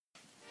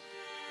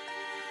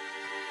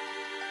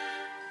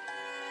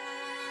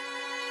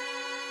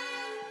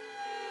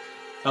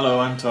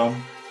Hello, I'm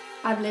Tom.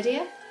 I'm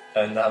Lydia.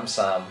 And I'm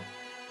Sam.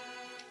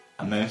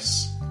 And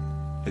this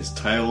is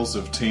Tales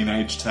of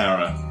Teenage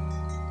Terror.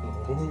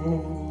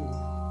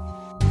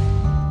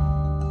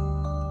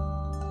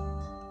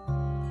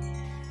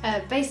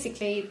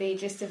 Basically, the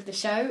gist of the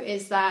show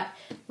is that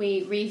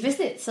we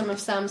revisit some of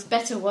Sam's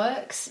better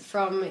works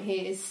from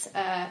his,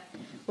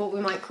 what we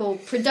might call,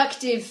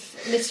 productive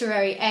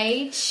literary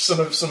age.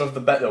 Some of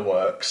the better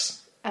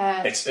works.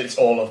 It's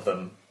all of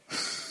them.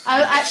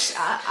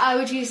 I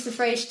would use the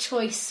phrase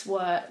choice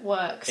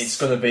works. It's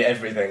going to be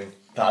everything.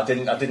 I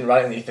didn't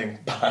write anything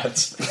bad.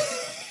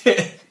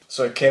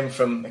 So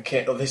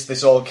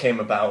this all came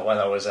about when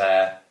I was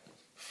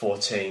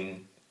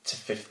 14 to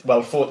 15.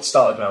 Well, it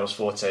started when I was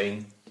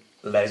 14,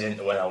 led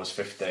into when I was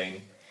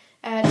 15.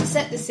 To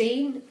set the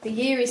scene, the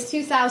year is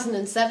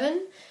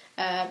 2007.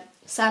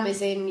 Sam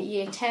is in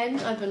year 10,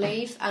 I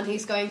believe, and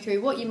he's going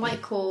through what you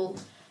might call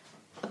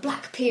a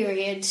black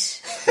period.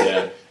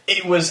 Yeah.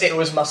 It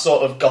was my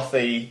sort of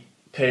gothy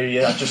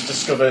period. I just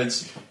discovered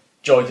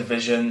Joy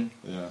Division.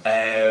 Yeah.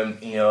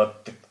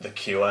 The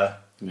Cure.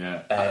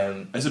 Yeah.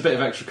 There's a bit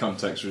of extra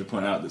context. We should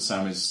point out that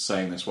Sam is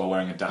saying this while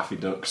wearing a Daffy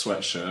Duck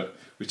sweatshirt,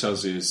 which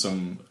tells you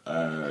something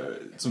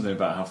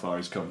about how far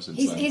he's come since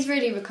then. He's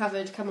really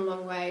recovered, come a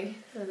long way.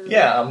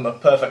 Yeah, I'm a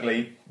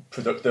perfectly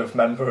productive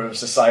member of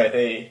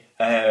society.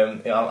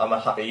 I'm a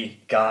happy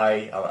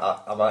guy.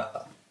 I'm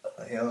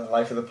the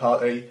life of the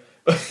party.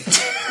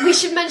 We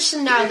should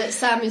mention now that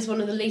Sam is one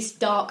of the least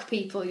dark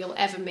people you'll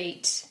ever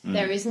meet.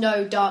 There is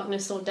no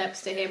darkness or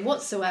depth to him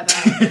whatsoever,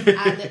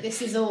 and that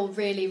this is all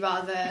really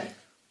rather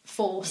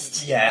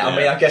forced. Yeah, I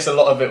mean, I guess a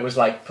lot of it was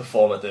like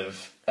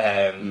performative.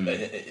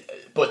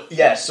 But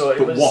yeah, so it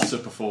was. But what a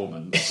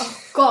performance! Oh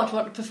God,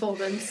 what a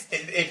performance!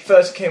 It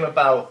first came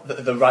about.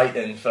 The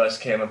writing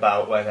first came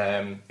about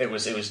when it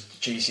was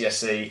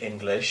GCSE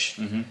English,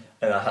 and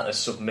I had to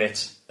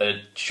submit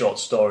a short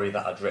story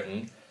that I'd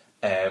written.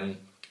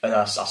 And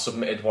I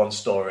submitted one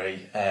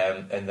story,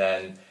 and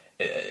then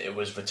it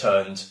was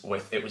returned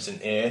with it was an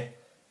A,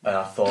 and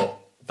I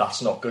thought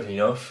that's not good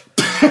enough.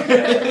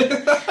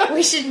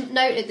 We should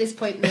note at this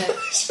point that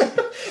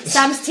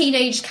Sam's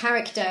teenage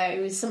character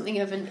was something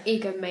of an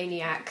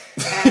egomaniac,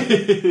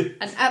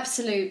 an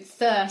absolute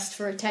thirst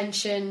for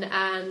attention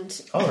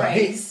and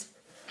praise.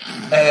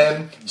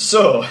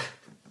 So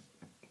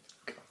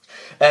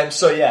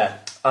yeah,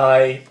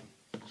 I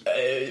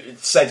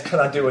said, can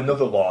I do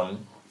another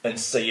one? And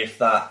see if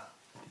that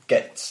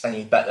gets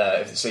any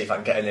better, see if I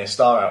can get an A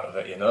star out of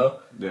it, you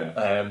know?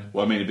 Yeah.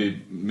 Well, I mean, it'd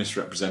be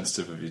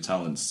misrepresentative of your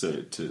talents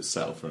to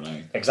settle for an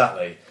A.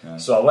 Exactly. Yeah.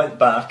 So I went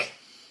back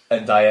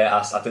and I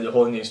did a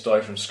whole new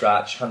story from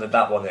scratch, handed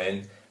that one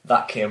in.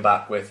 That came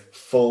back with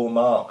full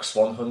marks,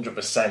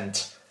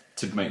 100%.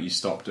 To make you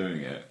stop doing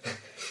it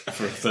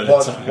for a third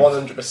time.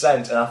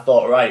 100%. And I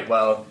thought, right,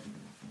 well,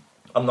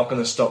 I'm not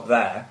going to stop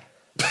there.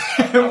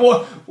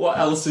 What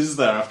else is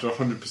there after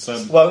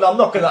 100%? Well, no, I'm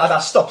not going to. I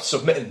stopped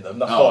submitting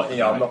them. I thought, right.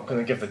 I'm not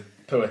going to give the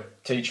poor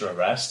teacher a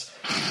rest.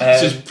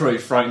 Just pretty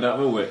frightened out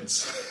of her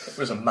wits. It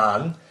was a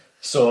man,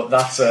 so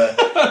that's a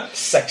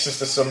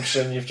sexist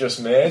assumption you've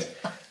just made.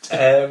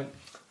 And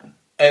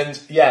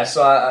yeah,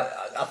 so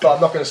I thought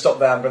I'm not going to stop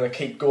there. I'm going to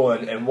keep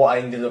going. And what I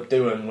ended up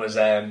doing was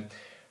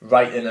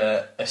writing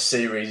a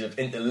series of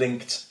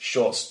interlinked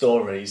short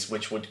stories,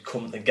 which would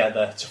come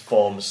together to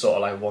form sort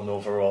of like one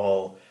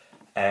overall.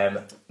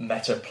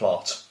 Meta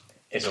plot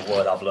is a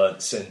word I've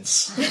learnt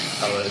since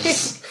I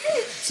was.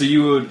 So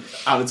you were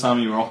at the time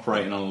you were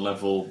operating on a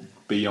level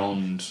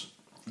beyond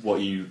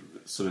what you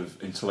sort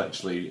of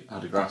intellectually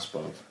had a grasp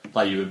of,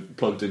 like you were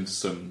plugged into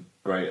some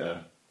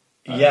greater.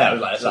 That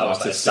was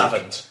like a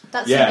savant.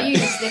 That's the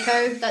muse,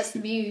 Nico. That's the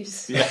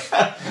muse. Yeah,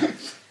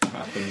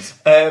 happens.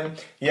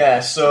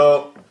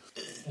 So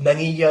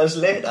many years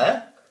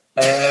later,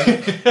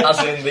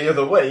 as in the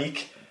other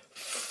week,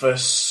 for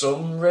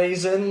some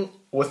reason.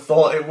 We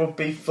thought it would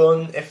be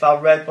fun if I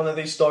read one of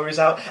these stories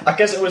out. I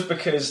guess it was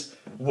because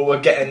we were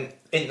getting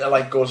into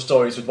like ghost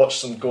stories. We'd watch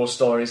some ghost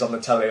stories on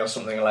the telly or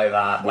something like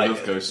that. We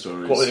love ghost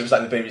stories. It was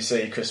like the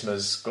BBC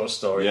Christmas ghost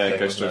story. Yeah, thing,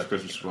 ghost stories. it?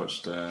 Christmas. We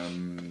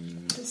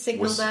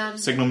watched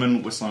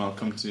Signalman, Whistle and I'll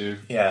Come to You.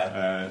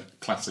 Yeah,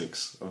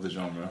 classics of the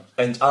genre.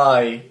 And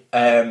I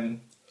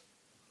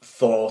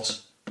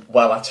thought,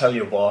 well, I tell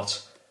you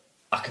what,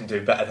 I can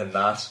do better than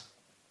that.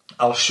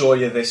 I'll show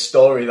you this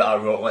story that I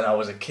wrote when I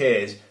was a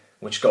kid,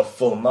 which got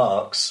full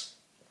marks,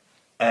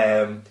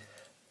 and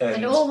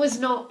all was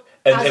not.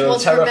 And it'll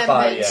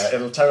terrify remembered. you.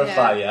 It'll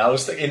terrify you. I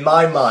was in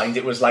my mind,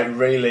 it was like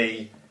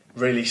really,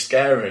 really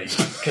scary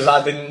because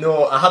I didn't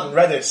know. I hadn't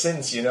read it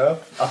since, you know.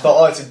 I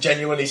thought, it's a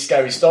genuinely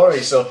scary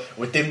story. So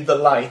we dimmed the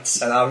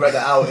lights and I read it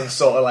out in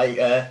sort of like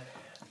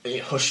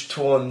hushed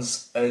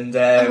tones. And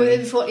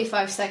within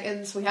 45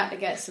 seconds, we had to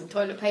get some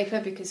toilet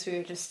paper because we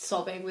were just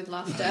sobbing with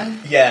laughter.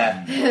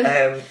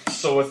 Yeah.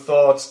 So we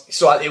thought.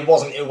 So it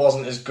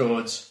wasn't as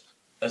good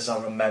as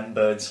I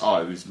remembered.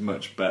 Oh, it was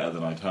much better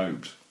than I'd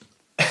hoped.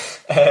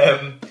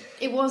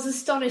 It was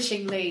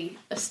astonishingly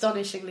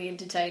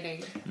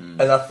entertaining.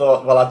 And I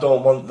thought, well, I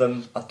don't want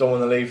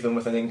to leave them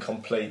with an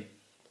incomplete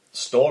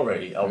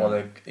story. I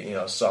want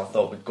to, so I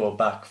thought we'd go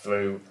back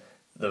through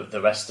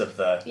the rest of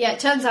the... Yeah, it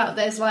turns out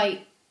there's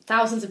like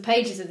thousands of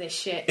pages of this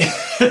shit.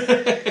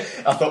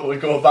 I thought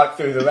we'd go back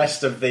through the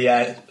rest of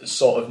the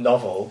sort of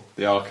novel.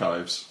 The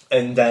archives.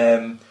 And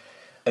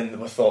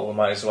we thought we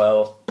might as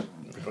well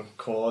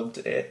record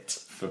it.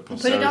 For Put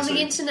posterity. it on the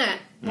internet.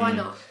 Why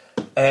not?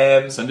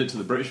 Send it to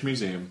the British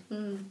Museum.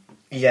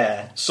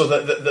 Yeah. So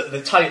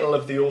the title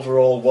of the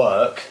overall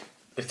work,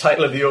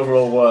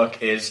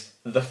 is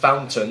The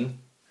Fountain,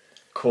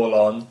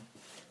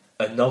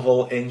 a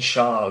novel in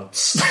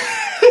shards.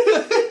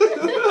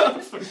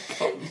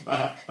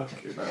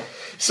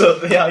 So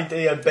the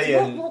idea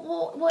being...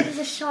 What is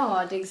a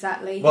shard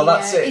exactly? Well,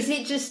 that's it. Is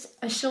it just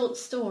a short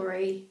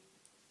story?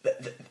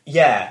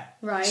 Yeah.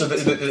 Right. So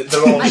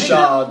they're all shards.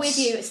 I'm with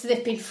you. So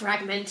they've been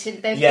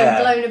fragmented. They've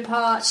been blown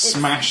apart.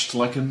 Smashed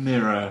like a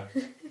mirror.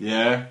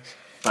 Yeah.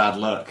 Bad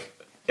luck.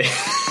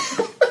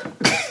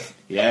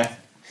 Yeah.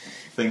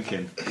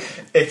 Thinking.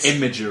 It's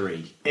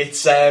imagery.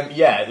 It's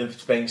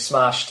it's being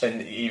smashed,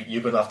 and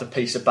you're going to have to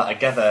piece it back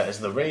together as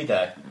the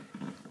reader.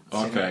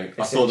 Okay,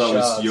 I thought that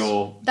was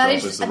your job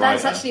as the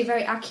writer. That's actually a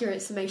very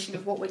accurate summation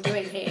of what we're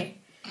doing here.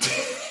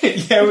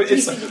 Yeah,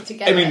 Piecing it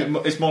together. I mean,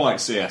 it's more like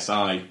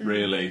CSI,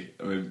 really.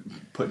 I mean,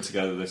 putting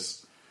together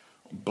this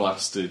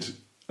blasted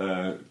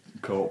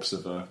corpse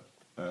of a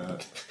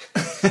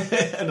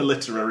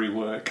literary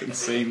work and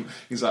seeing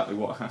exactly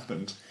what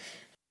happened.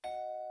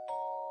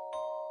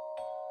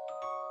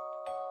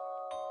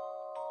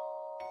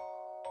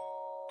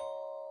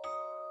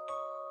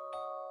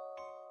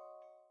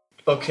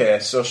 Okay,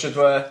 so should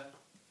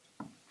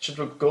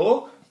we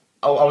go?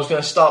 I was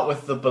going to start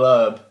with the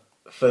blurb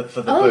for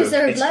the book. Oh, is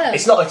there a blurb?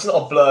 It's not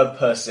a blurb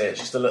per se. It's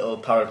just a little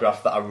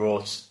paragraph that I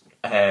wrote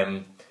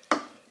to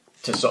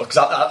sort of, because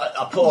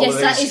I put all of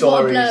these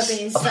stories. Yes,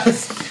 that is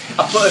what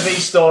a blurb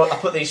is. I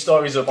put these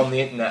stories up on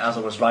the internet as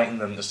I was writing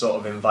them to sort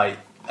of invite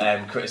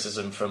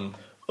criticism from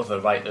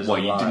other writers. Well,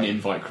 you online. didn't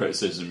invite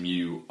criticism;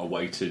 you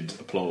awaited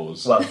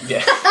applause. Well,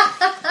 yeah,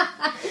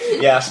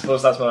 yeah. I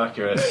suppose that's more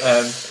accurate.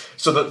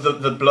 So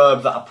the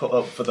blurb that I put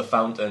up for The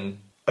Fountain: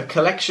 a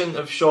collection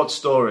of short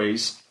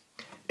stories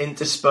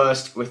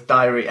interspersed with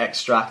diary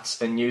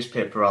extracts and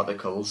newspaper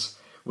articles,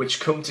 which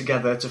come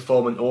together to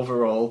form an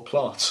overall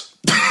plot.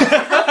 That's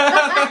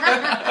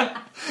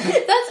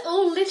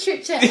all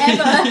literature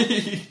ever.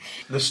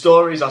 The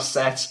stories are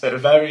set at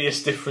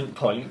various different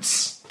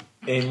points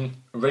in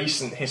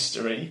recent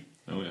history,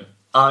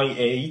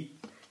 i.e.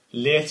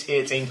 late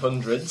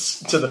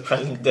 1800s to the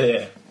present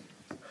day.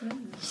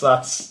 So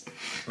that's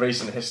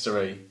recent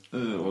history.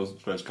 Well, I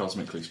suppose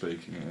cosmically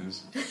speaking it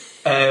is.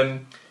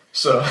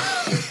 So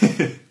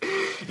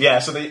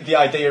so the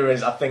idea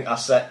is, I think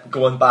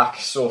going back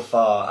so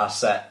far, I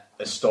set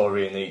a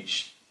story in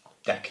each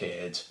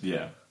decade.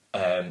 Yeah.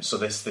 So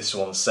this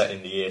one's set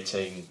in the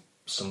 18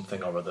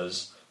 something or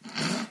others.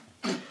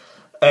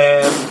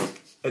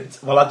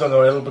 Well, I don't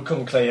know. It'll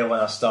become clear when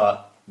I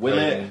start. Will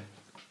reading. it?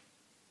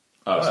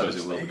 Oh, I suppose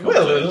it will. It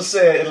will. It'll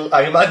say.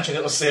 I imagine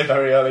it'll say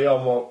very early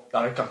on. What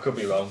I could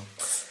be wrong.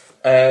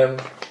 All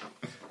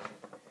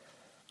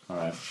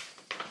right.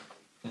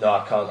 No,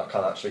 I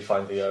can't actually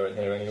find the year in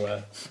here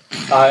anywhere.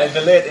 In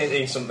the late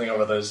 18 something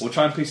or others. We'll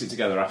try and piece it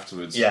together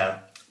afterwards. Yeah.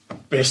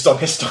 Based on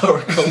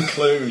historical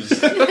clues.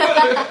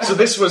 So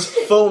this was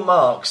full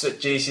marks at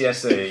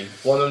GCSE,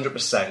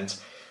 100%.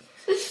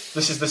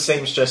 This is the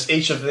Seamstress.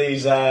 Each of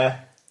these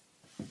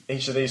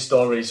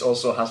stories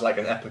also has like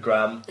an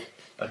epigram,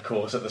 of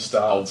course, at the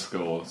start. Old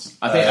scores.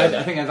 I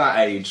think at that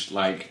age,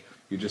 like,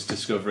 you're just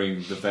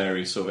discovering the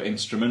various sort of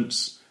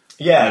instruments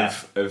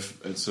of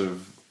sort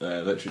of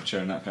literature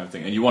and that kind of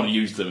thing, and you want to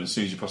use them as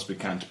soon as you possibly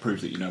can to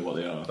prove that you know what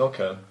they are.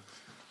 Okay.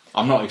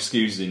 I'm not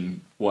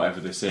excusing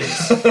whatever this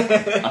is.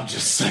 I'm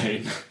just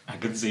saying I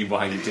can see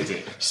why you did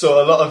it.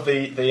 So a lot of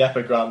the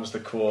epigrams, the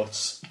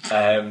quotes,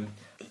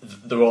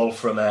 they're all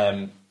from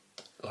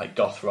like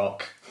goth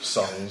rock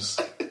songs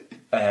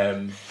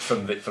from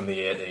the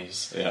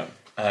 80s. Yeah.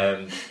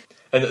 And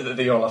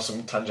they all have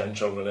some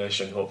tangential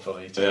relation,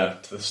 hopefully, to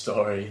the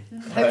story.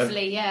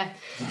 Hopefully, yeah.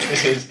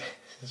 This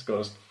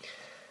goes.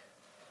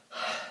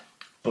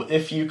 But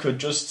if you could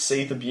just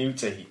see the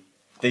beauty,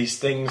 these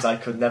things I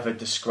could never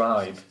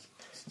describe,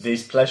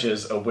 these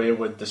pleasures a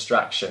wayward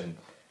distraction,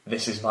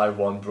 this is my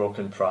one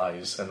broken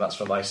prize, and that's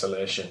from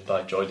Isolation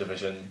by Joy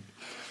Division.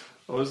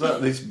 What was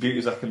that? These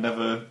beauties I can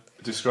never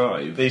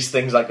describe? These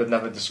things I could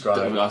never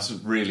describe. That's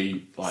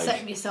really, like...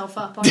 Setting yourself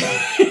up, aren't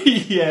you?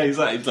 Yeah,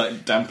 exactly. It's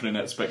like dampening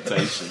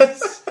expectations.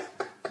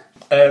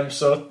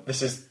 So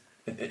this is...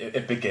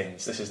 It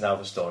begins. This is now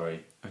the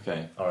story.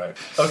 Okay. Alright.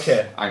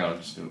 Okay. Hang on,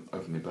 I'm just going to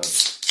open my book.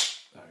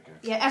 There we go.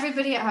 Yeah,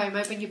 everybody at home,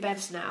 open your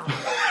bevs now.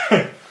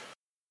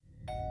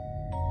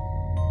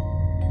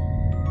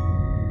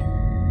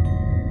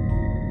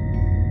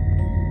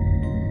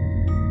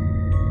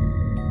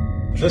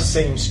 The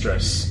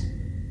Seamstress.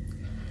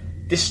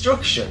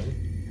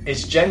 Destruction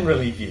is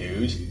generally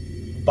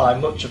viewed by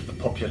much of the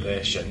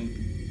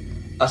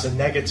population as a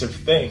negative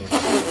thing.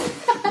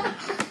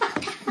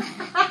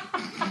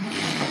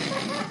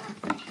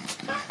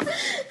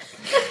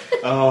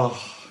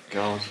 Oh,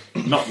 God.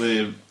 Not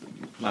the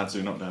lads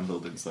who knock down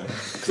buildings, though,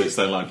 because it's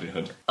their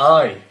livelihood.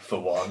 I, for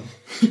one,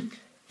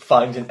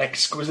 find an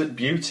exquisite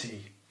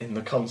beauty in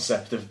the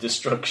concept of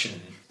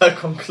destruction. A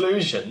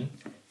conclusion,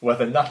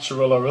 whether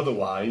natural or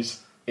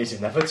otherwise, is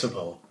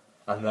inevitable,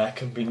 and there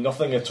can be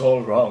nothing at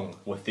all wrong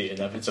with the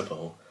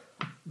inevitable.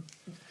 I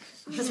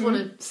just want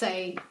to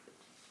say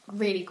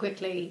really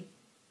quickly,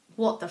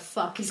 what the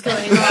fuck is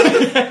going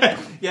on?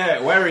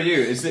 Yeah, where are you?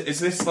 Is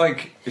this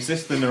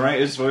the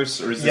narrator's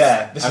voice, or is this...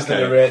 Yeah, this is the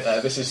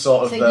narrator. This is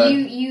sort of so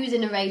you, the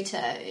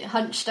narrator,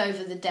 hunched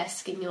over the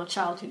desk in your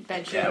childhood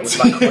bedroom. Yeah, with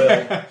my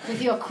quill.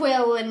 With your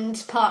quill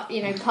and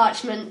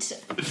parchment.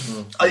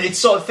 I'd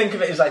sort of think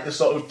of it as like the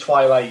sort of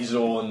Twilight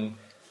Zone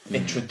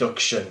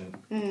introduction.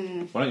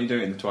 Why don't you do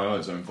it in the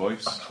Twilight Zone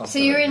voice? So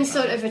you're in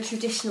sort of a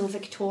traditional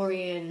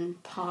Victorian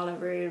parlour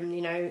room,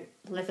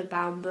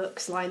 leather-bound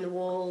books line the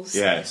walls,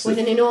 with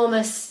an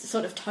enormous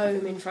sort of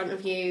tome in front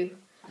of you,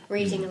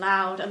 reading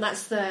aloud, and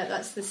that's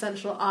the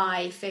central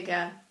I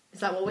figure.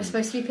 Is that what we're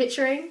supposed to be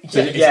picturing?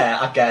 Yeah,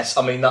 I guess.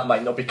 I mean, that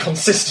might not be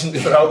consistent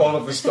throughout all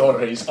of the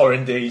stories, or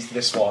indeed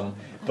this one,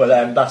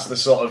 but that's the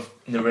sort of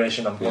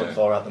narration I'm going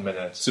for at the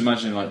minute. So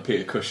imagine like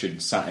Peter Cushing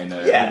sat in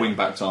a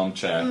wing-backed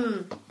armchair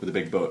with a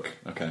big book.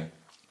 Okay.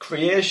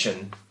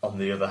 Creation, on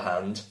the other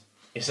hand,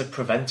 is a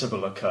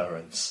preventable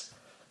occurrence,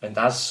 and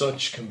as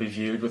such can be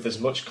viewed with as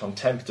much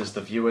contempt as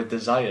the viewer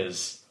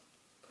desires.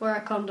 We're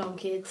a condom,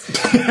 kids.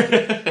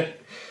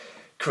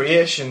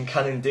 Creation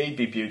can indeed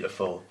be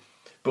beautiful,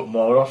 but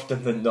more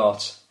often than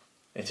not,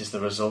 it is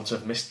the result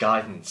of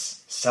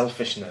misguidance,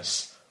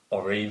 selfishness,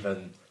 or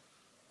even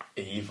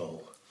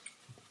evil.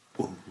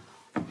 Ooh.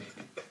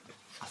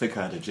 I think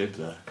I had a jib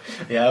there.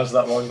 Yeah, was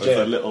that one jib?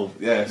 A little,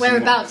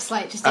 Whereabouts,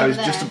 like just over there?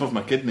 I was just above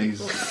my kidneys.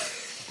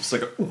 Just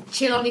like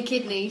chill on your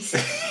kidneys.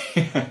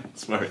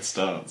 That's where it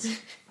starts.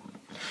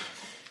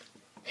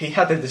 He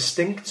had a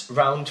distinct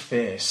round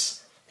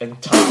face and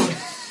tiny...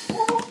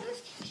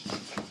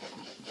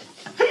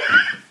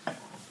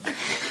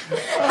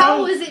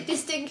 How was it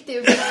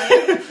distinctive?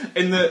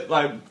 In the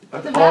all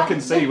I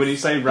can see when you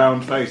say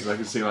round faces, I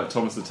can see like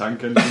Thomas the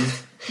Tank Engine.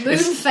 Moon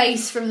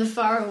face from the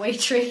faraway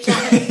tree.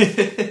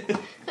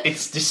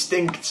 It's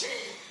distinct.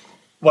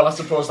 Well, I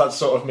suppose that's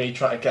sort of me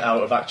trying to get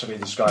out of actually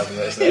describing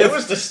it, isn't it? It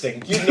was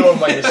distinct. You know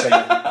what you're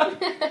saying.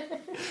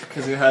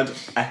 Because he had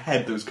a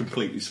head that was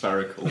completely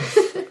spherical.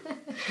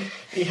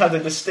 He had a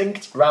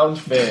distinct round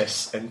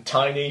face and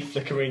tiny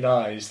flickering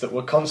eyes that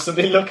were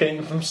constantly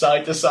looking from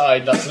side to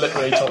side. That's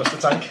literally Thomas the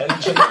Tank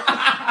Engine.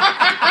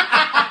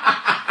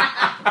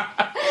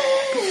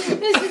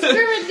 This has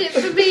ruined it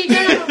for me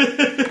now.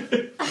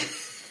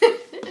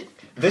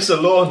 This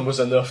alone was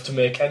enough to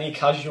make any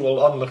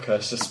casual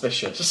onlooker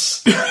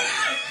suspicious.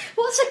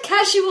 What's a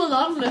casual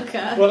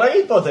onlooker? Well,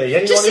 anybody.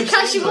 Anyone just a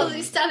casual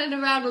who's standing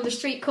around on the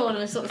street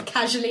corner sort of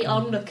casually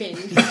onlooking.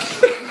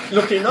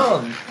 Looking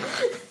on.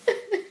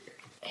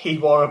 He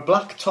wore a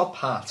black top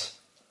hat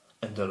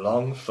and a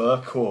long fur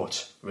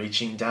coat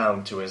reaching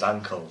down to his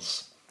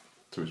ankles.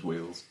 To his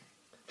wheels.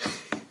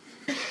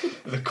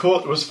 The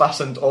coat was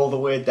fastened all the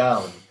way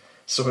down,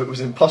 so it was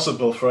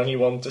impossible for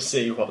anyone to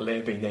see what lay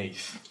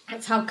beneath.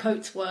 That's how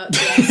coats work,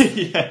 yes.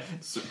 Yeah.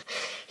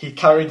 He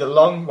carried a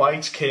long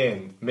white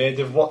cane made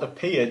of what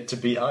appeared to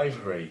be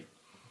ivory,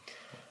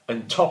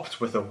 and topped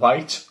with a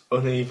white,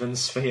 uneven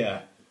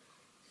sphere.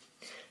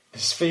 The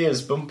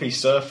sphere's bumpy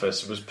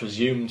surface was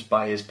presumed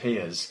by his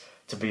peers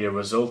to be a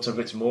result of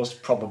its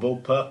most probable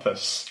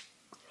purpose.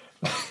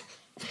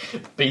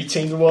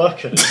 Beating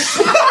workers.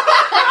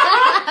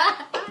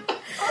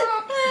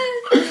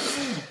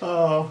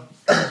 Oh.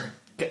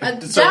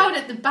 And down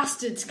at the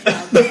Bastards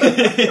Club.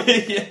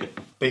 Yeah.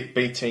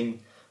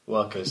 Beating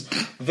workers.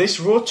 This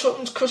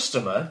rotund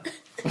customer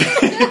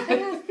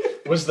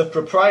was the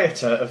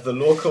proprietor of the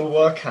local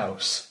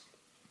workhouse.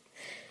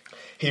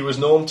 He was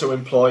known to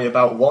employ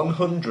about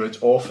 100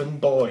 orphan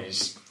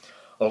boys,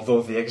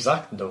 although the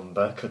exact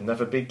number could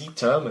never be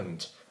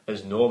determined,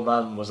 as no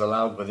man was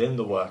allowed within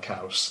the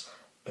workhouse,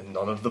 and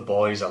none of the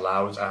boys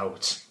allowed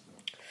out.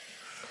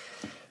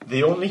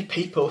 The only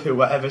people who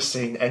were ever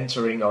seen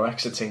entering or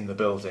exiting the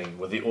building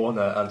were the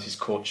owner and his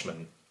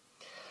coachman.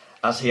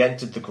 As he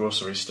entered the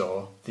grocery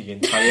store, the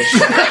entire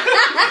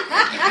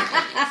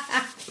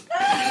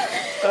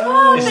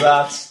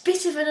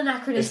bit of an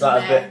anachronism is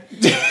that there.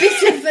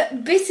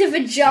 Bit of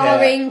a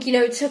jarring,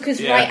 it took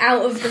us right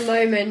out of the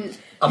moment.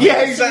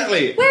 Yeah,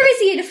 exactly. Where is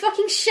he? In a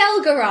fucking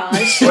shell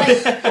garage?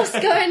 Like, what's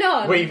going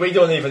on? We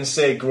don't even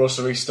say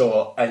grocery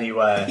store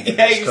anywhere.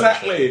 Yeah,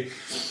 exactly.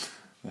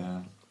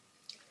 Yeah.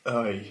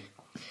 Oy.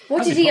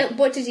 What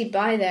did he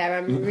buy there?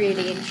 I'm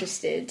really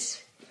interested.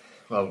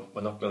 Well,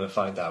 we're not going to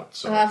find out.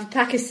 So. I'll have a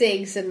pack of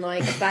cigs and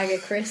like a bag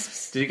of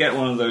crisps. Did you get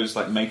one of those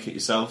like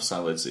make-it-yourself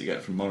salads that you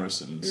get from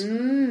Morrison's?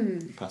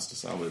 Pasta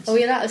salads. Oh,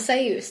 you're allowed to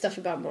say stuff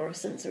about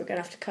Morrison's, so we're going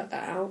to have to cut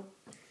that out.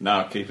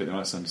 No, keep it. They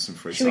might send us some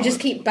free. Should we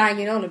just keep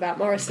banging on about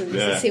Morrison's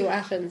and see what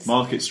happens?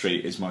 Market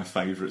Street is my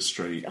favourite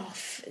street. Oh,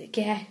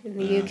 yeah, in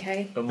the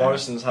UK. But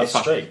Morrison's has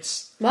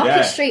streets.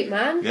 Market Street,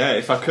 man. Yeah,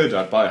 if I could,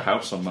 I'd buy a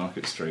house on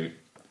Market Street.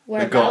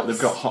 They've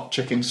got Hot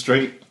Chicken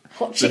Street.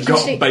 Hot Chicken They've got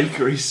Street.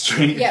 Bakery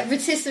Street. Yeah,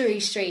 Rotisserie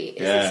Street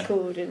is it's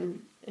called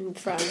in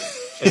France.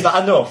 Is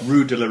that enough?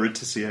 Rue de la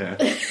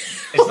Rotissière.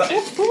 Is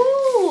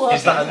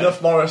that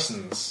enough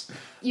Morrison's?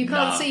 You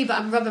can't see, but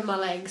I'm rubbing my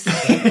legs.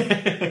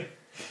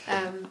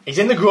 He's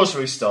in the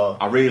grocery store.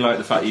 I really like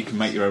the fact you can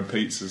make your own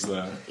pizzas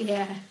there.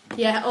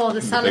 Yeah. Oh,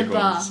 the salad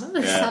bar.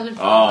 Salad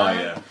bar. Oh,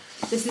 yeah.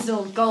 This is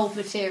all gold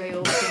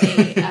material for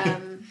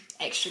the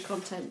extra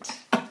content.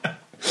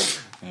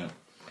 Yeah.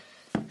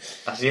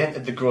 As he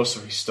entered the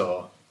grocery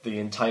store, the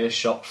entire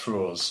shop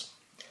froze.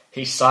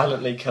 He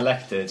silently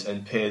collected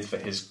and paid for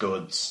his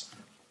goods.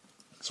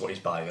 That's what he's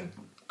buying.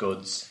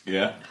 Goods.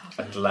 Yeah.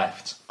 And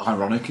left.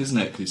 Ironic, isn't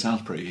it? Because he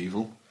sounds pretty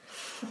evil.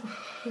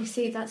 You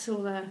see, that's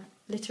all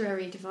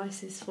literary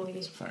devices for you.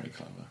 It's very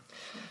clever.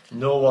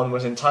 No one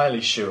was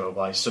entirely sure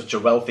why such a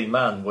wealthy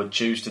man would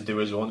choose to do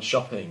his own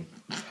shopping.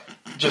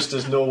 Just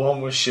as no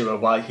one was sure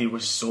why he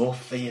was so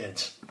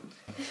feared.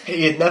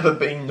 He had never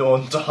been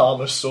known to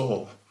harm a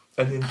soul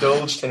and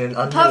indulged in an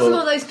annual... Apart from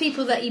all those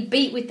people that he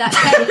beat with that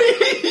cane.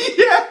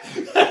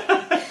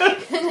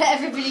 That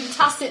everybody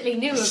tacitly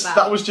knew about.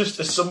 That was just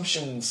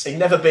assumptions. He'd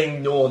never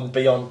been known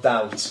beyond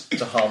doubt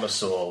to harm a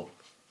soul.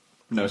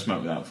 No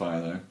smoke without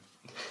fire, though.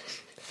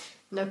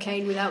 No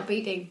cane without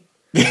beating.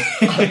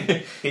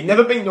 He'd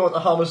never been known to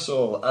harm a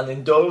soul and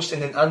indulged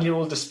in an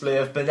annual display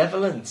of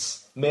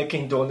benevolence,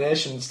 making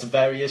donations to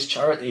various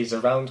charities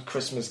around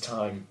Christmas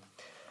time.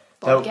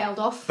 Bob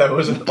Geldof.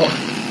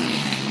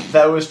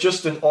 There was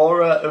just an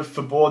aura of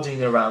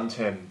foreboding around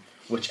him,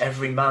 which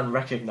every man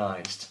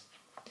recognised.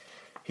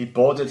 He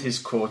boarded his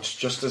coach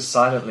just as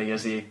silently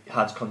as he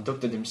had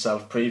conducted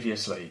himself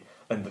previously,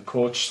 and the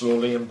coach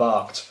slowly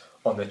embarked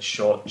on its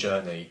short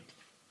journey.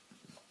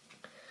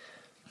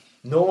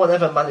 No one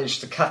ever managed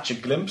to catch a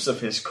glimpse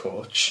of his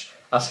coach,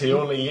 as he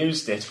only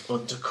used it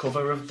under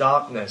cover of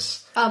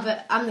darkness. Oh,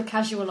 but I'm the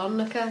casual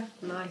onlooker,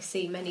 and I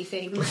see many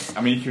things.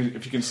 I mean,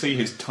 if you can see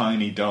his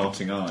tiny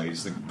darting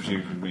eyes, then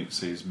presumably you can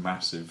see his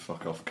massive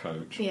fuck-off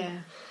coach.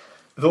 Yeah.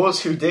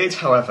 Those who did,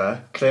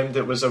 however, claimed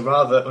it was a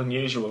rather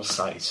unusual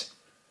sight.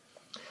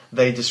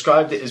 They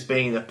described it as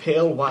being a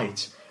pale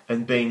white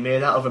and being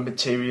made out of a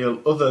material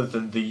other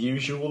than the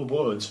usual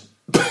wood,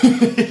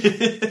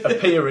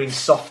 appearing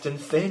soft and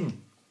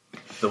thin.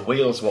 The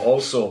wheels were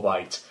also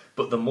white,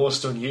 but the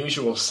most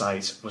unusual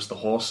sight was the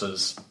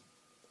horses.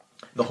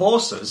 The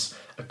horses,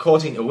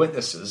 according to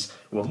witnesses,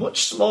 were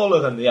much smaller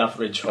than the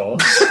average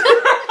horse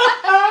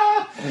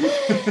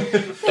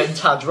and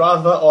had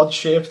rather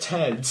odd-shaped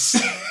heads.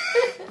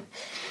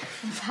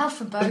 How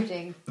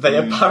foreboding. They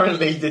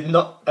apparently did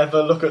not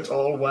ever look at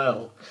all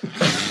well.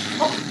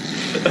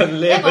 And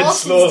laboured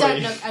slowly.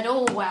 Don't look at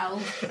all well.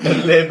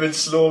 And laboured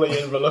slowly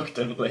and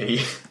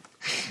reluctantly.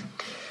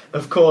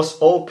 Of course,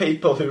 all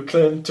people who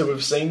claimed to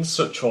have seen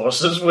such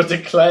horses were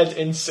declared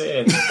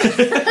insane.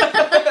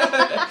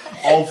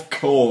 Of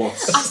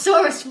course. I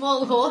saw a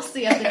small horse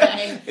the other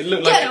day. It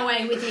looked Get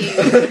away with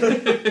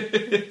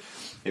you.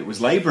 It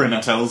was labouring, I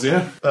tells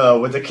you.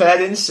 Were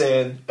declared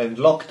insane and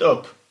locked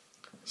up,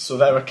 so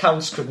their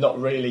accounts could not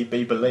really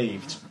be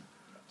believed.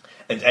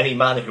 And any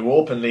man who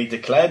openly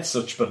declared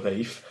such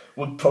belief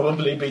would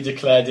probably be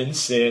declared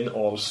insane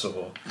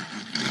also.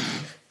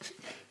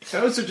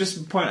 Can I also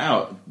just point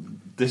out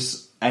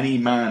this any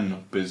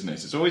man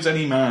business? It's always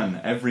any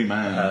man, every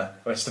man.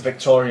 It's the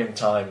Victorian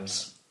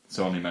times.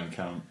 So only men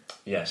count.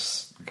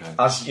 Yes. Okay.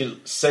 As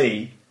you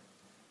see,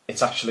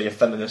 it's actually a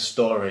feminist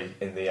story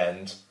in the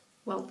end.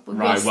 Well,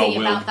 we'll see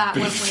about that,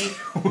 won't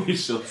we? We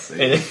shall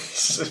see. It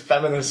is a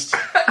feminist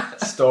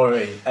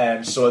story,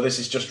 so this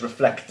is just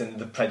reflecting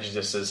the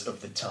prejudices of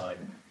the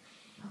time.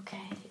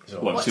 Okay. So,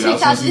 what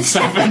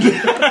 2007?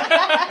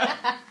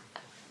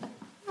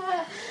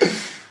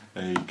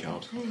 Hey,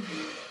 God.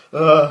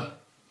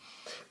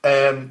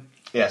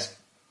 Yes.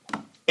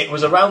 It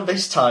was around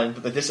this time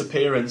that the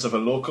disappearance of a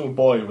local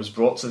boy was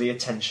brought to the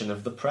attention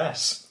of the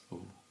press.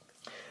 Ooh.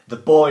 The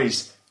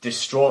boy's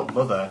distraught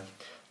mother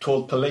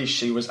told police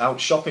she was out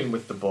shopping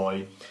with the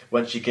boy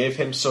when she gave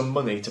him some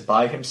money to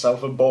buy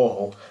himself a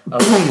ball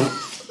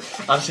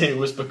as he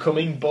was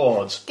becoming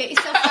bored. Get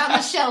yourself down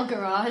the shell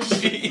garage.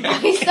 Buy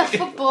yourself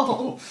a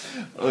ball.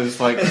 It's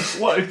like,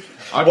 what?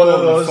 I bought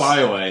a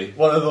flyaway.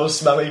 One of those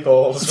smelly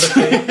balls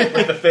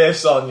with the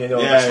face on, you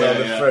know, the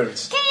smell of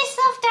fruit. Get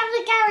yourself down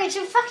the garage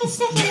and fucking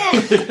stick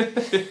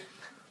in it.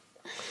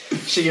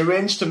 She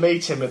arranged to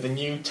meet him at the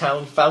new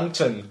town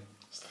fountain.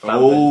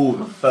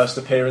 Oh, first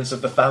appearance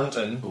of the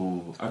fountain.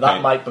 Ooh, okay.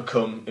 That might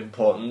become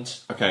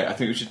important. Okay, I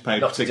think we should pay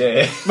Not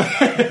today. I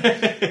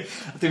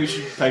think we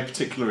should pay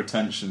particular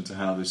attention to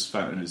how this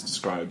fountain is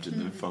described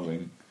in the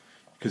following,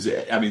 because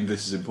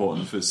this is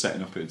important for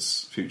setting up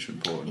its future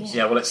importance.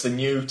 Yeah, well, it's the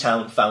new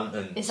town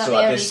fountain. Is that so the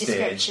at early this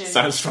stage, description?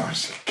 So as far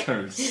as it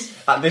goes,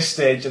 at this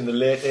stage in the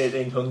late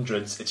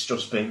 1800s, it's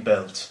just been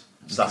built.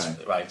 So that's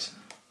right.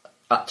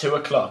 At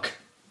 2:00,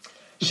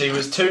 she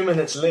was 2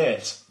 minutes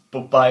late.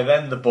 But by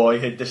then the boy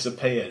had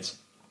disappeared.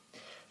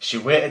 She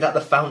waited at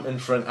the fountain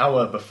for an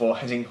hour before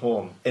heading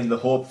home, in the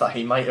hope that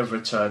he might have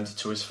returned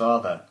to his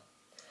father.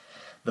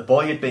 The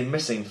boy had been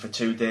missing for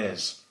 2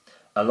 days.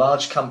 A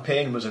large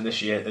campaign was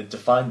initiated to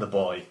find the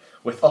boy,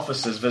 with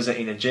officers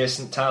visiting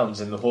adjacent towns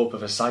in the hope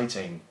of a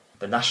sighting.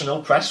 The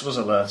national press was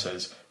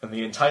alerted, and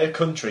the entire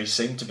country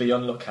seemed to be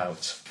on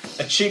lookout.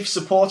 A chief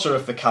supporter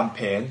of the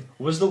campaign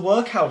was the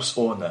workhouse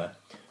owner,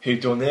 who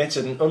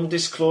donated an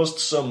undisclosed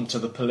sum to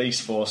the police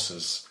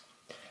forces.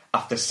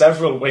 After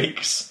several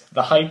weeks,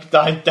 the hype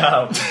died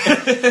down,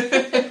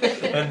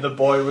 and the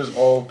boy was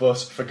all but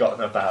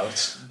forgotten about.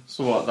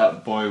 So what,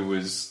 that boy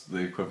was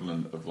the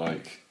equivalent of,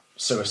 like...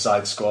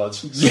 Suicide Squad.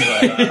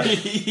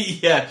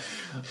 Yeah.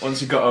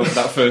 Once you got over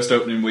that first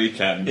opening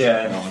weekend,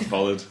 no one's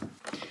bothered.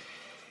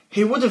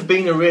 He would have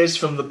been erased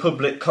from the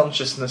public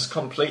consciousness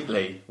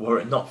completely, were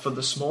it not for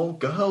the small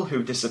girl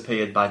who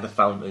disappeared by the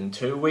fountain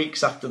 2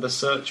 weeks after the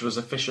search was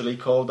officially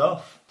called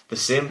off. The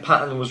same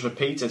pattern was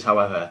repeated,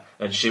 however,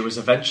 and she was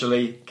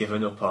eventually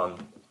given up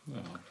on.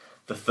 Oh.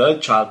 The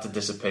third child to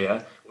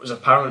disappear was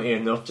apparently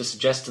enough to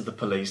suggest to the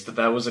police that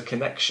there was a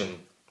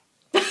connection.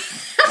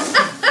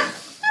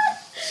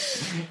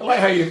 I like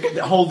how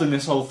you're holding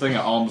this whole thing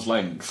at arm's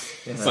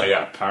length. Yeah. It's like,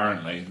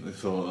 apparently they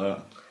thought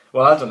that.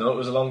 Well, I don't know, it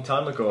was a long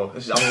time ago.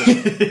 This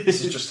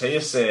is just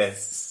hearsay.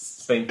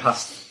 It's been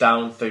passed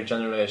down through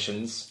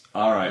generations.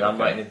 Alright, and I'm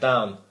writing it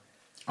down.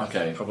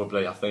 Okay.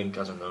 Probably, I think,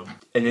 I don't know.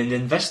 And an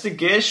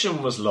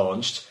investigation was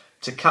launched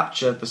to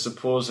capture the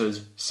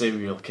supposed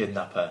serial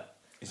kidnapper.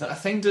 Is that a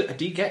thing? Do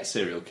you get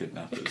serial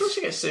kidnappers? Of course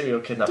you get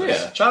serial kidnappers.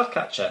 Do you? Child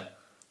catcher.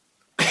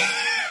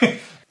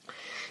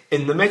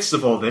 In the midst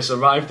of all this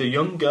arrived a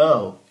young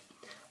girl,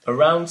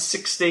 around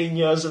 16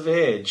 years of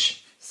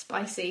age.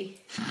 Spicy.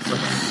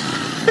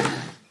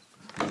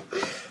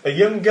 A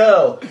young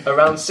girl,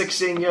 around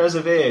 16 years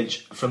of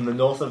age, from the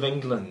north of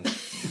England.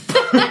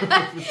 Can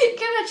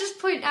I just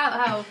point out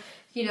how,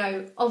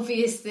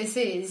 obvious this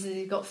is?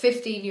 You've got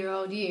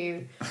 15-year-old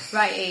you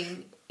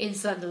writing in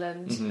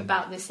Sunderland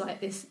about this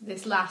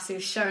lass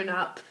who's shown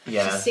up.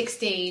 Yeah. She's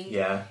 16.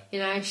 Yeah.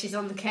 She's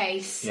on the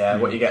case. Yeah,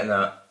 what are you getting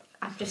at?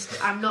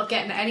 I'm not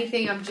getting at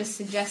anything, I'm just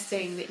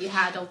suggesting that you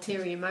had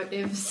ulterior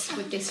motives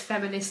with this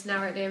feminist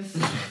narrative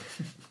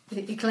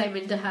that you're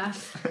claiming to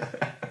have.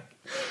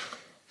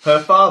 Her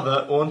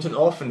father owned an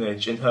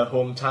orphanage in her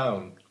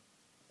hometown,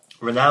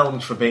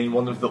 renowned for being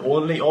one of the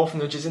only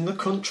orphanages in the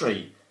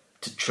country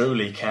to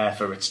truly care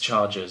for its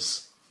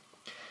charges.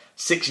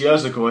 6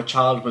 years ago a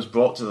child was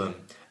brought to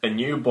them, a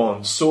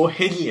newborn so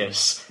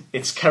hideous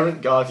its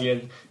current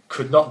guardian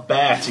could not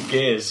bear to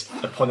gaze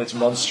upon its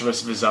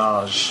monstrous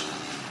visage.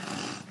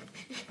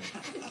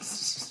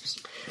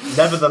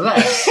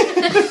 Nevertheless... Does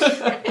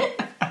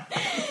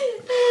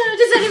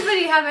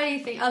anybody have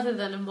anything other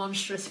than a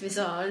monstrous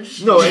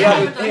visage? No, he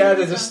had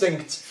a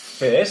distinct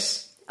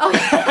face. Oh,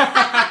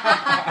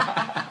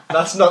 yeah.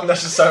 That's not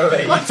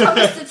necessarily... Well,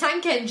 Thomas the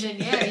Tank Engine,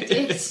 yeah, he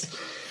did.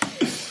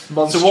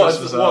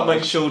 Monstrous so what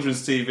makes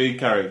children's TV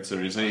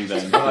character is he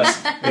then?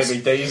 Maybe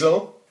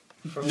Diesel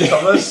from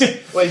Thomas.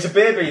 Well, he's a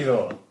baby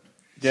though.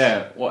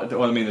 Yeah,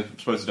 I mean, I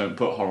suppose they don't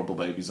put horrible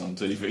babies on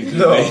TV.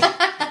 No.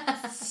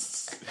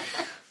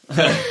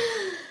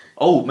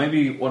 Oh,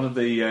 maybe one of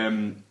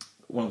the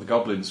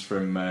goblins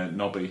from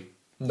Nobby.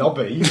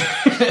 Nobby?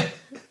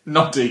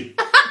 Noddy.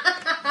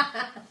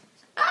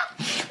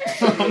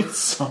 I'm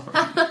sorry.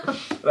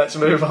 Let's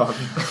move on.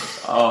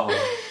 Oh.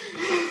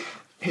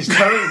 His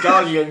current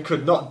guardian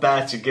could not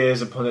bear to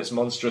gaze upon its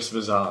monstrous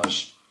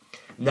visage.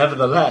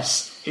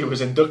 Nevertheless, he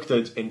was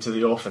inducted into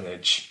the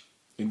orphanage.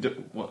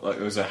 It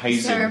was a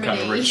hazing ceremony.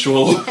 kind of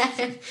ritual.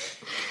 Yeah.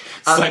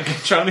 It's like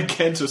trying to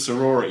get into a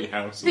sorority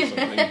house or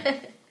something.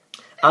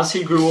 As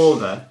he grew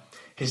older,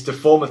 his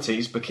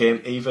deformities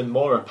became even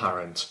more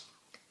apparent.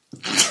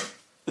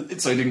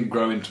 So he didn't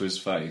grow into his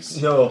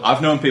face? No.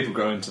 I've known people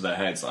grow into their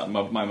heads. Like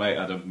my mate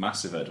had a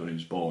massive head when he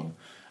was born,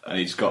 and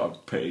he's got a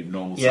pretty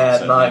normal size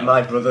head. Yeah,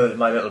 my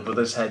little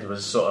brother's head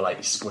was sort of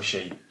like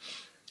squishy.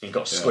 He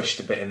got squished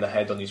a bit in the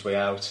head on his way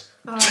out.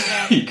 Oh,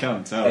 yeah. You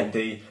can't tell. And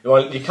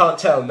you can't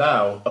tell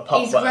now.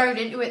 He's grown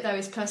into it though.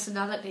 His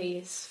personality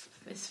is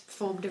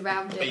formed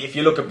around it. If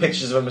you look at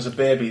pictures of him as a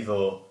baby,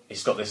 though,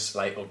 he's got this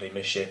like ugly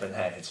misshapen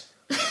head.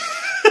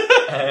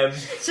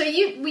 So were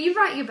you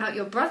writing about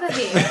your brother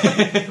here?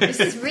 This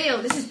is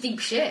real. This is deep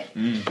shit.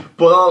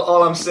 But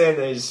all I'm saying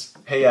is,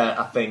 here,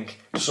 I think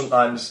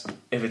sometimes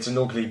if it's an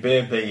ugly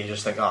baby, you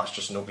just think, it's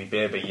just an ugly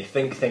baby. You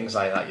think things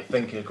like that. You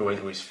think he'll go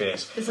into his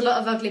face. There's a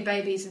lot of ugly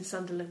babies in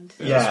Sunderland.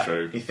 Yeah, that's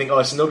true. You think,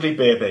 it's an ugly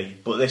baby,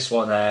 but this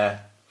one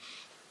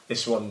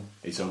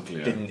he's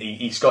uglier.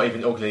 He's got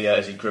even uglier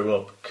as he grew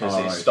up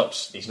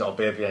because he's not a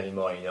baby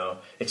anymore.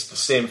 It's the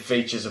same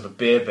features of a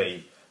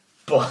baby,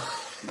 but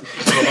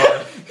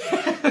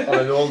on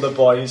an older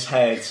boy's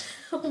head.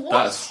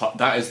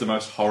 That is the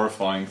most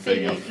horrifying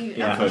thing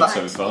I've heard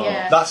so far.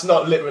 Yeah. That's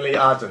not literally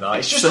Adonai.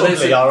 It's just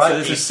ugly, all right. So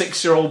there's a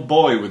 6-year-old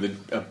boy with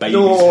a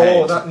baby's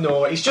head.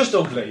 No, he's just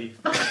ugly.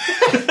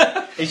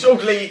 He's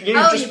ugly. You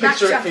just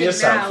picture it for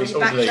yourself. He's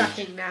ugly.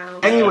 Now.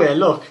 Anyway,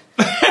 look.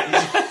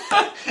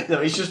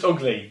 No, he's just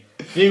ugly.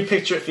 You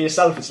picture it for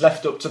yourself. It's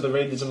left up to the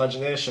reader's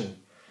imagination.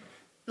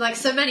 Like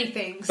so many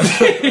things.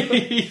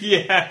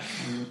 Yeah.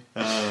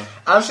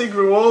 As he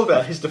grew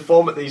older, his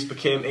deformities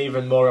became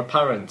even more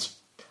apparent,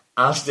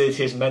 as did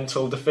his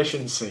mental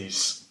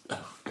deficiencies.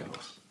 Oh, God.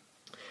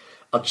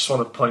 I just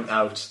want to point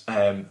out,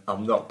 I'm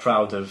not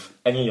proud of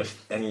any of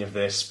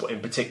this, but in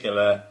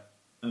particular,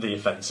 the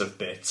offensive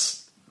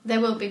bits. There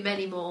will be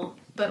many more,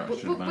 but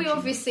Right, we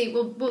obviously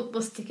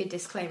we'll stick a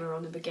disclaimer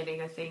on the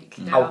beginning. I think.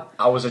 Now.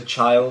 I was a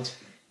child.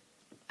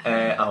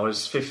 I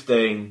was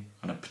 15.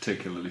 And a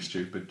particularly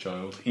stupid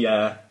child.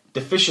 Yeah,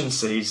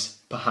 deficiencies,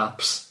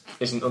 perhaps,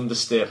 is an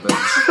understatement.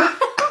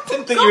 I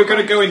didn't think you were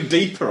going to go in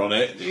deeper on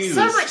it. Jesus.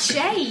 So much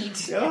shade.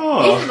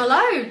 Oh. Leave him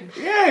alone.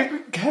 Yeah,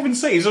 for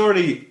heaven's sake, he's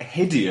already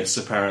hideous,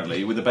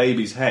 apparently, with a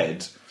baby's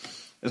head.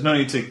 There's no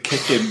need to kick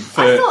him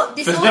for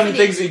having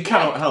things he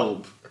cannot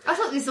help. I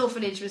thought this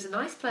orphanage was a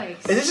nice place.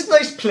 It is a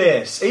nice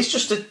place. He's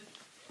just an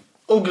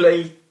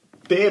ugly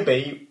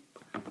baby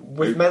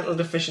with mental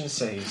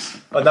deficiencies.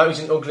 Oh, now he's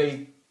an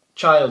ugly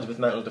child with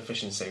mental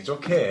deficiencies.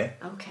 Okay.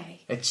 Okay.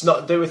 It's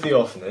not to do with the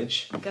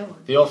orphanage. Go on.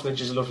 The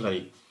orphanage is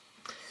lovely.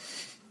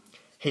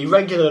 He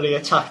regularly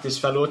attacked his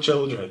fellow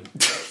children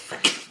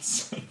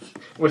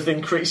with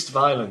increased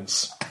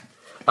violence,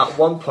 at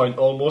one point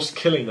almost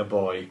killing a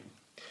boy.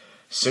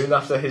 Soon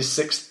after his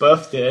 6th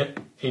birthday,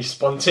 he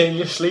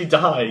spontaneously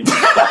died.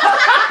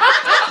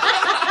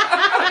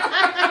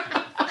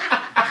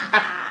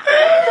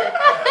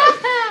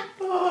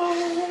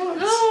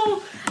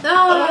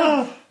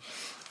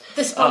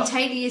 The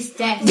spontaneous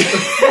death.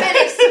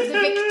 Menace of the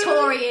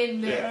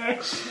Victorian,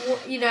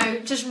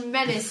 just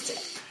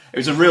menaced. It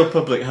was a real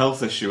public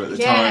health issue at the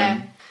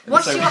time.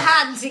 Wash your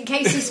hands in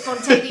case of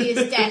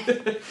spontaneous death.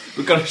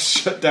 We've got to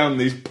shut down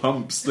these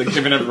pumps that are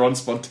giving everyone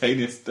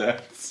spontaneous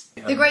deaths.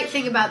 The great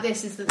thing about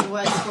this is that the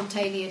word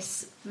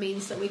spontaneous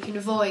means that we can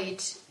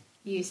avoid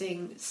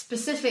using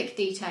specific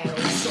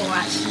details or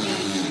actually,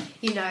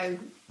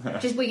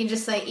 we can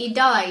just say he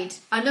died.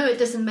 I know it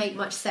doesn't make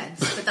much sense,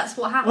 but that's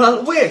what happened.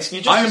 Well,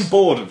 wait, I am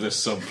bored of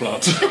this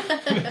subplot.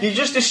 You're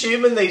just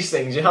assuming these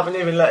things. You haven't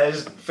even let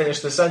us finish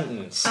the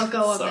sentence. Oh,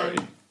 go on Sorry.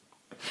 then.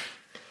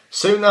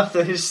 Soon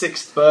after his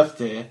 6th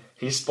birthday,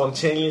 he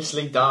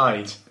spontaneously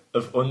died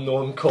of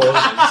unknown causes.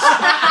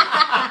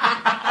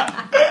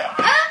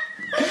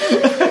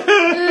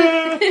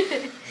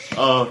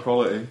 Oh,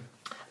 quality.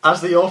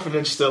 As the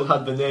orphanage still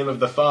had the name of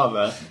the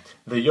father,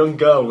 the young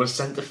girl was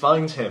sent to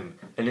find him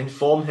and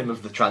inform him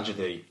of the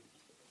tragedy.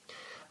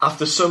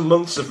 After some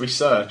months of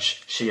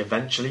research, she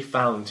eventually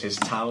found his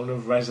town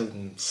of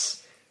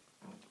residence.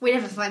 We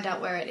never find out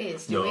where it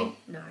is, do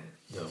we? No.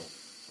 Well,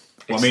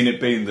 I mean,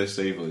 it being this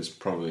evil, it's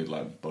probably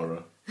like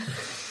Borough.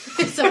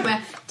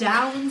 Somewhere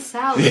down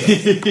south.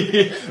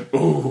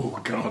 Oh,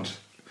 God.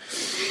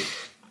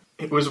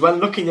 It was when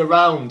looking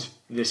around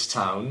this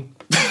town,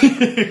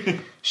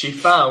 she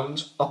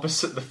found,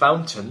 opposite the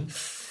fountain,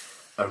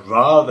 a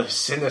rather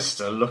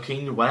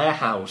sinister-looking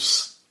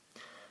warehouse.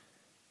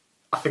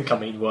 I think I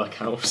mean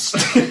workhouse.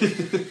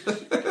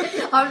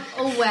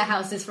 All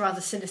warehouses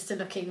rather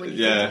sinister-looking when you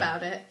think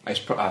about it.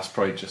 That's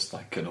probably just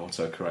like an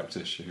autocorrect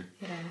issue.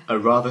 Yeah. A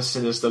rather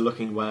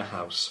sinister-looking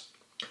warehouse.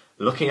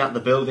 Looking at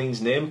the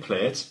building's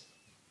nameplate...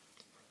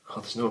 Oh,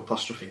 there's no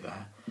apostrophe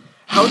there.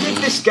 How did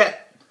this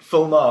get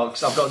full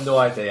marks? I've got no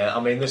idea. I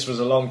mean, this was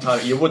a long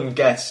time... You wouldn't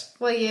get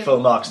full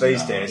marks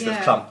these days.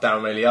 They've clamped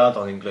down really hard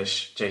on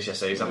English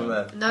GCSEs, haven't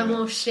they? No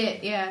more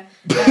shit, yeah.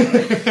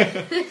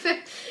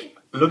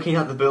 Looking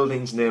at the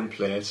building's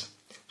nameplate,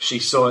 she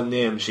saw a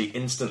name she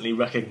instantly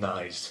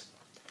recognised.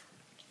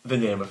 The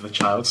name of the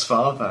child's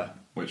father.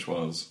 Which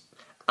was?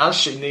 As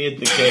she neared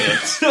the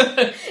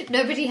gate...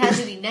 Nobody has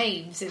any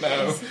names in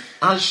this.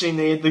 As she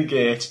neared the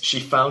gate, she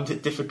found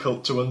it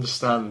difficult to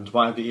understand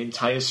why the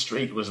entire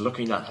street was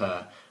looking at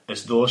her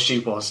as though she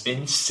was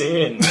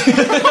insane.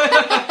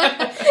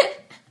 The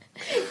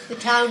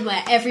town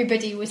where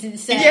everybody was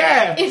insane.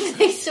 Yeah! If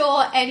they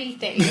saw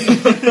anything.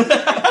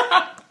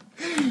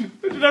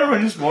 Did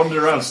everyone just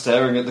wander around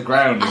staring at the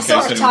ground? I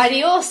saw a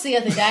tiny horse the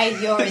other day.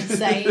 You're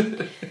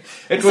insane.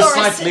 It was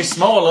slightly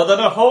smaller than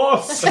a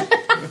horse.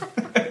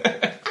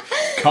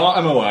 Caught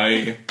him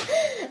away.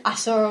 I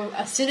saw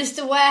a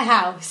sinister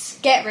warehouse.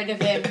 Get rid of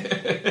him.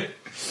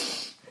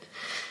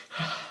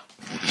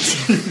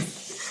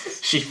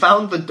 She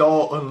found the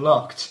door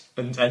unlocked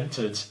and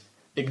entered,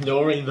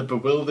 ignoring the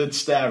bewildered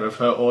stare of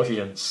her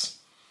audience.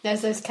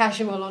 There's those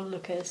casual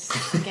onlookers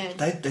again.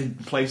 They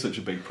play such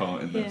a big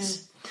part in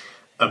this.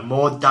 A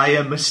more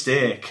dire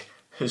mistake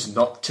has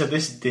not to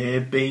this day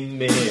been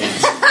made.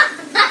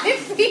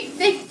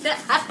 Everything that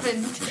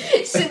happened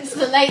since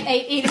the late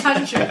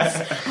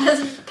 1800s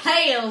has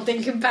paled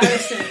in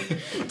comparison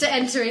to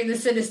entering the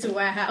sinister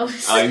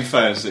warehouse. In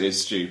fairness, it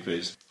is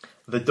stupid.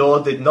 The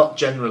door did not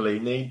generally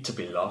need to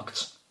be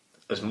locked,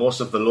 as most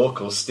of the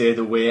locals stayed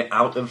away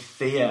out of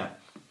fear.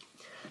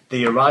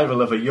 The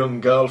arrival of a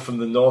young girl from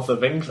the north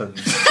of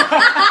England...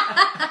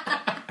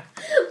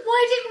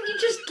 Why didn't you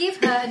just give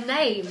her a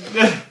name?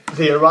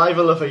 The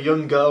arrival of a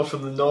young girl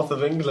from the north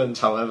of England,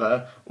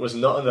 however, was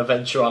not an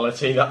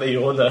eventuality that the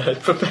owner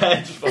had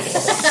prepared for.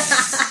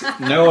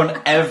 No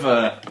one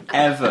ever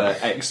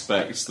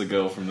expects the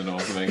girl from the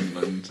north of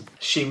England.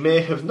 She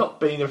may have not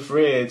been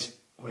afraid...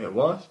 Wait,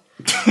 what?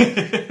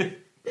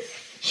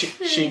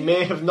 She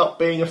may have not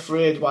been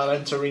afraid while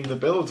entering the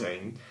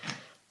building,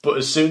 but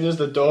as soon as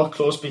the door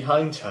closed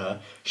behind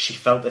her, she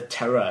felt a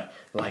terror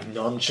like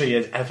none she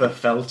had ever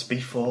felt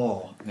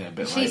before. Yeah, a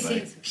bit She's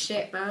late, seen some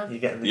shit, man. You're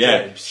getting the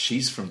Yeah, jibs.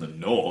 she's from the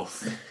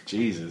north.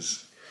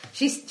 Jesus.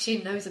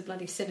 She knows a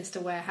bloody sinister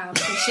warehouse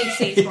and she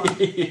sees one.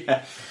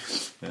 Yeah.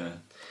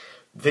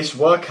 This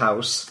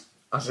workhouse,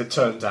 as it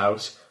turned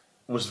out,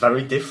 was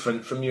very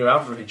different from your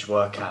average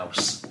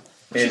workhouse.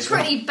 Which is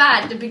pretty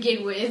bad to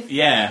begin with.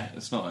 Yeah,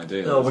 it's not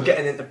ideal. No, we're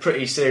getting into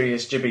pretty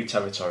serious jibby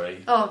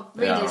territory. Oh,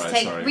 readers,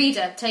 Yeah, right,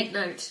 reader, take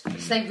note.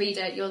 Say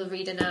reader, you're the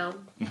reader now.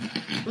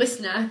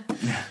 Listener.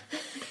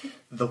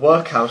 The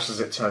workhouse, as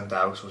it turned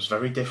out, was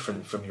very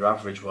different from your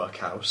average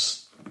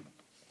workhouse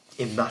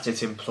in that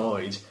it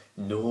employed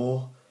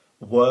no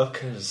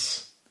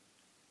workers.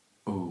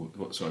 Ooh,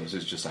 sorry, this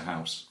is just a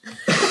house.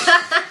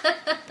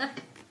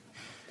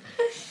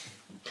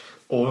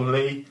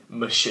 Only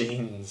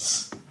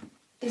machines.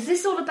 Is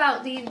this all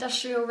about the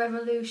Industrial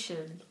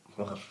Revolution?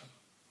 Well,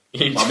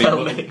 you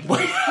tell me.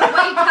 Way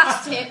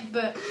past it,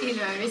 but,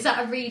 is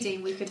that a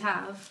reading we could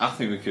have? I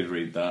think we could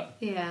read that.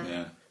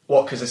 Yeah.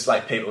 What, because it's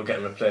like people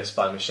getting replaced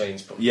by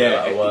machines, but Yeah,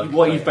 out of work,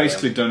 what you've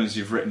basically done is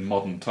you've written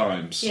modern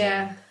times.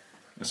 Yeah.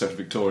 Except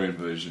Victorian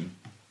version.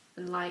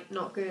 And,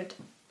 not good.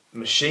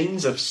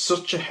 Machines of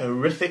such a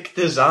horrific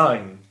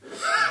design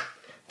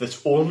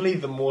that only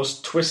the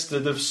most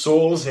twisted of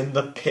souls in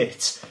the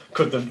pit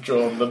could have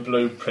drawn the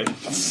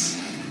blueprints.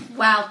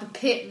 Wow, the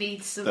pit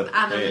needs some The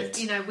animals.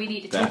 pit. We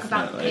need to talk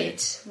about the Definitely.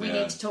 pit. We Yeah.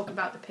 need to talk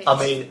about the pit. I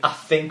mean, I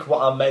think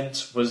what I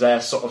meant was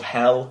their sort of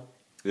hell.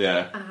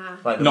 Yeah.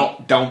 Like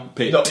Not don't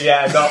pit. Not.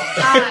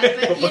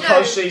 but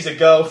because she's a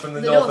girl from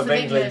the north of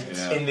England. England,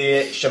 Yeah. in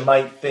the she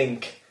might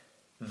think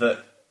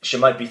that she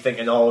might be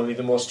thinking, oh, only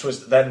the most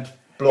twisted. Them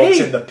blokes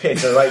in the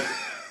pit are right,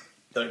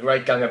 the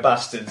right gang of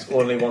bastards.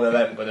 Only one of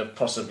them would have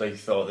possibly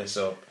thought this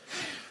up.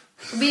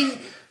 I mean,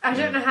 I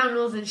don't know how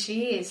northern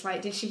she is.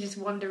 Did she just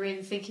wander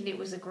in thinking it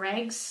was a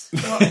Greg's?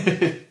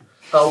 What?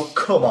 Oh,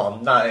 come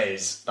on,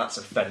 that's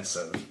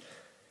offensive.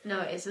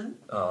 No, it isn't.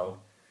 Oh,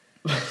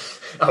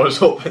 I was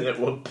hoping it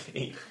would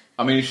be.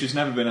 I mean, she's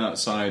never been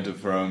outside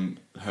of her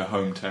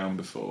hometown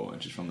before,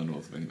 and she's from the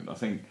north of England. I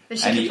think. But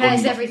she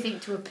compares everything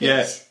to a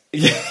pit.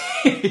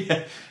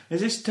 Yeah.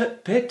 Is this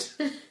Tut Pit?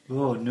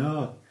 Oh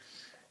no.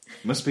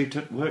 Must be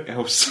Tut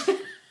Workhouse.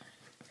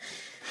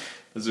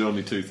 Those are the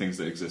only two things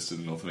that existed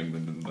in the north of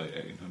England in the late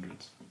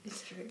 1800s.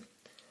 It's true.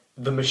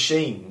 The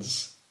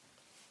machines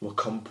were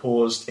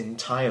composed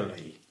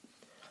entirely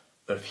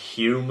of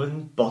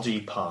human body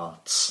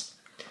parts,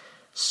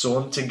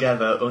 sewn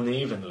together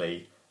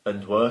unevenly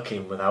and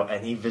working without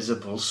any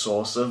visible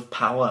source of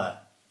power.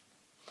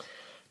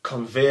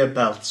 Conveyor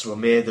belts were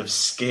made of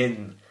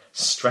skin,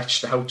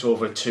 stretched out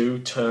over two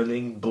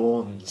turning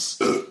bones.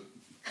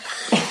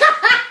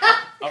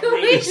 I'm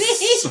really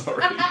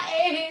sorry. I'm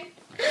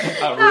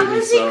That really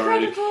was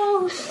sorry.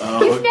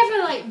 incredible. You've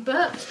never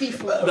burped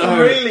before. That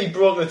really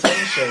brought the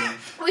tension.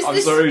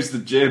 I'm sorry, it's the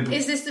jib.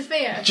 Is this the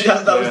fear?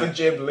 That was the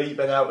jib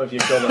leaping out of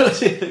your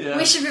gummit. Yeah.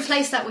 We should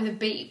replace that with a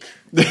beep.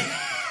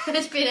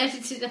 It's been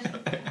edited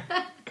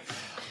out.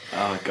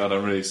 Oh god,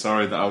 I'm really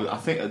sorry. That I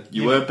think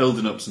you were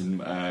building up some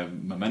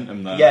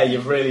momentum there. Yeah,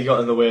 you've really got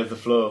in the way of the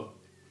flow.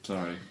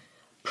 Sorry.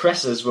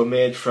 Presses were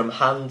made from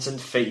hands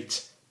and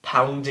feet,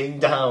 pounding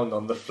down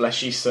on the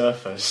fleshy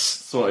surface.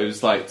 Thought it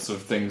was like sort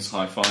of things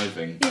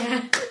high-fiving.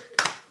 Yeah.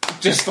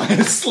 Just like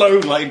a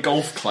slow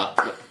golf clap.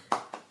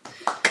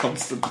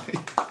 Constantly.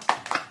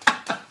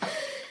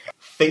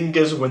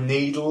 Fingers were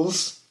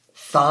needles.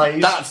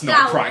 Thighs. That's not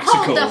Now,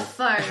 practical. hold the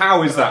phone.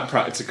 How is that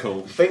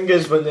practical?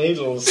 Fingers were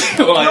needles.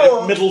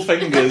 Like middle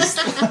fingers.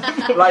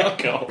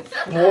 Like God.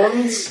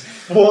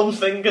 one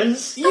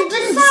fingers. You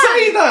didn't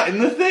say that in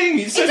the thing.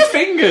 You said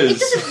fingers. It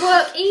doesn't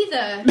work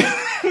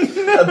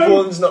either. A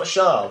bone's not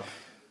sharp.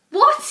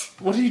 What?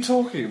 What are you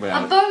talking A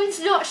about? bone's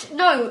not...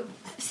 No,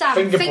 Sam,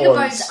 Finger finger bones.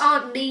 bones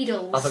aren't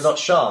needles. Are they not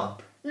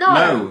sharp? No.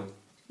 No.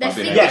 They're Might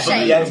be finger no. Yeah, but the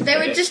shaped. end There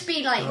bit. would just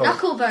be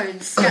knuckle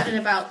bones scattered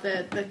about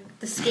the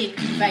skin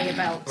conveyor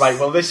belts. Right,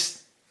 well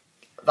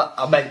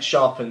I meant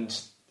sharpened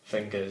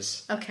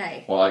fingers.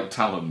 Okay. Or like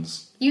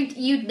talons.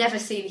 You'd never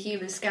seen a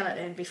human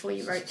skeleton before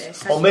you wrote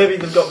this. Or maybe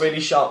they've got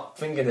really sharp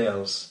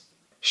fingernails.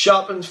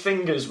 Sharpened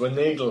fingers were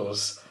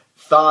needles,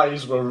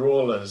 thighs were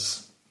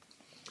rollers,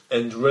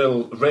 and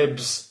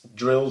ribs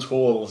drilled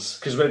holes,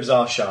 because ribs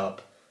are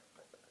sharp.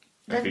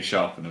 If you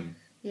sharpen them.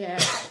 Yeah.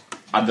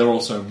 And they're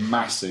also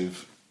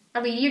massive.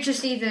 I mean, you're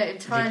just either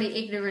entirely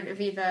ignorant of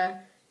either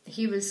the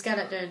human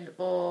skeleton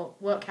or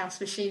workhouse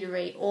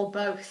machinery, or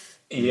both.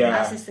 Yeah.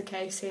 As is the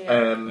case here.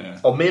 Yeah.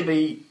 Or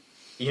maybe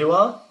you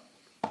are?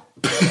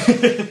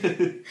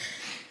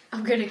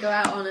 I'm going to go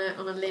out on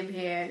a limb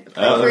here,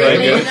 very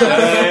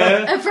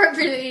good.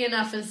 appropriately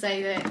enough, and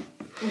say that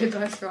we're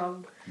both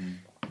wrong.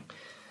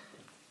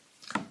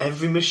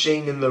 Every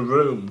machine in the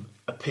room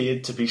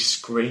appeared to be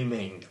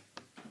screaming.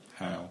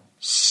 How?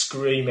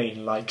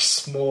 screaming like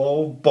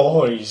small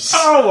boys.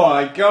 Oh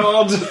my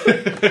god!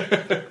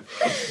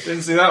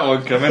 Didn't see that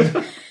one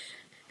coming.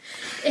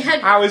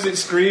 How is it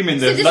screaming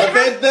them? So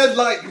they're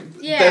like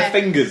their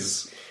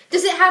fingers.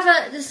 Does it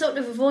have the sort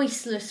of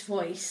voiceless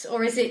voice,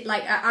 or is it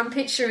like I'm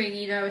picturing,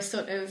 a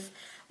sort of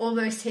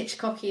almost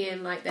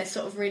Hitchcockian, like there's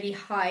sort of really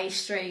high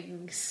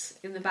strings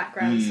in the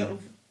background, sort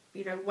of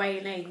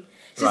wailing.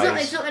 So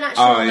it's not an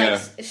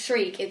actual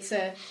shriek. It's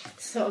a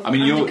sort of. I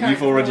mean,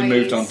 you've already noise.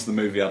 Moved on to the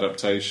movie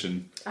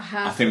adaptation.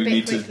 I think we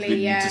need to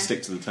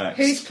stick to the text.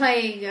 Who's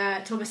playing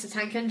Thomas the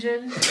Tank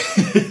Engine?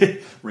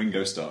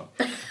 Ringo Starr.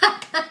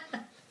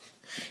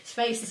 His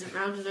face isn't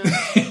round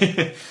enough.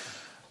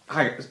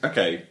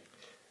 Okay.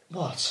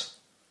 What?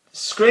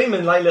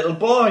 Screaming like little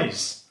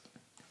boys.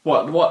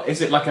 What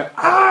is it like a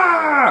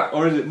ah,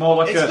 or is it more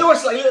like a? No,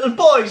 it's like little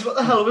boys. What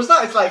the hell was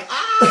that? It's like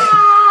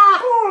ah.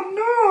 Oh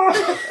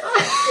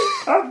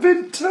no! I've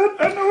been turned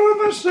into a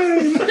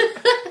machine.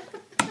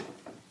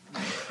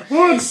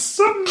 Won't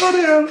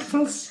somebody help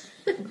us?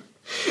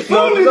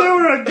 Only they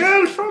were a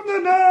girl from the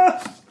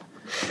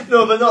north.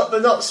 No, they're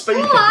not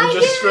speaking. They're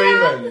just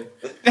screaming.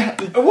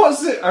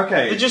 What's it?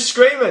 Okay, they're just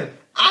screaming.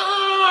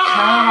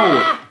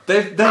 How?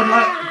 They're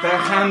like their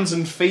hands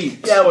and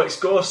feet. Yeah, well, it's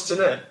ghosts,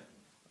 isn't it?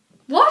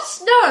 What?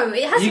 No,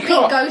 it hasn't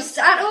been ghosts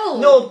at all.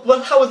 No,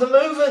 well, how are they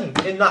moving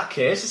in that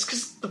case? It's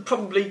because they're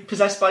probably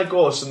possessed by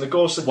ghosts, and the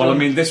ghosts are... Well, I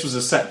mean, this was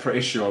a separate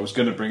issue I was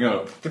going to bring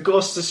up. The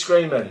ghosts are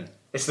screaming.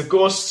 It's the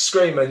ghosts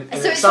screaming,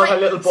 and it sounds like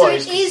little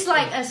boys. So it is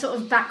like a sort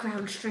of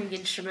background string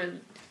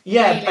instrument.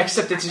 Yeah,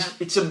 except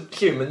it's a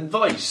human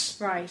voice.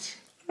 Right.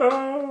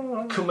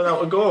 Coming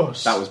out of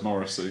ghosts. That was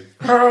Morrissey.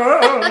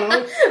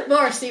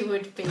 Morrissey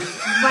would be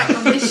right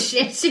on this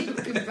shit. He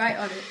would be right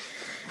on it.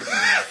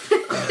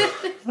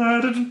 I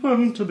didn't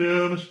want to be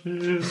a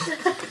machine.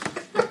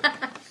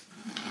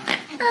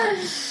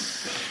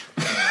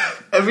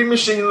 Every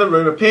machine in the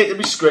room appeared to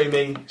be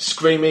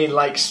screaming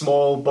like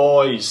small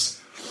boys.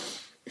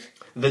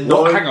 Hang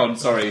on,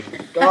 sorry.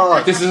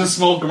 God. This is a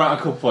small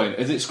grammatical point.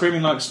 Is it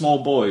screaming like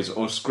small boys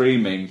or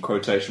screaming,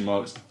 quotation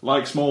marks,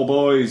 like small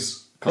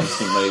boys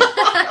constantly?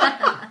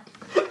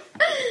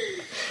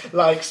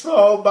 Like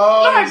small boys.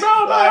 Like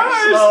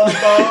small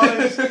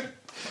boys.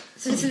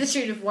 So to the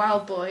tune of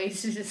Wild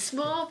Boys, it's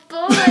small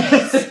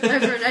boys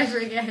over and over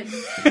again.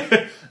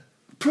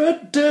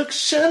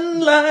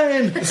 Production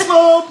line,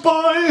 small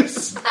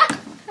boys.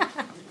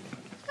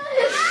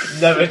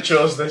 Never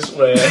chose this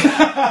way.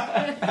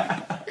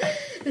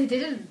 They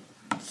didn't.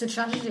 It's a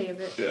tragedy of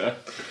it. Yeah.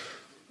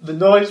 The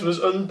noise was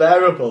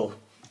unbearable,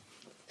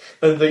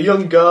 and the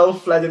young girl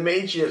fled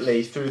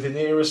immediately through the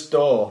nearest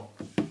door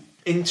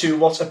into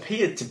what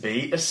appeared to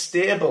be a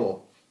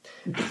stable.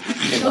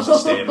 It was a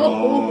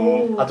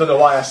stable. I don't know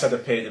why I said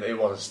appeared, but it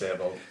was a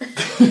stable.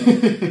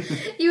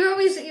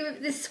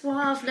 This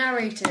suave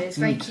narrator is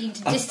very keen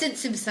to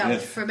distance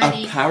himself from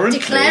any apparently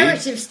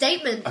declarative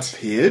statement.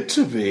 Appeared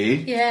to be.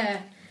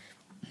 Yeah.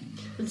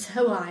 And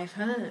so I've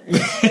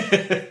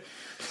heard.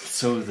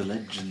 So the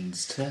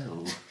legends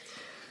tell.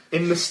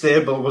 In the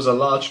stable was a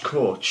large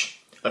coach.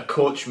 A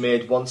coach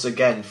made once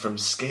again from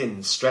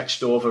skin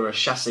stretched over a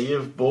chassis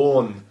of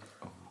bone.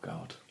 Oh,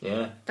 God.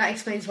 Yeah. That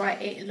explains why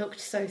it looked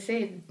so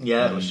thin.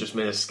 Yeah, it was just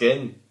made of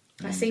skin.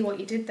 I see what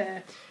you did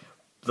there.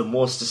 The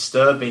most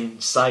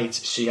disturbing sight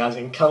she has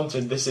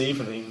encountered this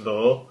evening,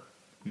 though,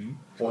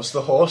 was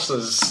the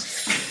horses.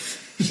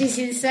 She's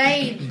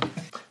insane.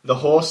 The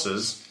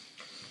horses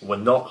were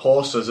not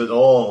horses at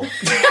all.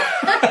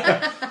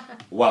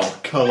 Well,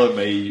 colour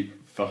me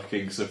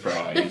fucking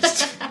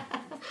surprised.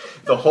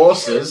 The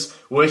horses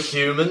were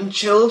human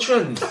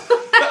children.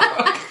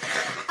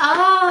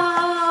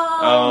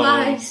 Oh,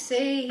 I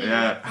see.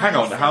 Yeah. Hang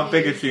on, how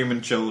big are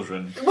human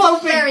children? Well,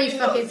 very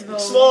fucking small.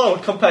 Small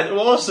compared to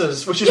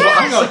horses, which is what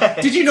I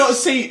said. Did you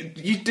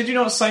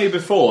not say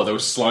before they were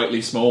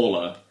slightly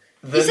smaller?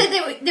 You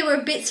said they were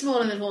a bit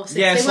smaller than horses.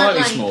 Yeah, they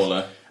slightly weren't, like,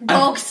 smaller.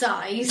 Dog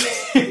size.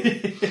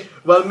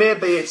 Well,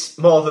 maybe it's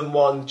more than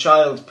one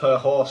child per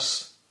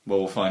horse. Well,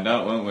 we'll find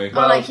out, won't we?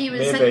 Well, like human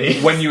maybe.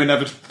 When you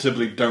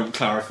inevitably don't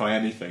clarify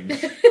anything.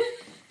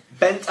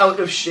 Bent out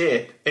of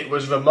shape, it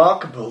was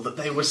remarkable that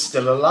they were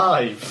still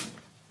alive.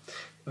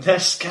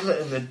 Their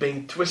skeleton had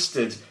been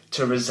twisted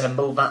to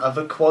resemble that of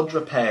a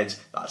quadruped.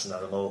 That's an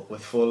animal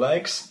with 4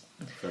 legs.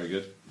 Very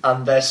good.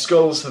 And their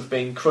skulls have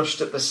been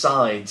crushed at the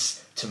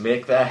sides to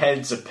make their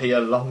heads appear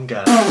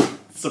longer.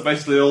 So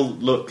basically, they all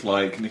look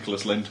like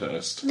Nicholas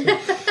Lyndhurst.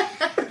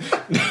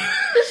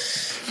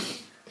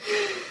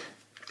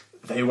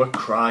 They were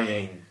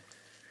crying.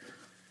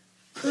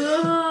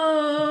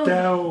 Oh.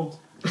 No.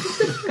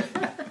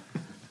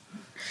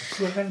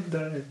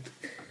 Granddad.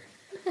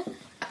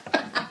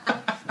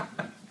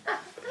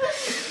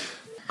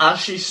 As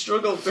she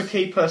struggled to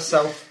keep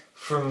herself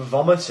from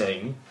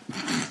vomiting,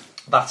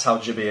 that's how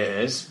jibby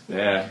it is.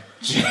 Yeah.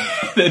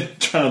 They're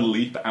trying to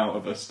leap out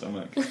of her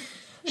stomach.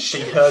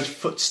 She heard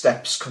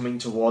footsteps coming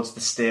towards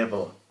the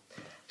stable.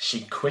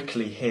 She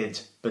quickly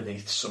hid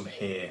beneath some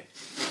hay.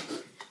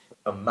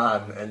 A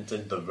man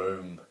entered the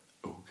room.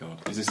 Oh,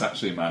 God. Is this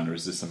actually a man, or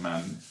is this a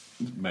man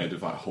made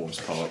of like horse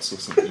parts or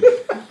something.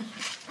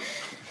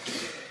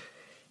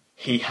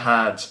 He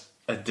had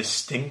a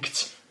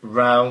distinct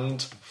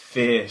round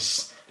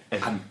face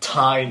and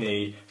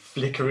tiny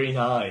flickering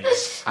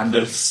eyes. And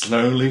a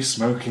slowly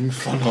smoking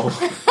funnel.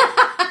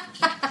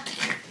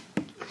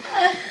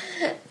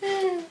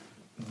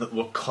 That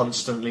were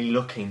constantly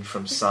looking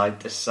from side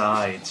to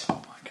side.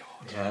 Oh my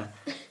god.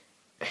 Yeah.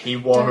 He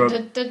wore a...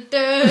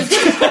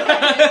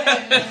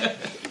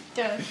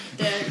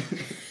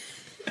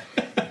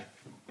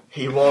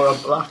 He wore a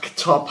black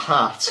top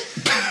hat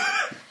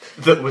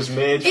that was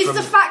made It's from...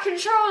 the fat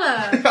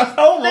controller!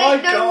 Oh my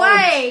no god!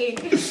 way!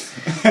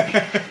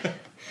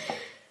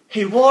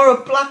 He wore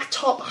a black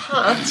top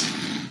hat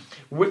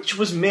which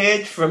was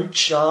made from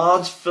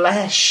charred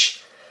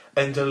flesh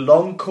and a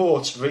long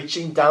coat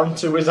reaching down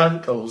to his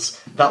ankles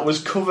that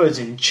was covered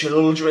in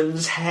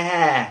children's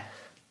hair.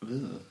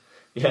 Ugh.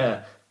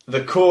 Yeah,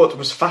 the coat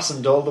was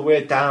fastened all the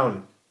way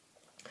down,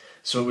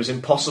 so it was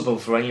impossible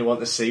for anyone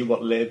to see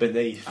what lay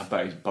beneath. I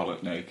bet he's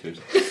bollock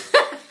naked.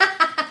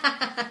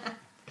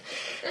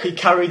 He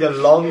carried a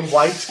long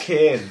white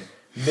cane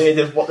made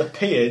of what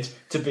appeared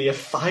to be a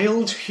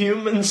filed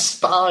human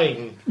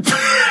spine.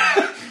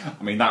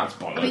 I mean, that's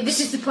bollocks. I mean, this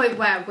is the point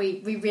where we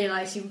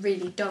realise you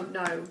really don't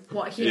know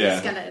what a human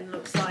skeleton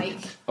looks like.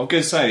 I was going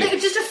to say...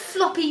 Like, just a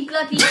floppy,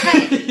 bloody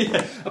head.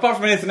 Yeah. Apart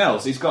from anything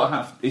else, he's going to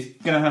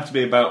have to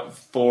be about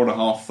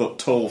 4.5 foot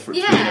tall for it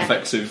to be an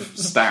effective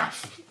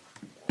staff.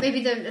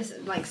 Maybe there's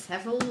like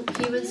several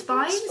human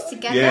spines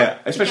together. Yeah,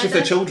 especially if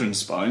they're children's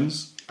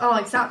spines. Oh,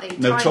 exactly.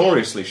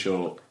 Notoriously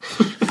short.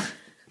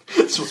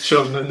 That's what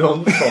children are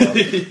known for.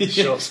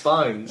 Short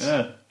spines.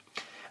 Yeah.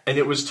 And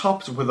it was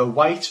topped with a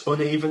white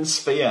uneven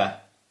sphere,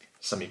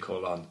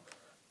 semicolon,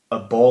 a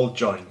ball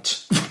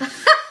joint.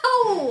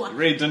 Oh! You've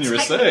really done your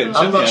Technical. research,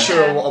 I'm not haven't you?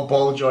 sure what a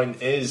ball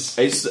joint is.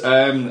 It's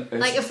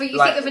Like if you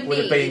Like, think of a would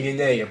knee. it be in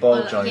your knee, a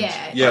ball joint?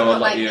 Yeah. Yeah, or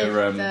Not like the,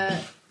 your, the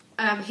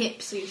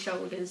hips or your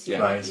shoulders. Yeah.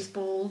 Yeah. Right. These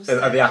balls.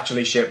 Are they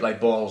actually shaped like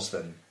balls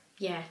then?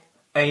 Yeah.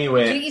 Do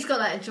Anyway, you think he's got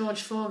like a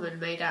George Foreman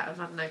made out of,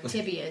 I don't know,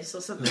 tibias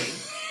or something?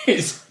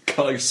 it's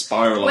got like a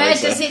spiralizer. Where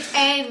does it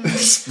end?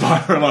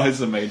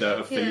 Spiralizer made out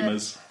of Yeah.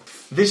 femurs.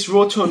 this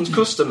rotund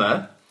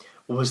customer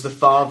was the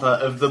father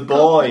of the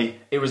boy.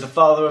 It was the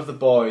father of the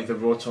boy, the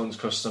rotund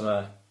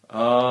customer.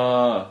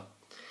 Ah.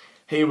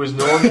 He was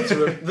known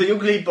to have... The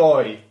ugly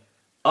boy.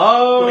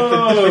 Oh. With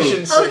the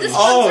deficiency. Oh, the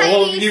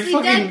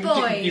spontaneously dead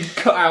boy. You've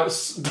cut out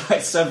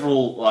like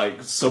several like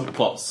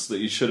subplots that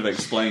you should have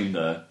explained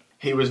there.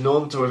 He was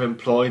known to have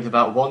employed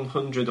about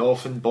 100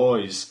 orphan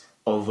boys,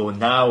 although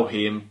now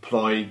he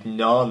employed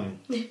none.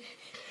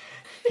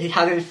 He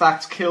had in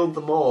fact killed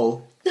them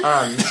all,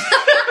 and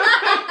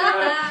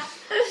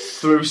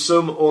through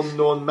some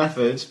unknown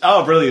method,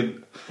 Oh,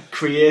 brilliant!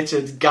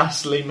 created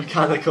ghastly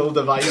mechanical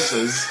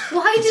devices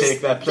Why to does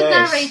take their the place.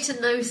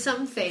 narrator know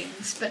some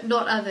things but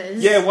not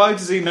others? Yeah, why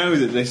does he know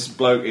that this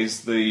bloke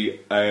is the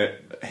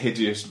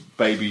hideous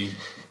baby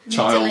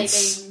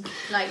child's? Mutilating,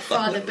 like,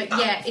 father, but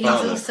yeah, he's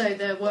Father. also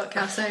the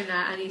workhouse owner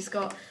and he's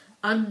got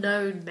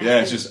unknown methods.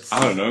 Yeah, it's just, I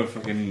don't know,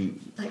 fucking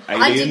Like,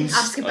 aliens. I didn't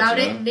ask about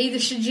don't it, know. neither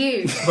should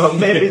you. Well,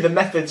 maybe the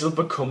methods will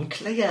become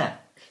clear.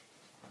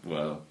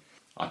 Well,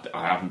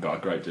 I haven't got a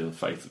great deal of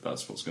faith that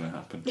that's what's going to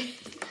happen.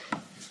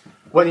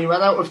 When he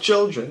ran out of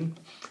children,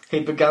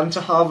 he began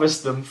to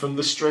harvest them from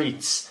the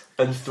streets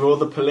and throw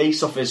the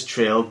police off his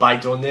trail by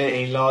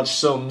donating large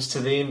sums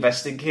to the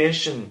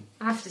investigation.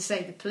 I have to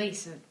say, the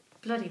police are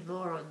bloody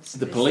morons.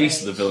 The this police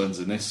stage. are the villains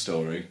in this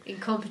story.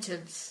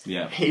 Incompetence.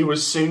 Yeah. He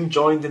was soon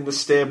joined in the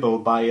stable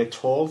by a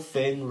tall,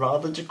 thin,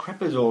 rather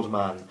decrepit old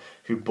man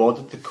who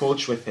boarded the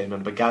coach with him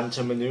and began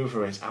to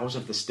manoeuvre it out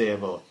of the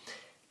stable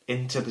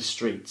into the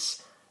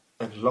streets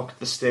and locked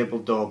the stable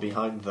door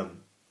behind them.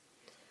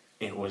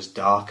 It was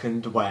dark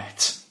and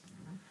wet.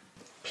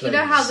 You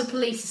know how the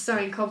police are so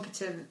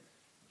incompetent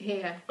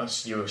here?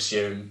 As you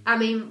assume. I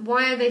mean,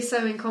 why are they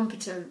so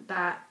incompetent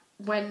that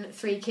when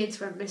 3 kids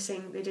went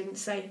missing, they didn't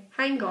say,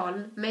 hang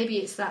on, maybe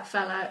it's that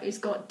fella who's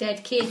got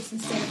dead kids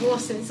instead of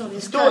horses on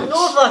his Don't coach.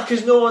 know that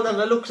because no one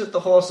ever looks at the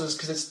horses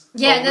because it's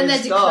Yeah, and then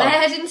they're always dark.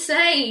 declared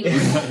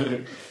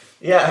insane.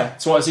 Yeah.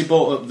 So why has he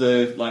brought up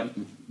the like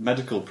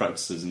medical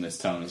practices in this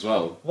town as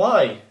well?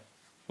 Why?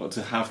 What,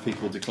 to have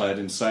people declared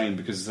insane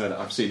because he said,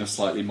 I've seen a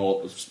slightly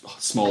more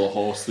smaller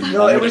horse than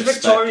No, one it would was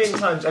expect." Victorian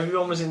times.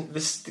 Everyone was in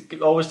this.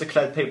 Always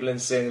declared people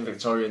insane in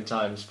Victorian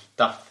times.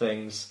 Daft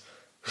things.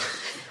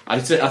 I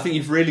think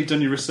you've really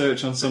done your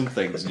research on some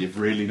things and you've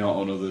really not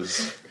on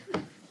others.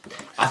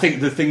 I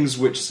think the things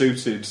which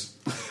suited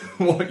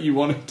what you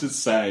wanted to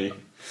say.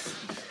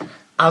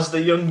 As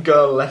the young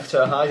girl left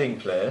her hiding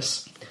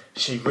place,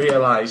 she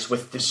realised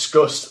with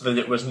disgust that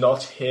it was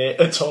not here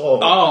at all.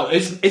 Oh,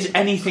 is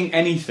anything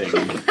anything?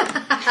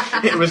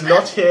 It was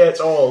not here at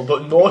all,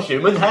 but more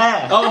human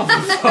hair. Oh,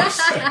 for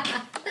fuck's sake.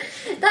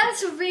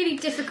 That's a really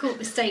difficult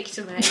mistake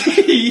to make.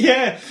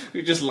 Yeah,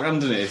 you just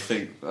land on it and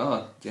think,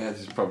 oh, yeah,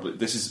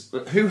 this is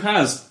who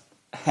has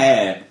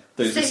hair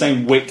that is the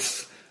same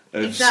width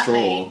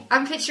straw.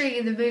 I'm picturing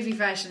in the movie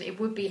version it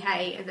would be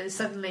hay, and then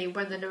suddenly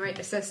when the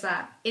narrator says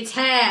that, it's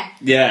hair.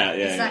 Yeah.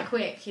 It's that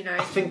quick, you know.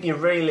 I think you're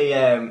really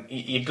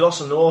you're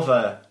glossing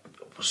over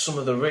some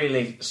of the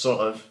really sort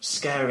of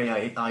scary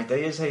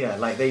ideas here,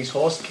 like these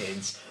horse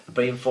kids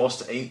being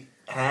forced to eat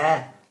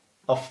hair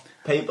off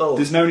people.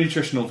 There's no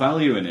nutritional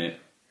value in it.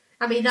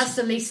 I mean, that's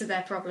the least of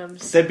their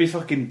problems. They'd be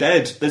fucking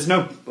dead. There's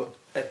no...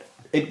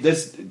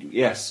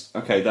 Yes,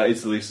 okay, that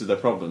is the least of their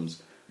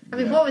problems. I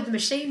mean, what were the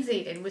machines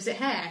eating? Was it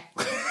hair?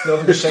 No,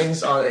 the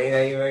machines aren't eating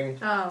anything.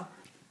 Oh.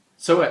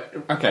 So,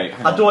 okay,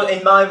 hang on.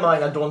 In my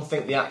mind, I don't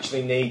think they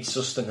actually need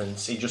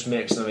sustenance. He just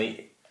makes them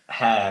eat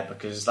hair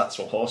because that's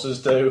what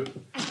horses do.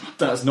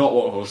 That's not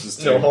what horses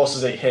do. No,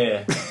 horses eat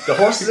hair. The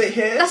horses eat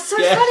hair? That's so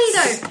funny,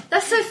 though.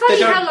 That's so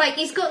funny how, like,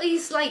 he's got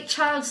these, like,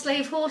 child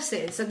slave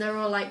horses and they're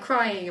all, like,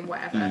 crying and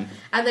whatever.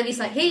 And then he's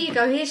like, here you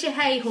go, here's your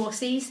hay,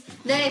 horsies.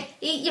 Now,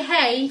 eat your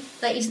hay.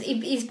 Like,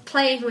 he's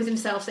playing with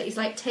himself, that he's,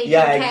 like, taking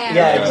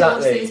care of the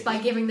horses by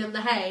giving them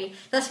the hay.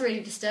 That's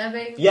really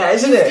disturbing. Yeah,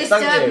 isn't it? You've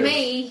disturbed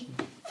me.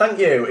 Thank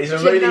you. He's a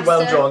really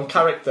well-drawn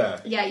character.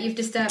 Yeah, you've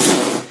disturbed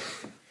me.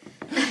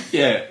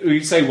 Yeah, when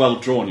you say well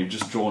drawn, you've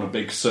just drawn a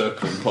big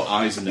circle and put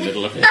eyes in the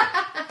middle of it.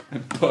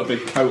 And put a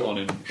big coat on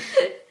him.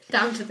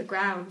 Down to the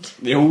ground.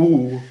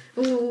 Ooh.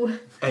 Ooh.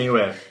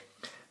 Anyway,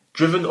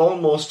 driven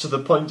almost to the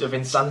point of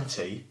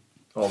insanity,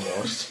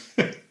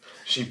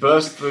 she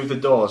burst through the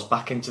doors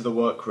back into the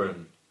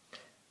workroom.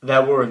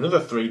 There were another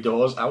 3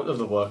 doors out of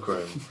the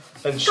workroom.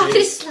 And God,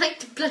 it's like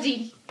the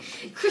bloody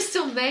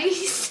crystal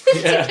maze to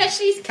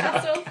Takeshi's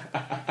castle.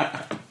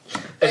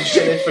 And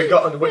she had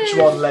forgotten which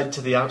one led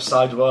to the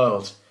outside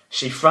world.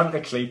 She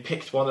frantically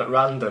picked one at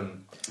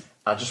random.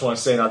 I just want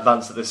to say in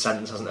advance that this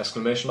sentence has an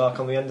exclamation mark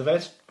on the end of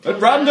it. At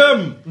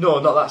random!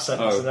 No, not that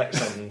sentence, the next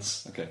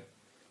sentence. Okay.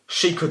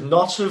 She could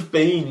not have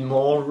been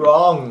more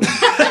wrong.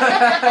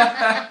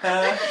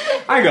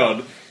 Hang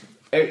on.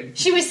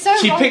 She was so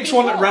She wrong picked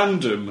before. one at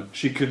random.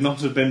 She could not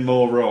have been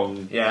more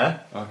wrong. Yeah.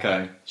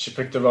 Okay. She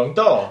picked the wrong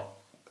door.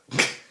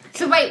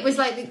 So wait, was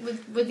like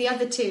with the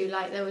other two,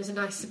 like there was a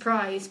nice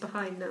surprise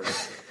behind them,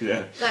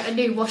 Yeah. like a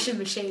new washing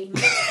machine.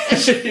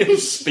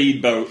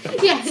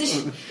 Speedboat. Yeah,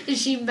 and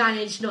she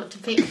managed not to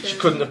pick them. She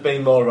couldn't have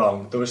been more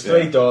wrong. There was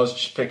 3 doors,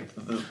 she picked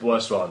the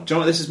worst one. Do you know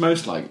what this is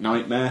most like?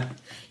 Nightmare?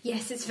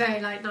 Yes, it's very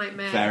like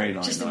Nightmare. Very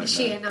like Just Nightmare. the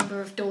sheer number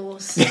of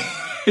doors.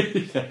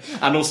 Yeah.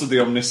 And also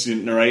the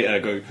omniscient narrator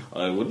going,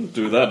 I wouldn't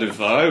do that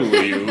if I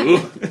were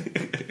you.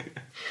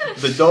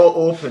 The door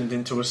opened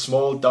into a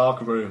small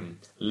dark room,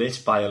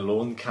 lit by a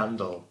lone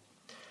candle.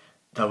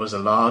 There was a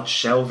large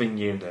shelving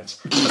unit,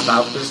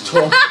 about as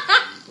tall...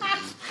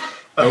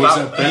 There was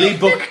a belly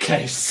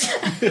bookcase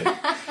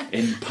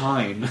in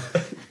pine.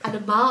 And a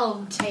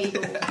malm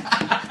table.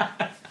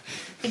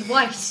 In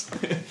white.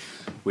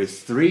 With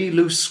 3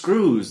 loose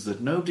screws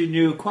that nobody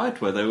knew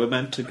quite where they were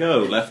meant to go,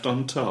 left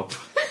on top.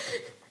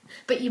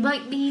 But you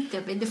might need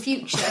them in the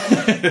future.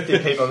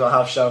 Did people not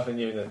have shelving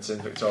units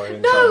in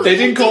Victorian No. times? They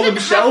didn't call them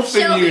have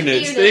shelving shelving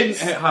units. They units.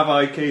 didn't have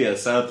IKEA,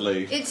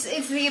 sadly.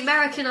 It's the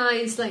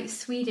Americanized like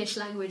Swedish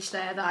language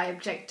there that I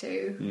object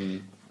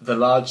to. There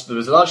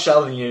was a large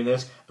shelving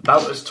unit,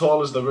 about as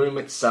tall as the room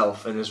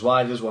itself and as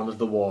wide as one of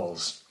the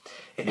walls.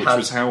 Which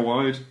was how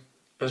wide?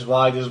 As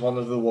wide as one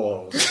of the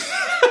walls.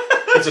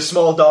 It's a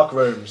small dark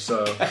room,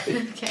 so...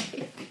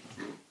 Okay.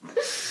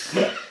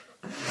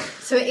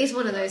 So it is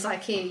one of those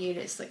IKEA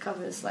units that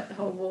covers like the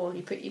whole wall.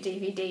 You put your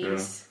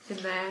DVDs in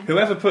there.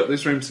 Whoever put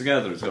this room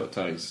together has got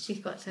taste.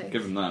 You've got to.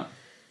 Give them that.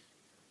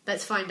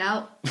 Let's find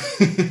out.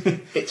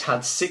 It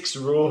had 6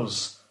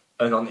 rows,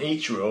 and on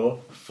each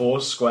row,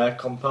 4 square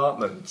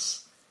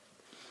compartments.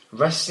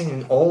 Resting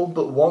in all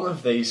but one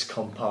of these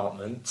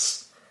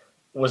compartments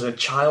was a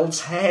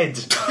child's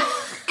head.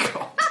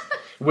 God.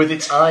 With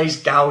its eyes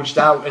gouged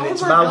out and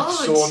its mouth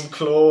sewn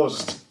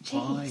closed.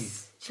 Jeez.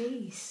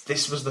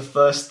 This was the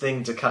first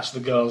thing to catch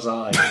the girl's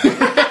eye.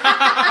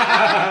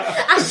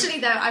 Actually,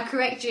 though, I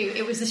correct you.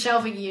 It was the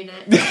shelving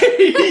unit.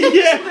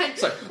 Yeah.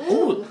 It's like,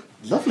 ooh,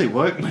 lovely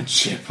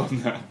workmanship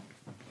on that.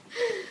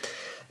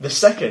 The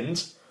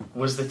second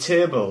was the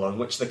table on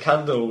which the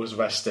candle was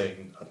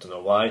resting. I don't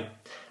know why.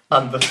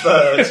 And the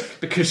third...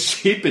 Because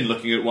she'd been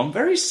looking at one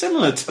very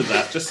similar to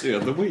that just the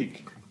other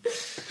week.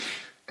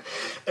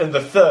 And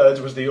the third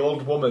was the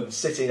old woman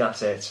sitting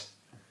at it.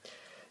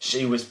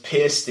 She was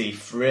pasty,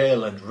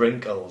 frail and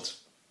wrinkled.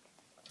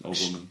 Old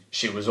woman.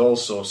 She was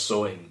also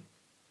sewing.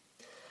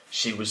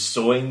 She was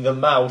sewing the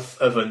mouth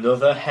of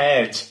another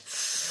head,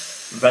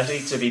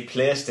 ready to be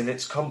placed in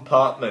its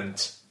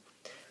compartment.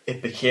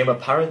 It became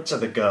apparent to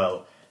the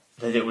girl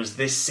that it was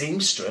this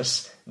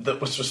seamstress that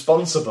was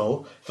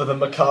responsible for the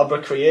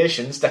macabre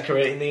creations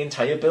decorating the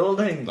entire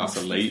building. That's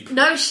a leap.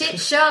 No shit,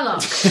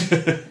 Sherlock.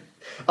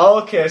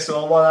 Oh, okay,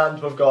 so on one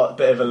hand we've got a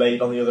bit of a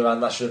leap, on the other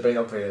hand that should have been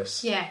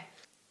obvious. Yeah.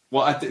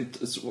 Well, I think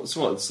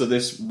so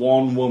this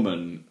one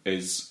woman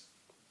is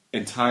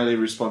entirely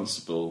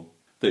responsible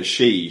that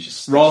she,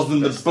 rather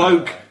than the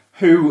bloke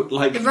who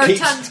like the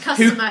rotund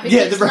customer who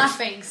keeps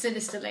laughing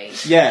sinisterly.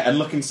 Yeah, and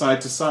looking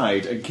side to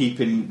side and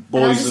keeping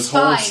boys as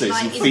horses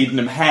and feeding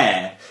them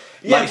hair.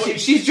 Yeah, like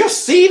she's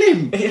just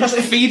seen him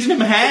feeding him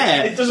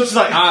hair. It doesn't. She's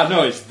like,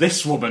 no, it's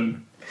this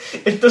woman.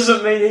 It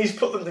doesn't mean he's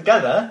put them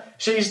together.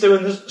 She's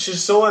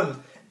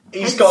sewing.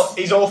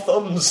 He's all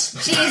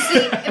thumbs. She is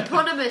the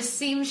eponymous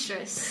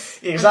seamstress.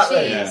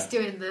 Exactly. She's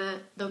doing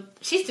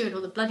she's doing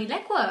all the bloody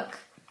legwork.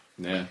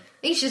 Yeah.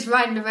 He's just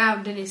riding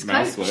around in his coach.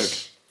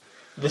 Mouthwork.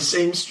 The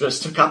seamstress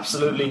took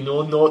absolutely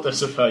no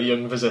notice of her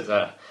young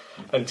visitor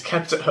and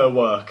kept at her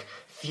work,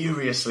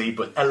 furiously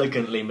but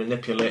elegantly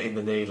manipulating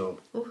the needle.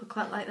 Oh, I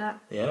quite like that.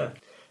 Yeah.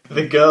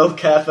 The girl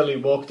carefully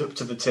walked up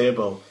to the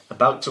table,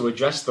 about to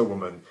address the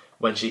woman,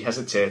 when she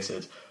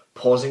hesitated,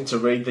 pausing to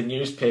read the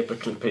newspaper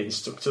clipping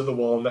stuck to the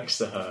wall next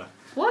to her.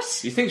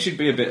 What? You think she'd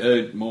be a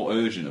bit more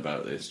urgent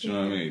about this, do you know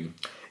what I mean?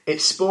 It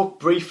spoke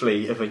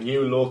briefly of a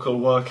new local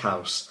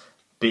workhouse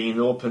being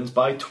opened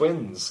by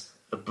twins,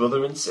 a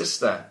brother and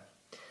sister.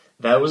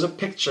 There was a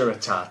picture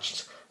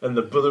attached, and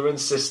the brother and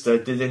sister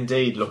did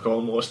indeed look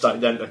almost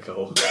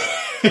identical.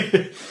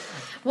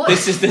 What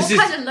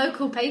kind of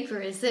local paper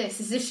is this?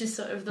 Is this just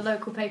sort of the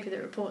local paper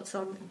that reports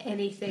on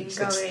anything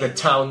going? It's the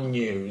town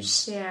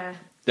news. Yeah.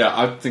 Yeah,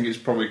 I think it's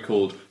probably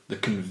called the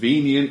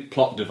convenient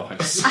plot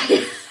device.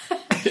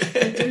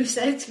 The Deus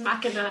Ex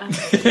Machina.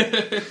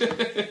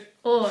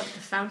 Or the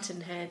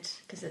Fountainhead,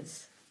 because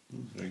it's...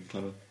 Very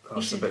clever.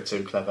 That's a bit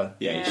too clever.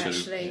 Yeah, you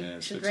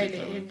should rein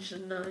it in,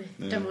 shouldn't I?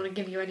 Yeah. Don't want to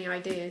give you any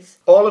ideas.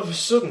 All of a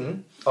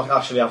sudden,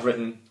 actually I've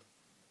written,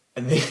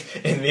 in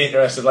the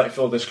interest of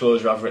full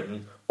disclosure, I've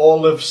written,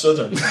 all of a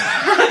sudden,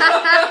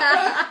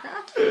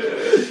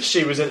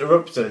 she was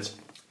interrupted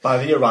by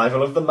the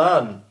arrival of the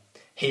man.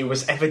 He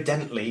was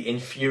evidently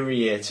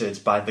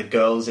infuriated by the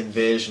girl's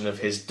invasion of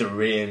his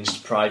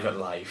deranged private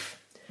life.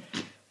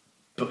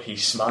 But he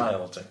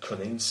smiled, a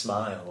cunning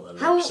smile.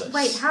 How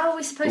are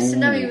we supposed to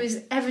know he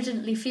was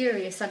evidently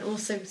furious and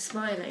also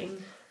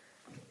smiling?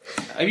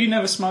 Have you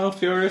never smiled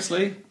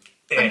furiously?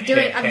 I'm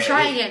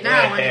trying it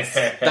now. And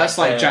that's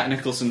like Jack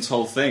Nicholson's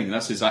whole thing.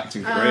 That's his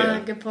acting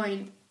career. Good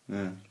point.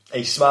 Yeah.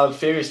 He smiled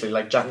furiously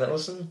like Jack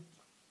Nicholson.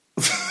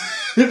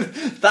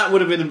 That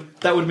would have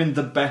been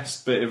the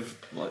best bit of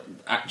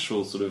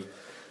actual sort of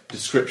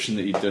description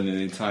that you'd done in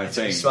the entire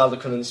thing. He smiled a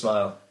cunning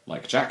smile,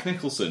 like Jack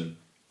Nicholson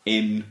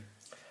in.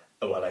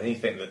 Well,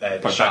 anything that they're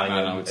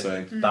Batman, I would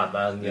say.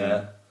 Batman,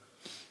 yeah.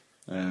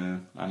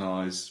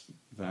 Analyse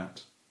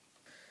that.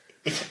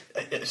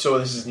 So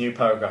this is a new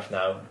paragraph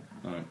now.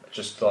 Right.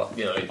 Just thought,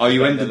 Are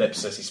you in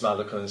ellipsis? He smiled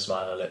a cunning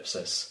smile,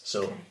 ellipsis.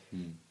 So, okay.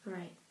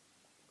 Right.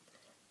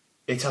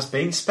 It has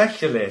been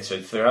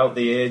speculated throughout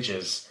the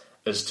ages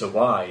as to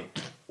why,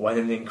 when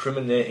an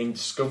incriminating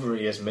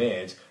discovery is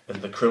made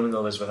and the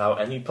criminal is without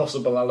any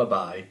possible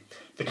alibi,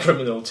 the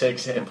criminal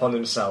takes it upon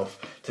himself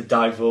to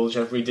divulge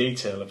every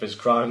detail of his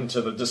crime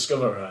to the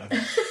discoverer.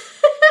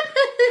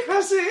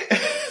 Has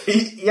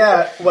it?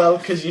 Yeah, well,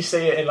 because you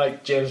see it in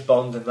James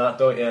Bond and that,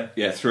 don't you?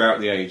 Yeah, throughout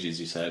the ages,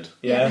 you said.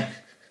 Yeah.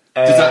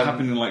 Does that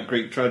happen in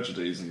Greek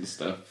tragedies and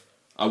stuff?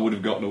 I would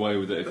have gotten away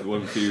with it if it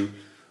weren't for you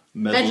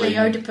meddling. Medley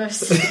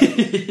Oedipus.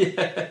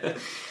 Yeah.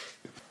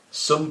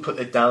 Some put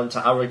it down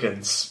to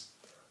arrogance.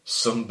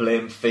 Some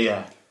blame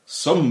fear.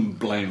 Some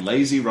blame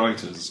lazy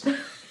writers.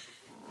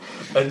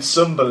 And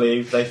some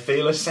believe they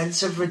feel a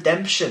sense of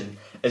redemption,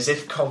 as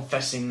if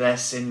confessing their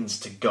sins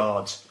to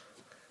God.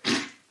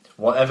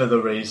 Whatever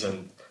the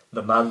reason,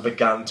 the man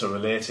began to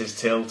relate his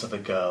tale to the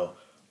girl,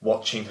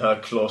 watching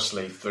her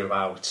closely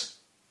throughout.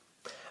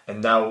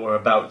 And now we're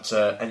about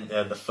to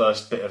enter the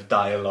first bit of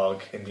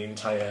dialogue in the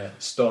entire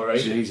story.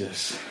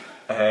 Jesus.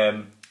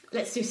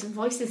 Let's do some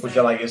voices. Would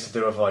you like us to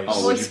do a voice?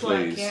 Oh, would you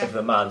please? Yeah. Of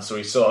the man. So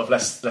he's sort of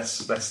let's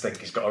think.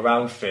 He's got a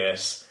round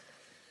face.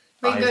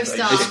 Ringo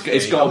Starr.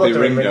 It's got to be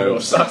Ringo.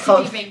 So I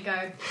can't...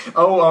 Ringo.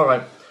 Oh, all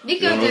right.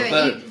 Nico, do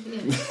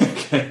it.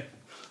 Okay.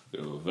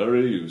 You're a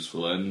very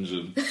useful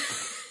engine.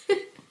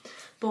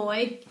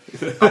 Boy.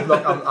 I'm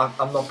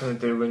not going to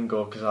do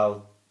Ringo because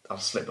I'll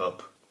slip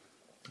up.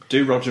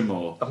 Do Roger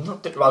Moore.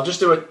 I'll just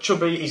do a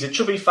chubby. He's a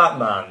chubby fat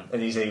man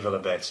and he's evil a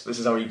bit. This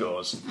is how he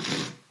goes.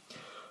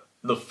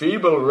 The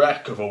feeble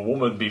wreck of a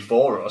woman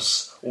before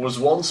us was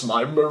once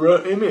my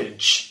mirror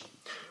image.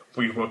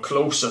 We were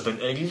closer than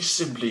any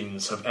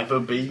siblings have ever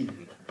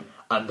been,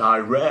 and I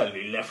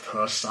rarely left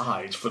her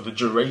side for the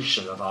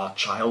duration of our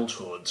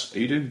childhood. Are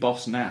you doing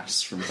Boss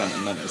Nass from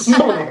Phantom Menace?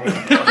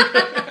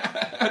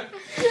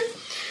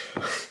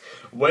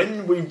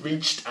 When we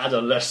reached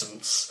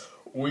adolescence,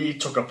 we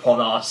took upon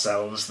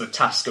ourselves the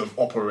task of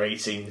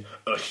operating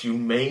a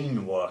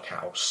humane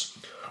workhouse,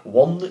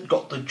 one that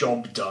got the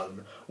job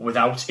done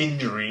without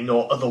injuring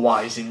or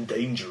otherwise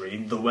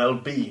endangering the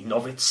well-being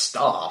of its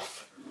staff.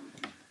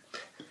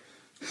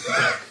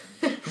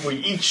 We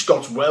each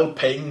got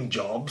well-paying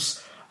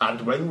jobs,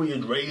 and when we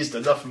had raised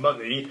enough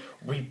money,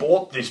 we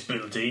bought this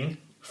building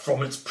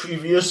from its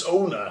previous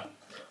owner,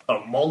 a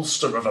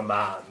monster of a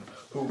man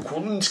who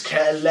couldn't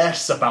care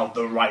less about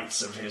the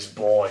rights of his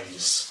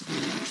boys.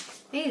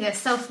 Hey, they're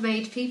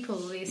self-made people,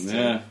 these two.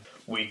 Yeah.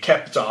 We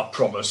kept our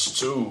promise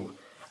too,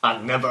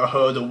 and never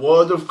heard a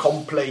word of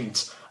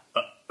complaint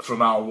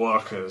from our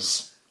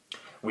workers.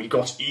 We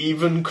got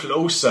even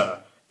closer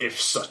if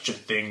such a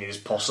thing is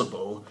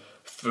possible,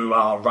 through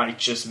our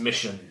righteous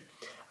mission,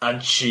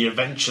 and she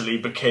eventually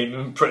became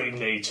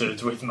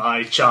impregnated with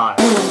my child.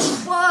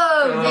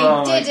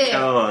 Whoa, they did it.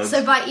 God.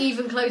 So by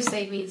even close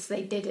they means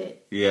they did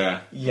it.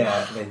 Yeah.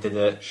 Yeah, they did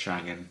it.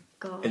 Shagging.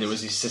 God. And it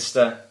was his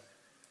sister.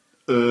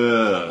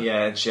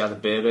 Yeah, and she had a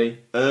baby.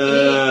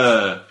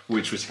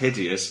 Which was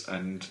hideous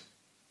and...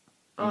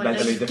 Oh,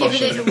 mentally no,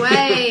 giving it deficient.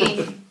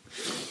 away.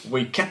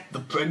 We kept the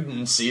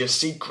pregnancy a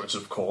secret,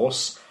 of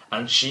course,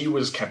 and she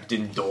was kept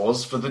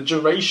indoors for the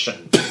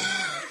duration.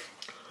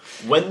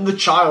 When the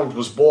child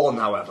was born,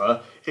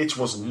 however, it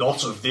was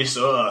not of this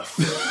earth.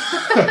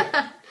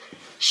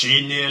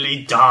 She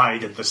nearly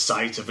died at the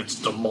sight of its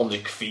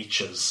demonic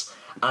features,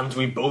 and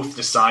we both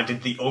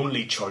decided the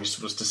only choice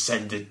was to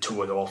send it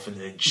to an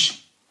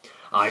orphanage.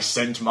 I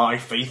sent my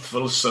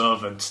faithful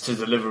servant to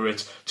deliver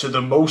it to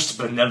the most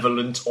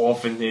benevolent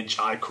orphanage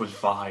I could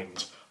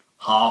find,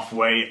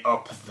 halfway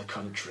up the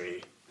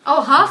country.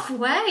 Oh,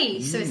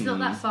 halfway. So it's not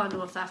that far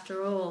north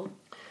after all.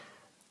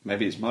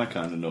 Maybe it's my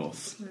kind of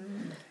north.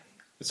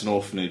 It's an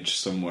orphanage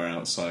somewhere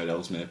outside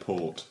Ellesmere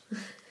Port.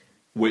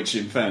 Which,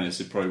 in fairness,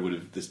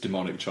 this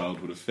demonic child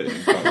would have fit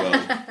in quite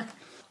well.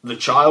 The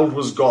child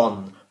was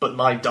gone, but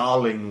my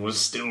darling was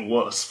still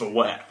worse for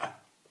wear.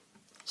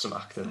 Some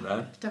acting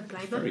there. Don't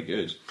blame Very them.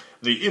 good.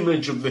 The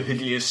image of the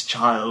hideous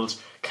child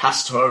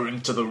cast her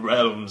into the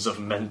realms of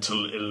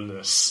mental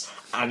illness,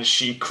 and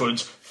she could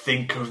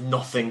think of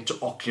nothing to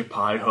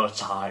occupy her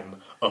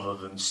time other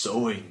than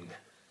sewing.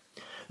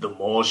 The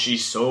more she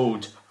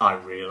sewed, I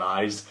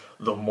realised,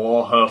 the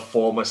more her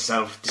former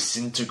self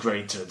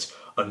disintegrated,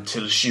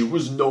 until she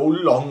was no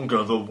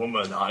longer the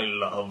woman I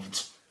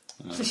loved.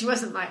 So she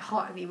wasn't like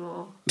hot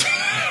anymore.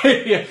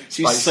 Yeah,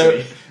 she's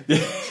Spicy.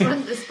 She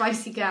wasn't the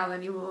spicy gal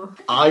anymore.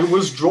 I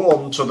was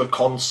drawn to the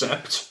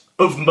concept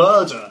of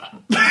murder.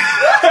 Where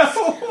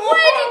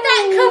did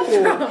that come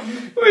from?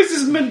 Who is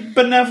this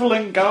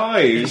benevolent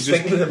guy who's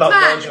just... Thinking about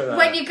murder Man, now.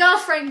 when your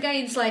girlfriend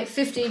gains like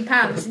 15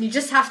 pounds and you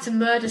just have to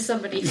murder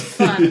somebody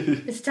for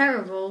fun, it's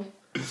terrible.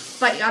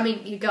 But, I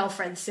mean, your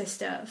girlfriend's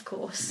sister, of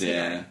course.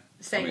 Yeah.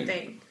 Same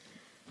thing.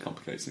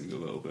 Complicates things a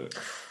little bit.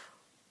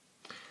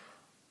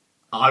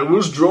 I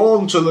was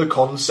drawn to the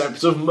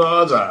concept of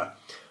murder.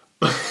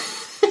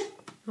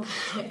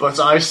 Okay. But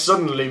I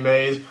suddenly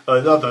made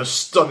another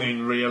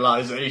stunning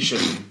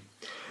realisation.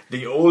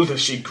 The older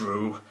she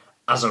grew,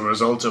 as a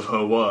result of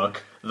her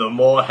work, the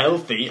more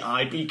healthy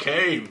I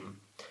became.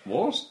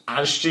 What?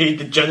 As she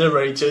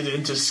degenerated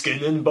into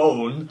skin and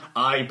bone,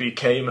 I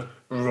became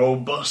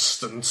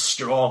robust and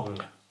strong.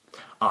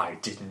 I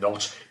did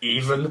not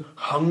even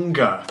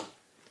hunger.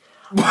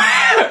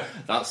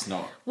 That's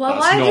not... Well,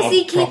 that's why not does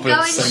he a keep proper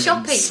going sentence.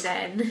 shopping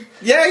then?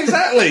 Yeah,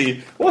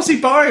 exactly. What's he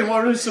buying?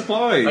 What are his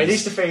supplies? He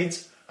needs to feed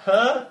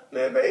her,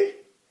 maybe?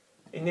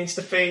 He needs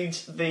to feed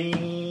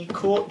the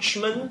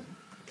coachman?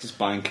 Just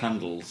buying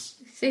candles.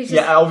 So he's just,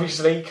 Yeah,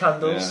 obviously,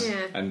 candles.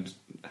 Yeah. And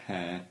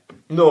hair.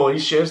 No, he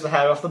shaves the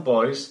hair off the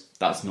boys.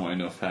 That's not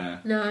enough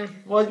hair. No.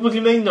 What do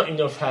you mean, not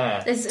enough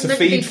hair? It's To meant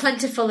to be feed-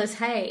 plentiful as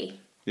hay.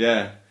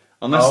 Yeah.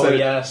 Unless Oh, they're...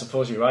 yeah, I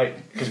suppose you're right.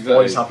 Because Exactly.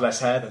 boys have less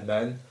hair than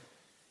men,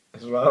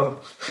 as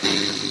well.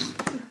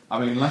 I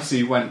mean, unless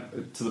he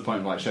went to the point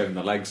of like shaving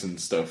the legs and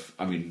stuff.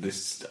 I mean,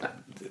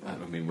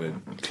 we're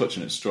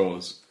clutching at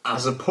straws.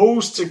 As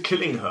opposed to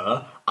killing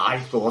her, I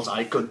thought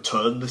I could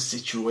turn the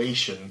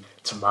situation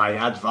to my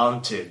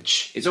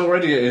advantage. It's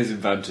already at his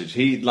advantage.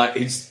 He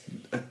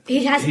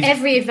He has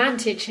every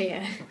advantage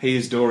here.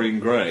 is Dorian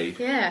Gray.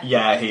 Yeah.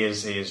 Yeah, he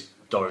is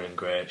Dorian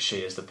Gray. She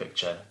is the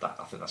picture. I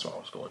think that's what I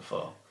was going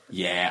for.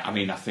 Yeah, I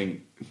mean, I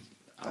think.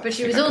 But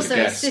she was also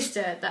his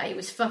sister that he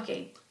was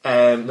fucking.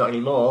 Not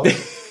anymore.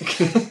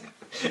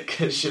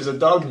 Because she's a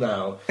dog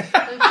now.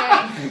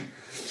 Okay.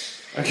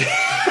 Okay.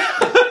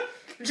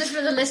 Just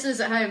for the listeners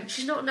at home,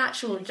 she's not an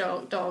actual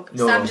dog.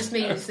 No. Sam just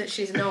means that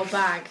she's an old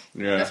bag.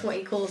 Yeah. That's what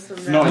he calls them.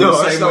 Not now. in the No,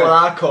 that's same not way.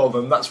 what I call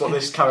them. That's what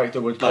this character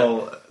would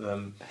call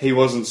them. He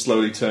wasn't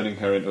slowly turning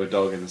her into a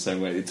dog in the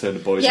same way he turned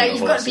the boys Yeah, into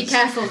you've got to be horses.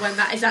 careful when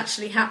that is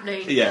actually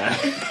happening. Yeah.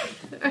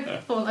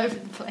 All over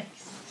the place.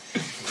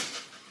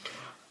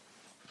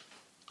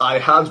 I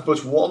had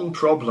but one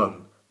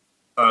problem.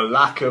 A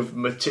lack of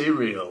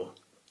material.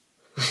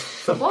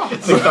 What? I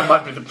think that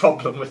might be the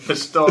problem with the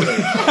story.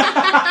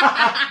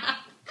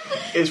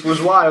 It was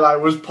while I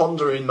was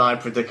pondering my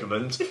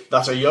predicament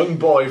that a young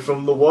boy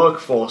from the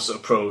workforce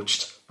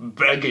approached,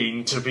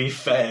 begging to be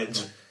fed.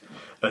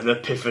 An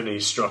epiphany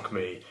struck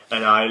me,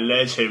 and I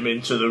led him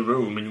into the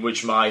room in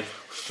which my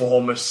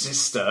former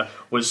sister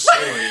was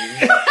sewing.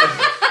 He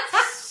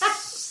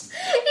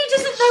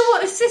doesn't know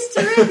what a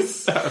sister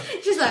is.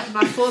 She's like,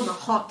 my former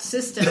hot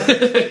sister.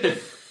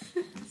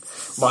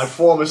 My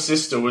former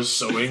sister was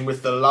sewing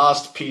with the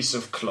last piece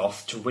of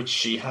cloth to which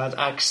she had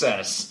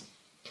access.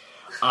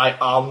 I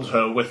armed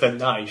her with a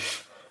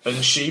knife,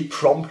 and she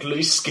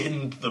promptly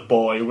skinned the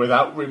boy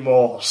without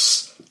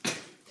remorse.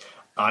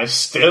 I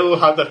still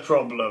had a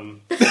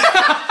problem.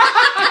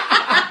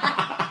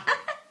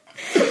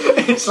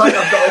 It's like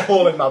I've got a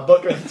hole in my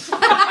bucket.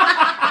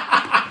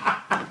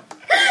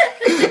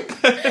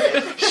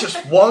 It's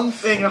just one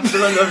thing after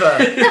another.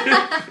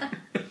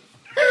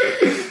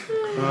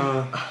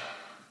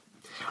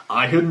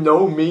 I had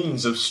no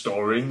means of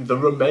storing the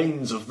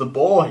remains of the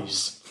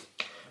boys.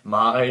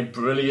 My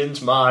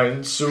brilliant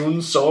mind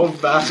soon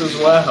solved that as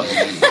well.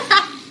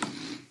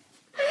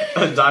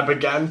 And I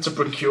began to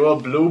procure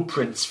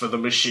blueprints for the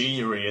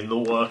machinery in the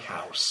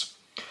workhouse.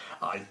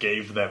 I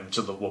gave them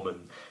to the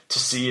woman to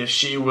see if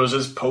she was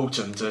as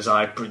potent as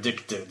I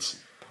predicted.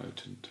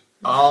 Potent.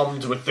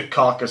 Armed with the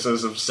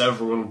carcasses of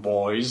several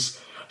boys,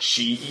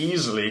 she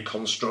easily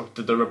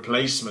constructed a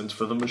replacement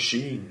for the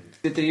machine.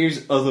 Did they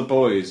use other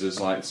boys as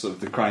like sort of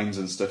the cranes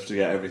and stuff to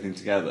get everything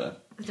together?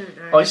 I don't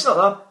know. Oh, it's not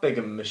that big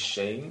a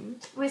machine.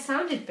 Well, it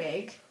sounded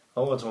big.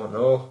 Oh, I don't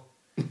know.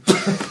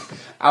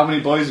 How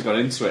many boys have got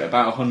into it?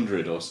 About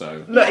 100 or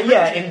so. No,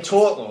 yeah, in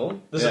total,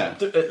 there's Yeah.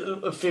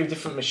 a few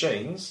different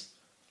machines.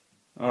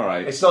 All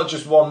right. It's not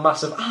just one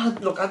massive.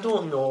 Look, I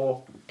don't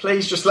know.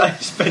 Please just let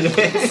us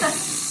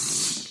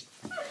finish.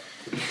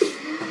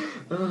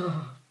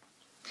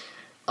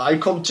 I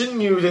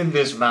continued in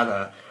this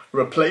manner,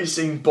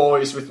 replacing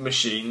boys with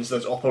machines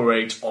that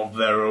operate of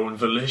their own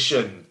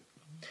volition.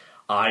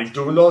 I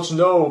do not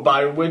know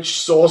by which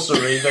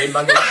sorcery they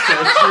managed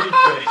to achieve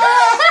this.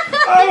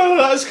 Oh,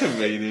 that's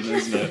convenient,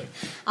 isn't it?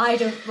 I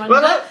don't wonder.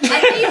 And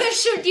neither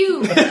should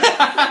you.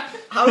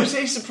 How is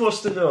he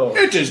supposed to know?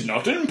 It is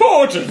not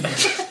important.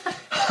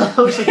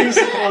 How is he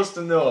supposed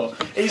to know?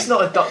 He's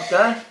not a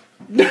doctor.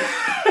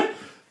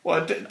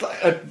 What?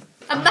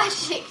 A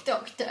magic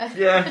doctor.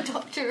 Yeah. A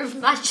doctor of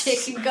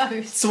magic and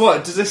ghosts. So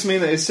what? Does this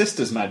mean that his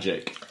sister's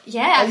magic?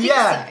 Yeah, I think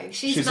Yeah. so.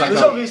 She's She's like magic.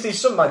 There's obviously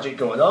some magic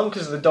going on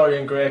because of the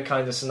Dorian Gray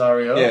kind of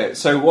scenario. Yeah.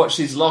 So what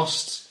she's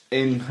lost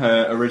in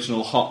her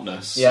original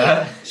hotness,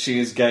 Yeah. she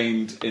has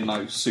gained in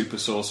like super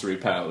sorcery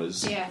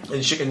powers. Yeah.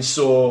 And she can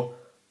sew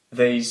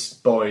these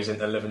boys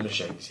into living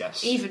machines,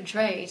 yes. Even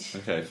trade.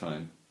 Okay,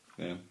 fine.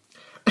 Yeah.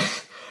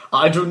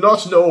 I do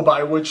not know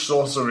by which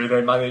sorcery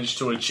they managed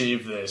to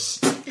achieve this.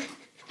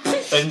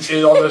 And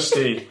in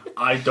honesty,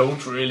 I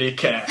don't really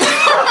care.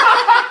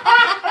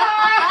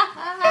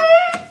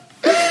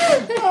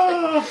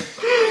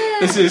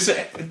 This is.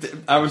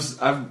 I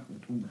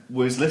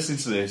was listening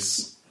to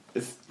this,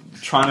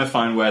 trying to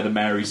find where the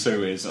Mary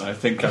Sue is, and I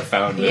think I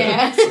found it.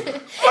 Yeah.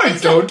 I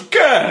don't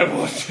care.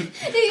 What?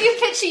 You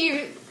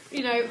picture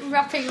you know,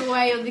 rapping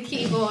away on the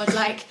keyboard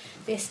like,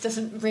 this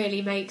doesn't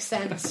really make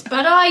sense,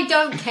 but I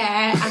don't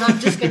care, and I'm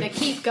just going to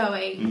keep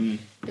going,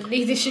 and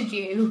neither should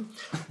you.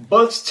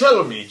 But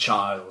tell me,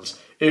 child,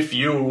 if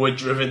you were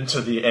driven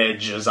to the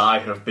edge as I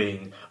have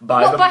been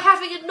by What, by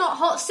having a not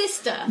hot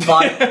sister?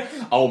 by,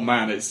 Oh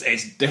man, it's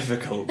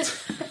difficult.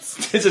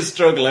 It's a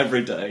struggle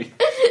every day.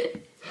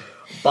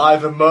 by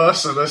the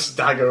merciless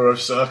dagger of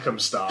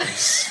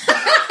circumstance.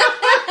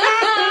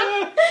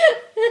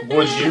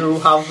 Would you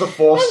have the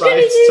foresight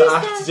use to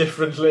act that.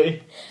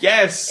 differently?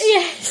 Yes.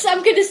 Yes,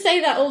 I'm going to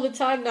say that all the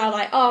time now,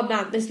 like, oh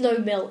man, there's no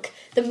milk.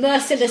 The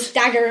merciless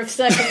dagger of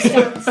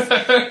circumstance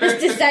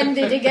has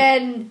descended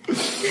again.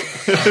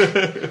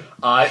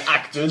 I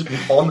acted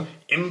on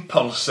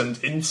impulse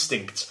and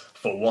instinct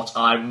for what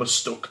I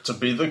mistook to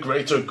be the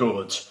greater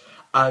good,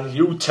 and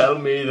you tell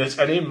me that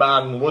any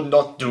man would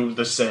not do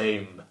the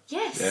same.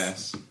 Yes.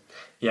 Yes.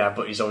 Yeah,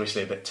 but he's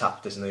obviously a bit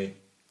tapped, isn't he?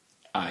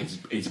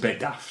 He's a bit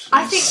daft.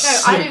 I think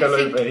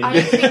Snooker-loopy.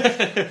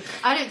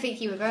 I don't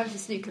think you were going for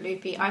snooker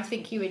loopy. I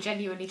think you were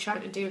genuinely trying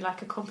to do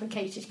like a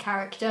complicated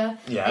character,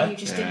 Yeah. and you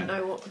just didn't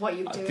know what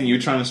you were I doing. think you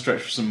were trying to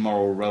stretch for some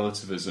moral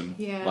relativism.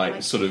 Yeah,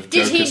 like sort of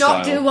did Joker he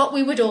not style. do what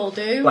we would all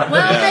do? Like-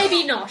 Well, Yeah.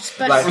 maybe not,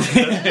 but Like,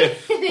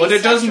 But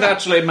it doesn't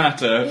actually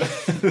matter.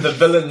 the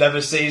villain never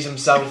sees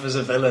himself as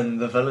a villain.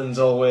 The villain's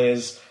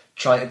always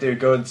trying to do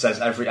good, says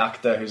every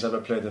actor who's ever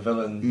played a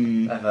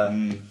villain ever.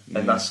 And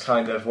that's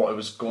kind of what I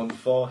was going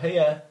for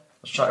here. I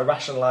was trying to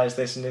rationalise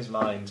this in his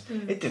mind.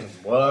 It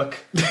didn't work.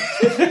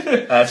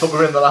 But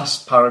we're in the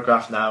last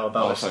paragraph now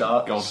about the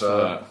start. God so,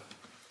 for that.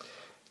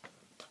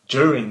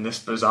 during this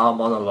bizarre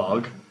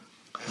monologue,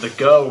 the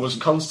girl was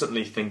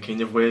constantly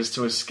thinking of ways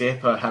to escape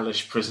her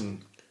hellish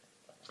prison.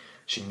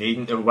 She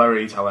needn't have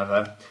worried,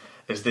 however,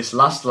 as this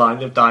last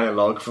line of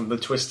dialogue from the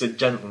Twisted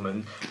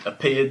Gentleman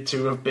appeared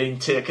to have been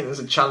taken as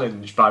a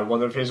challenge by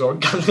one of his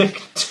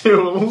organic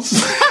tools.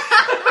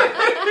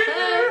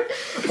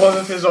 One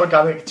of his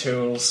organic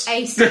tools.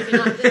 ace.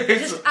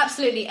 Just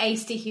absolutely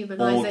ace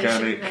dehumanisation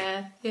Organic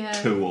there. Yeah.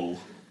 Tool.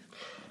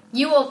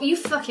 You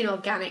fucking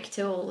organic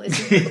tool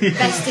is the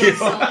best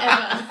insult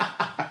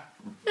ever.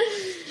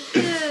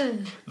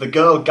 The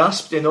girl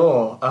gasped in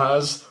awe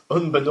as,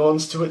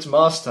 unbeknownst to its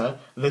master,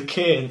 the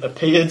cane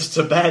appeared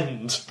to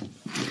bend.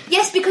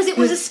 Yes, because it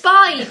was a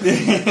spine.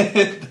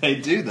 They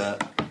do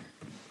that.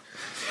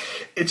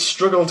 It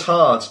struggled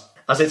hard,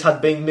 as it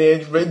had been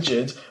made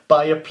rigid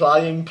by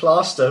applying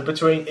plaster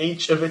between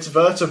each of its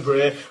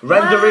vertebrae,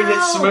 rendering it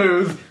Wow.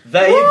 smooth.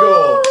 There you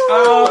go.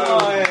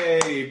 Oh,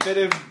 hey, bit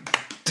of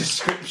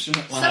description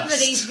at last.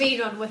 Somebody's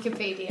been on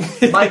Wikipedia.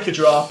 Mic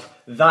drop.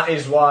 That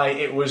is why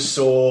it was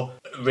so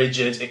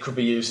rigid. It could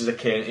be used as a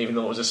cane, even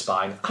though it was a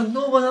spine. I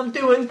know what I'm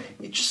doing.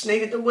 You just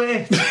needed to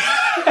wait.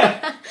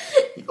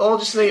 all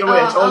just need to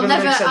wait. It's all going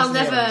to make sense. I'll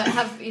never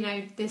have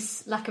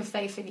this lack of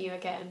faith in you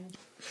again.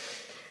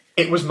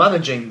 It was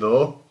managing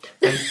though.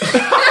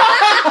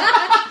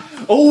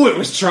 Oh, it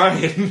was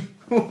trying.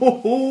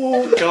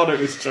 Oh God, it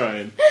was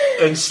trying.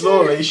 And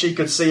slowly she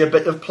could see a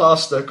bit of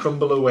plaster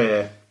crumble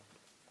away.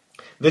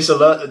 This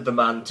alerted the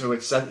man to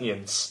its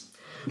sentience.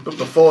 But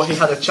before he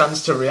had a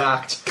chance to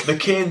react, the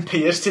cane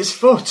pierced his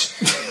foot.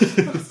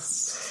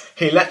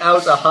 He let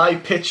out a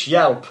high-pitched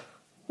yelp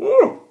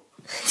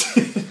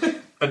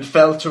and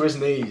fell to his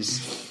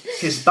knees.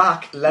 His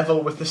back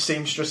level with the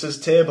seamstress's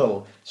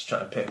table. Just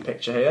trying to paint a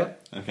picture here.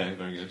 Okay,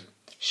 very good.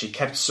 She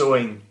kept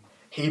sewing.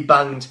 He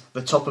banged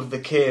the top of the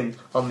cane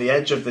on the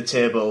edge of the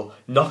table,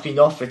 knocking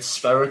off its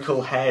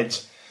spherical head.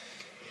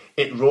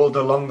 It rolled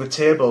along the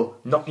table,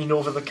 knocking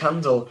over the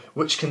candle,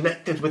 which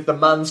connected with the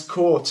man's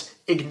coat,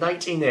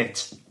 igniting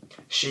it.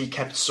 She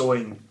kept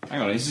sewing.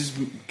 Hang on, is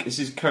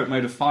his coat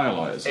made of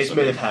firelighters? It's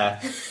made of hair.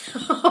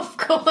 Of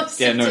course.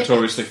 Yeah,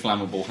 notoriously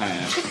flammable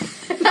hair.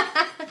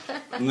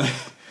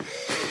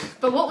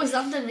 But what was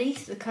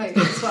underneath the coat?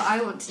 That's what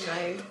I want to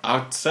know.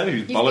 I'd say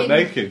he's bollock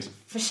naked.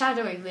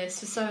 Foreshadowing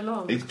this for so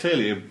long. He's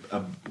clearly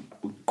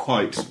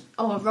quite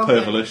wrong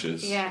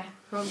pervalicious. Yeah,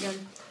 wrong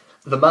gun.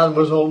 The man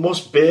was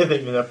almost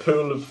bathing in a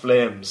pool of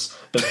flames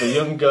as the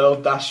young girl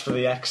dashed for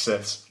the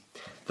exit.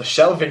 The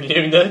shelving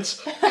unit...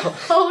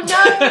 Oh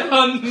no!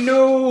 Oh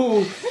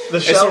no!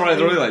 It's alright,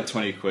 they're only like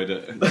 20 quid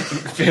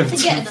if you have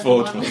to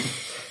afford one.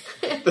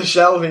 The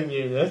shelving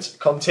unit,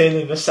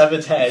 containing the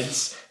severed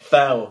heads,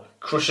 fell,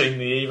 crushing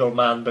the evil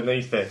man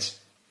beneath it.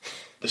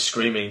 The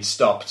screaming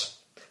stopped.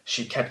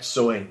 She kept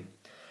sewing.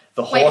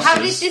 The horses... Wait, how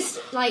did this,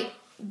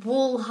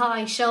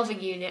 wall-high shelving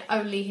unit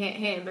only hit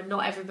him and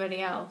not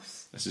everybody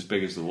else? It's as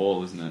big as the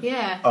wall, isn't it?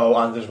 Yeah. Oh,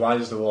 and as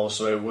wide as the wall,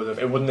 so it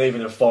wouldn't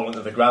even have fallen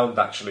to the ground,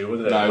 actually, would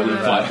it? No, it would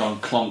have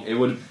gone clonk. It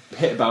would have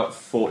hit about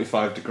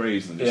 45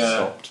 degrees and just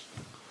stopped.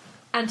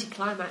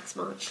 Anticlimax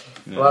much.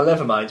 Yeah. Well,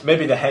 never mind.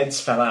 Maybe the heads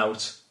fell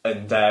out,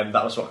 and that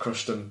was what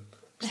crushed them.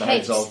 The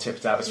heads all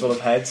tipped out. It's full of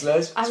heads,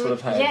 Liz. It's full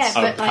of heads. Yeah,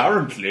 but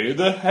apparently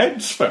the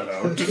heads fell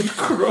out and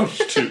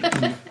crushed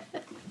him.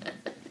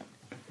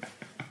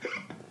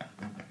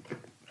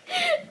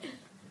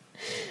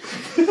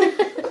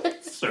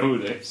 So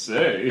they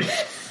say.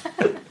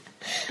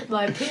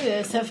 My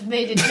peers have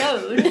made it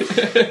known.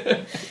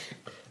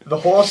 The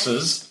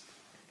horses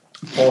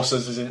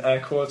is in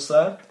air quotes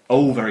there.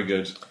 Oh, very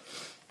good.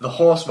 The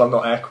horse, well,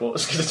 not air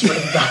quotes because it's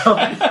written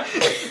down.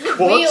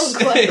 Quotes.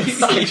 Real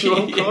quotes.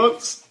 Actual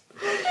quotes.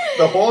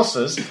 The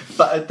horses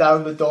battered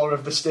down the door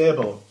of the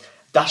stable,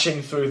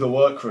 dashing through the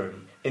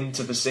workroom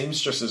into the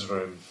seamstress's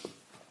room.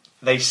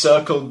 They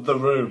circled the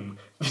room,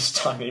 this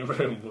tiny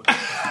room, which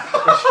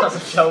has a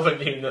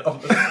shelving unit on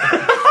the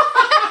side.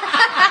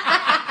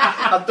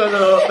 I don't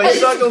know. They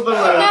circled the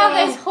room. Now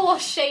there's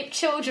horse-shaped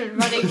children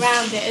running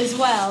around it as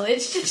well.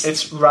 It's just...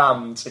 It's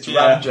rammed. It's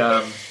ram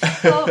jam.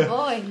 Oh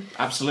boy.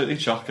 Absolutely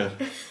chocker.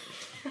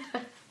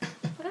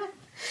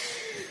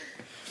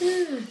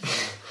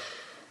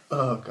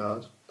 Oh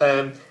god.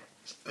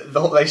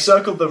 They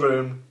circled the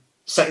room,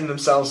 setting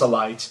themselves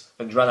alight,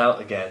 and ran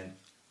out again.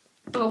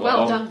 Oh,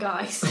 well done,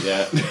 guys.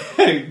 Yeah.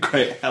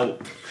 Great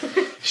help.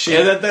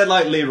 They're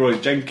like Leroy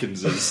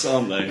Jenkinses,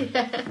 aren't they?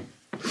 Yeah.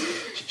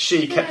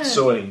 She kept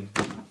sewing.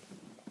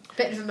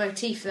 Bit of a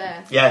motif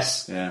there.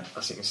 Yes. Yeah.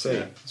 As you can see.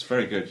 Yeah, it's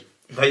very good.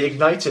 They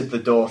ignited the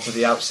door to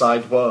the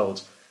outside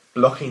world,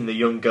 blocking the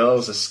young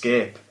girl's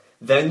escape.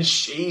 Then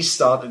she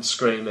started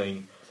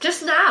screaming.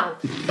 Just now.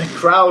 A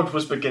crowd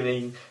was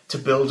beginning to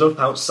build up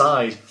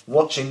outside,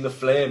 watching the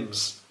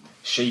flames.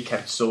 She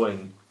kept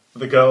sewing.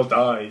 The girl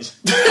died.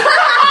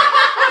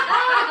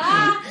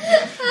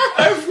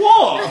 Of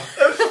what?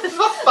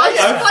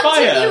 Fire.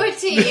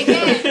 Continuity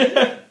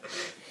again.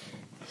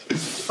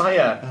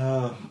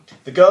 Fire.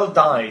 The girl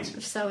died.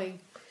 Of sewing.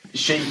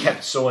 She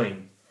kept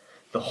sewing.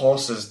 The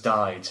horses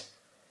died.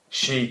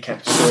 She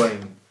kept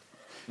sewing.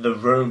 The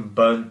room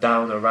burned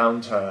down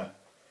around her.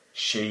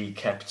 She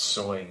kept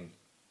sewing.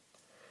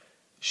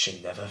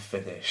 She never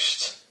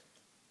finished.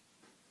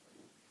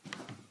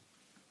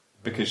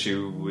 Because she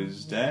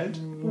was dead?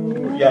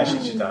 Yeah,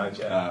 she died,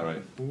 yeah. Ah,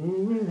 right.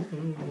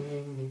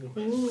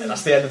 And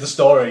that's the end of the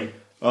story.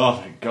 Oh,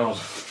 thank God.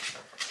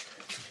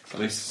 At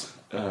least...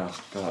 Oh,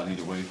 God, I need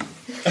a wee.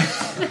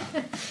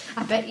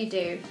 I bet you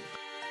do.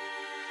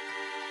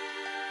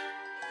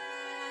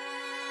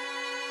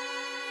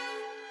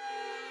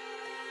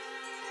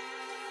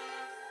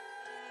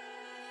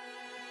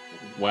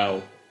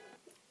 Well,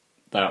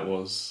 that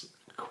was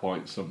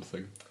quite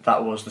something.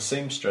 That was The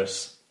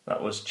Seamstress.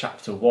 That was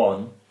chapter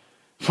 1.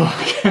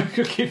 Fuck, I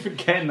keep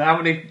forgetting how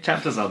many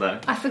chapters are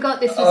there? I forgot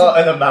this was...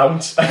 An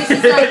amount.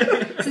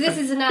 This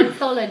is an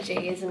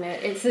anthology, isn't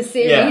it? It's a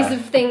series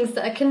of things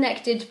that are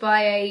connected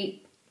by a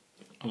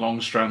long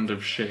strand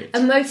of shit.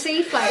 A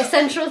motif, like a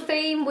central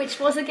theme, which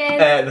was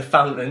again... The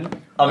fountain.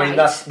 I mean,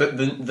 that's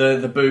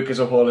the book as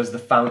a whole is the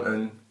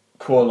fountain,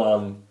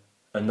 colon,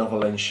 a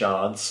novel in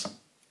shards.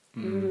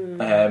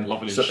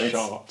 Lovely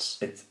shards.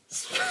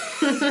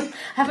 I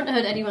haven't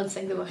heard anyone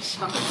say the word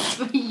shards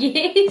for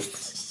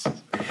years.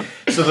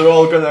 So they're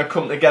all going to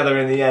come together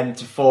in the end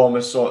to form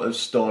a sort of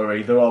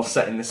story. They're all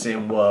set in the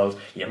same world.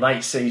 You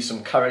might see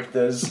some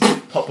characters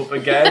pop up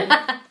again.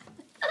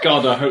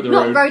 God, I hope they're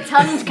not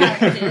rotund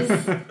characters.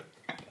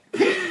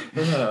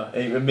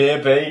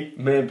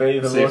 Maybe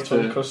the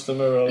rotund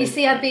customer. Or... You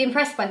see, I'd be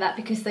impressed by that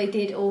because they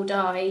did all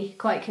die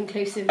quite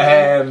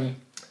conclusively.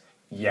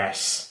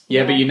 Yes.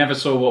 Yeah, but you never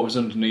saw what was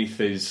underneath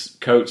his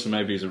coat, so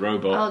maybe he's a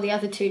robot. Oh, the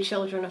other two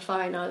children are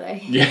fine, are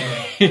they?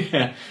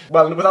 Yeah.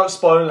 Well, without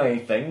spoiling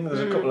anything, there's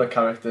a couple of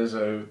characters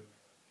who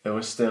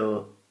are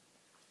still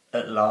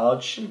at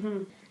large.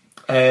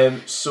 Mm-hmm.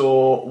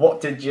 So, what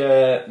did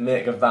you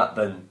make of that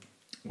then?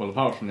 Well,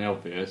 apart from the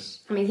obvious...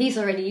 I mean, he's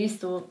already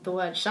used the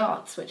word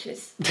shards, which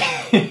is...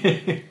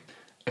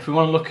 If we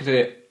want to look at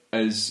it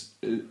as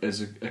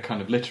a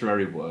kind of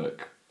literary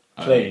work...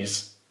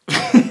 Please.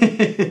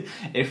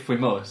 If we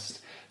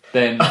must,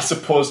 then... As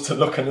opposed to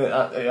looking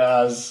at it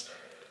as...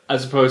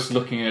 As opposed to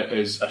looking at it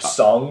as... A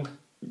song?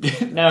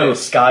 No.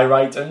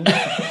 Skywriting?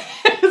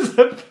 As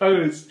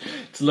opposed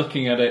to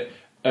looking at it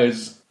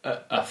as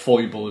a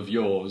foible of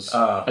yours,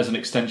 as an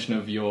extension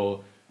of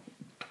your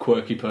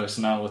quirky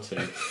personality.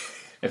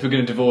 If we're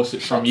going to divorce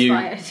it from you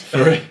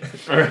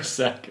for a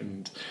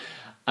second,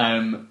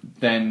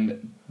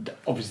 then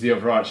obviously the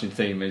overarching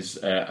theme is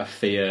a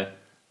fear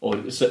or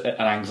an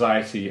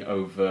anxiety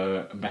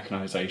over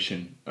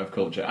mechanisation of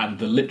culture and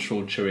the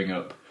literal chewing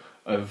up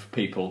of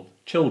people,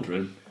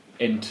 children,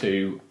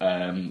 into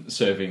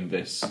serving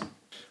this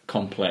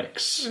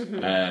complex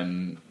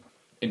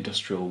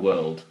industrial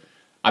world.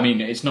 I mean,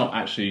 it's not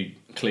actually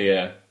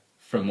clear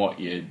from what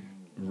you'd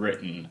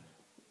written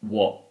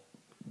what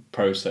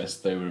process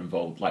they were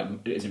involved.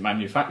 Like, is it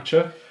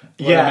manufacture?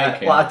 Yeah,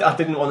 well, I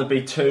didn't want to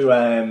be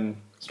too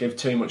give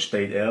too much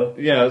detail.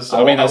 Yeah,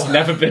 I mean, that's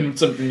never been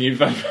something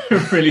you've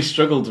ever really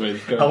struggled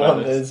with. I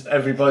wanted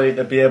everybody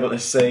to be able to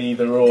see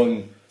their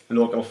own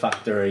local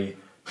factory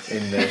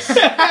in this.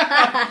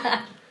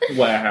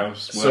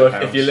 Warehouse. So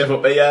if you live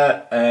up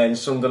here in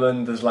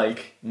Sunderland, there's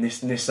like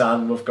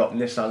Nissan. We've got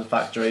Nissan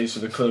factories, so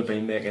they could have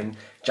been making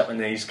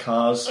Japanese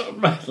cars,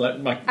 like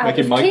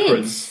making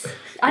microns.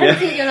 I don't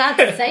think you're allowed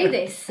to say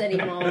this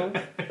anymore.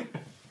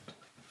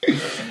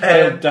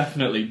 They'll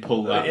definitely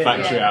pull that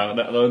factory out,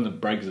 let alone the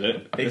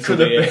Brexit.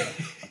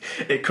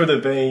 It could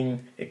have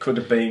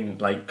been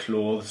like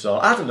clothes,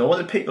 or I don't know. What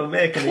did people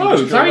make in the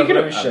Clothes? Industrial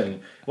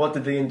Revolution? What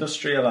did they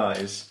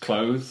industrialise?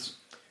 Clothes,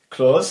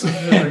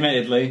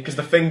 admittedly, because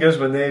the fingers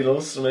were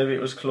needles, so maybe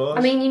it was clothes.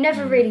 I mean, you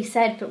never really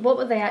said, but what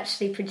were they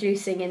actually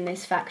producing in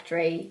this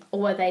factory,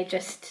 or were they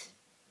just?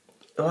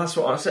 Well, that's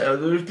what I said.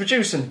 They were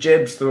producing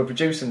jibs. They were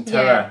producing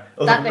terror.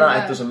 Other than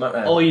that, it doesn't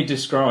matter. All you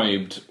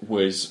described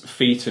was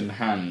feet and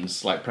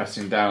hands, like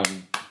pressing down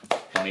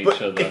on each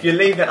other. If you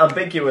leave it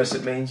ambiguous,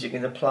 it means you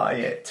can apply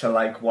it to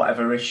like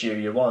whatever issue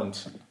you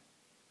want,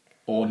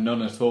 or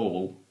none at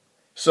all.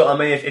 So I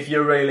mean, if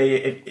you're really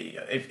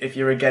if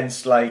you're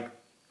against like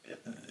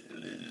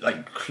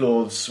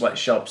clothes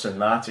sweatshops and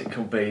that, it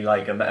could be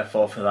like a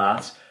metaphor for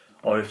that.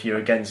 Or if you're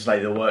against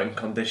like the working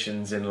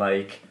conditions in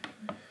like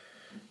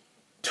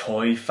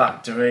toy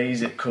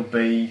factories, it could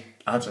be,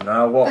 I don't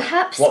know, what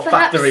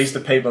factories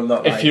do people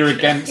not like? If you're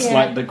against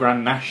like the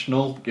Grand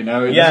National, you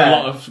know, there's a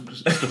lot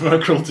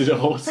of cruelty to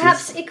horses.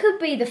 Perhaps it could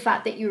be the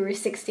fact that you were a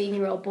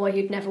 16-year-old boy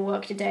who'd never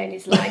worked a day in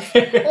his life.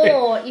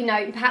 Or, you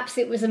know, perhaps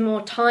it was a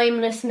more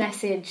timeless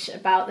message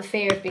about the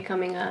fear of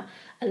becoming a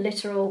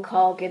literal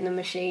cog in the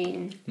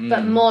machine.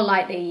 But more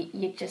likely,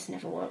 you just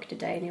never worked a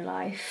day in your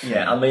life.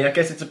 Yeah, I mean, I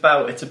guess it's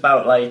about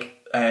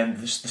like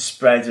the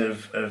spread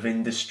of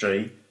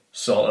industry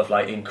sort of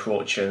like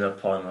encroaching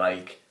upon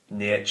like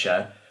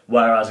nature,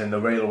 whereas in the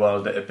real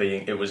world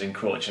it was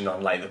encroaching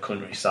on like the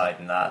countryside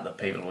and that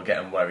people were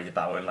getting worried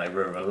about in like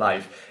rural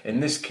life. In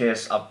this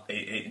case,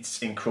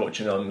 it's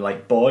encroaching on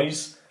like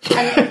boys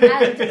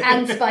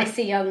and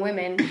spicy young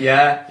women.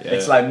 Yeah,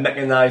 it's like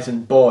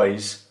mechanising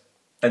boys,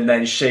 and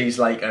then she's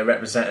like a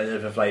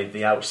representative of like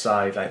the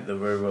outside, like the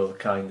rural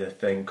kind of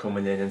thing,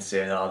 coming in and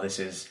saying, "Oh, this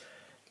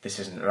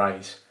isn't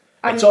right."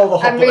 It's all the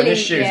hot button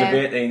issues of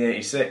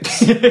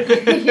 1886.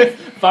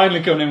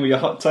 Finally coming in with your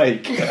hot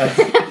take.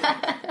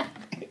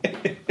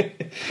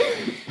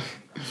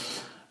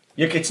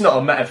 It's not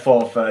a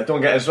metaphor for,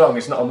 don't get us wrong,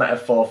 it's not a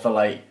metaphor for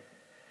like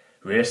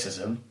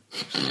racism.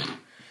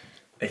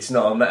 It's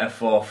not a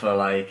metaphor for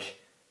like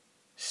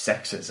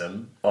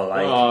sexism or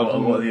like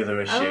what are the other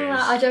issues?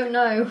 I don't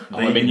know.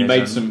 I mean, you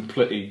made some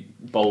pretty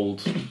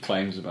bold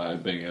claims about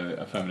it being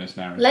a feminist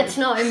narrative. Let's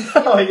not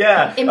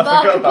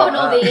embark upon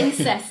all the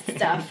incest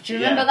stuff. Do you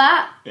remember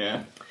that?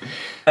 Yeah.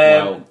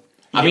 Well,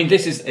 I mean,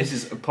 this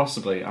is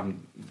possibly.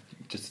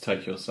 Just to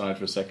take your side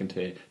for a second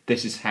here.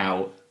 This is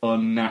how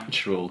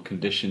unnatural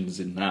conditions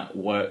in that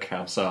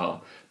workhouse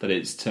are. That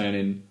it's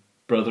turning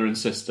brother and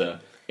sister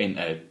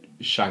into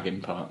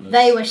shagging partners.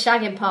 They were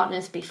shagging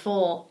partners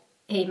before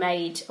he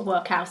made a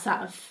workhouse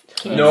out of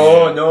kids.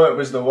 No, it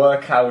was the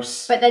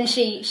workhouse. But then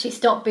she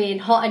stopped being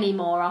hot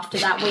anymore after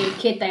that weird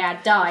kid they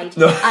had died.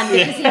 No. And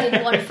because he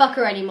didn't want to fuck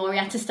her anymore, he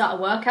had to start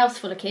a workhouse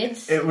full of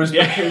kids. It was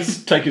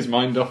because... Take his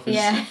mind off his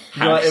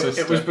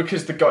it was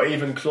because they got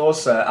even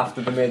closer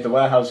after they made the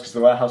warehouse, because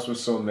the warehouse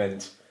was so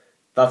mint.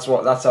 That's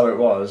how it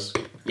was.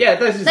 Yeah,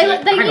 they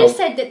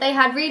said that they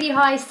had really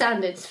high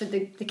standards for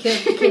the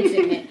kids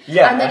in it.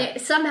 Yeah. And then it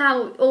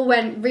somehow all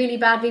went really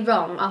badly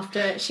wrong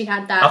after she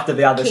had that. After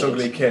they had this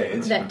ugly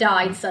kid that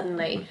died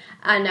suddenly,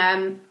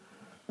 and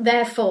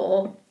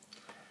therefore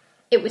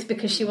it was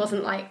because she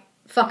wasn't like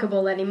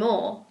fuckable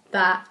anymore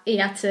that he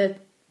had to.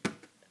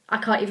 I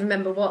can't even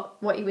remember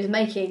what he was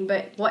making,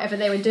 but whatever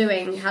they were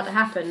doing had to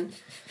happen.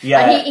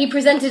 Yeah. And he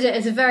presented it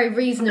as a very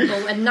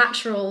reasonable and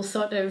natural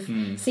sort of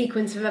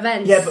sequence of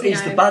events. Yeah, but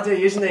he's the baddie,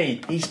 isn't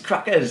he? He's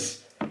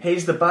crackers.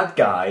 He's the bad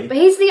guy. But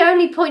he's the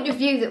only point of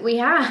view that we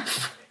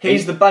have.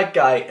 He's the bad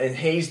guy, and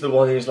he's the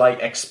one who's like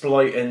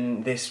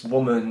exploiting this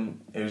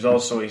woman who's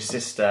also his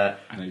sister.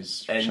 And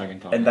he's shagging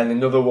Tom. And then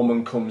another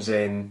woman comes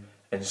in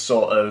and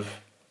sort of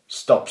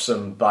stops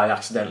them by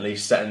accidentally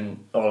setting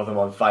all of them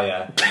on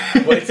fire.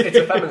 But it's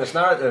a feminist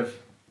narrative.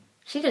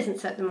 She doesn't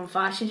set them on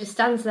fire. She just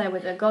stands there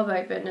with her gob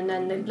open, and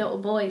then the little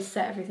boys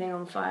set everything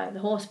on fire. The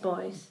horse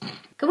boys.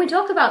 Can we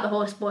talk about the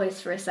horse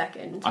boys for a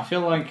second? I feel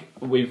like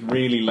we've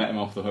really let him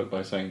off the hook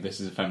by saying this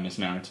is a feminist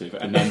narrative,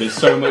 and then there's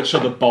so much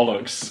other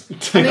bollocks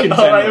to contend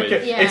with.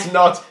 Okay. Yeah.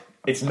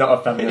 It's not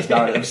a feminist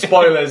narrative.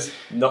 Spoilers.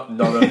 None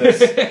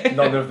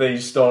of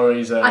these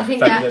stories are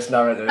feminist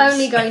narratives.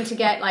 Only going to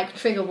get like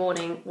trigger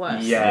warning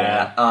worse.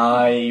 Yeah,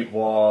 I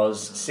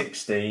was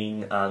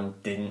 16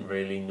 and didn't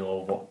really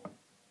know what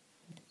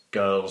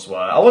girls were.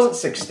 I wasn't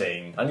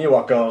 16. I knew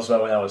what girls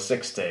were when I was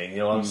 16. You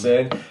know what I'm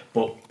saying?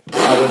 But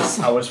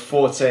I was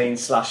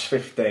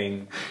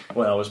 14/15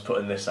 when I was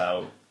putting this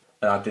out,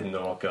 and I didn't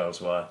know what girls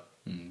were.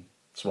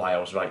 That's why I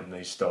was writing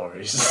these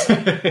stories.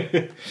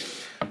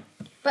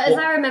 But as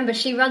I remember,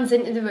 she runs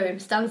into the room,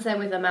 stands there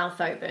with her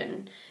mouth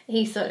open.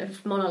 He sort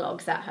of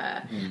monologues at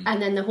her, and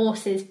then the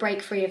horses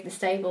break free of the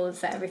stable and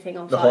set everything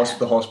on fire.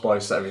 The horse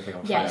boys set everything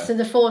on fire. Yeah, so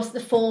the four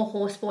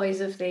horse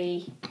boys of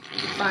the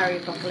fiery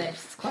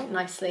apocalypse, quite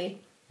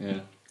nicely.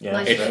 Yeah,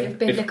 nice bit of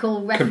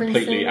biblical reference.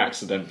 Completely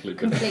accidental.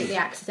 Completely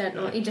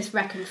accidental. He just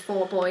reckoned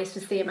 4 boys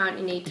was the amount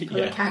you need to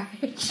pull a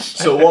carriage.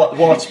 So what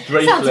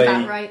briefly? Sounds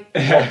about right.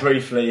 What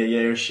briefly are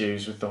your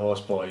issues with the horse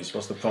boys?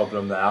 What's the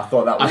problem there? I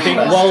thought that was the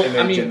best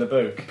image in the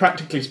book.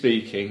 Practically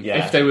speaking,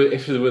 if they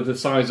were the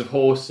size of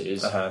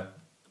horses. How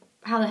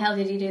the hell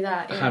did you do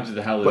that? How did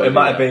the hell? But it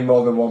might have been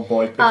more than one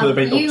boy. It could have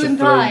been up to 3 boys. You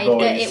implied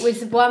that it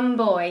was one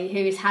boy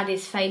who's had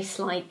his face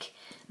like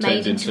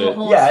made into a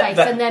horse face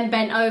and then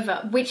bent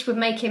over, which would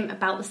make him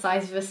about the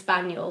size of a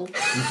spaniel.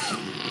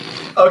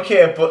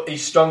 Okay, but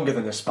he's stronger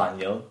than a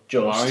spaniel.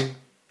 Why?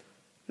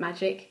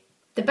 Magic.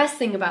 The best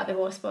thing about the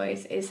horse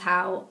boys is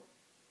how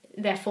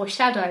they're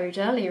foreshadowed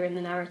earlier in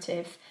the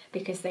narrative,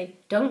 because they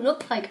don't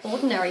look like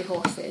ordinary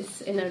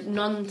horses in a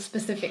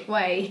non-specific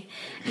way,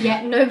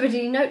 yet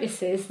nobody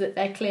notices that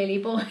they're clearly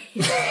boys,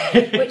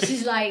 which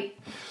is like...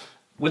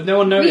 Would no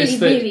one notice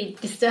that? Really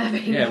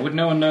disturbing. Yeah, would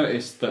no one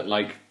notice that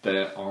like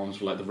their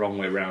arms were like the wrong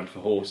way round for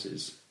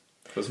horses?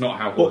 That's not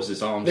how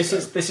horses' arms.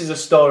 This is a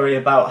story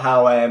about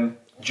how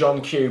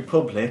John Q.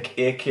 Public,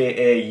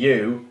 aka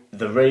you,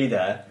 the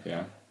reader,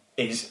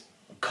 is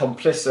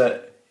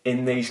complicit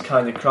in these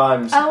kind of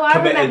crimes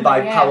committed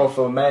by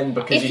powerful men,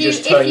 because you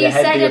just turn your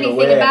head the other way. If you said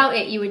anything about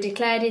it, you were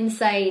declared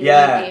insane,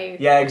 weren't you?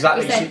 Yeah,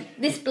 exactly. You said,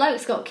 this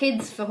bloke's got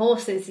kids for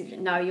horses.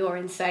 No, you're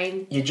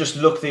insane. You just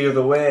look the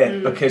other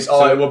way, because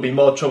it would be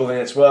more trouble than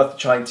it's worth to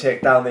try and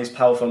take down these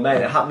powerful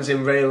men. It happens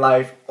in real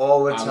life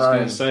all the time. I was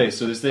going to say,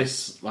 so is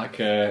this like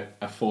a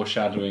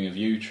foreshadowing of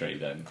you, Tree,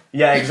 then?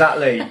 Yeah,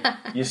 exactly.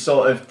 You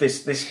sort of,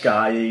 this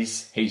guy,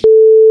 he's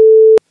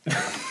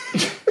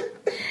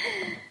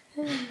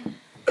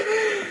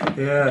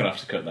Yeah. I'm going to have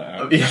to cut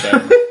that out.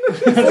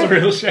 That's a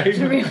real shame. It's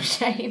a real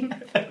shame.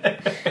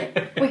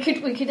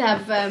 we could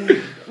have...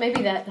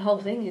 maybe the whole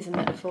thing is a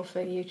metaphor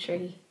for you,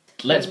 Tree.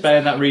 Let's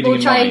bear that reading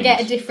in mind. We'll try and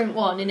get a different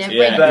one in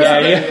every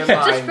episode.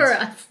 Just for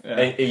us.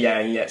 And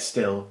yet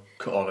still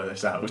cut all of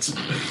this out.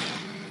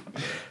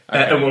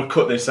 And we'll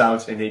cut this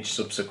out in each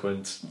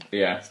subsequent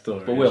story.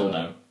 But we'll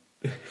know.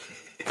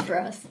 For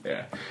us.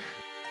 Yeah.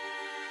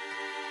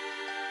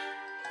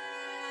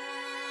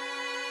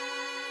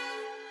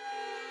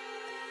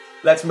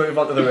 Let's move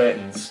on to the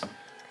ratings.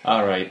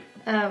 All right.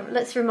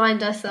 Let's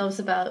remind ourselves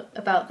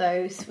about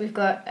those. We've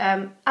got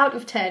out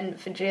of 10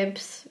 for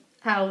Jibs.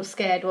 How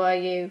scared were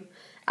you?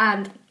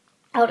 And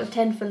out of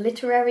 10 for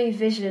literary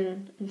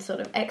vision and sort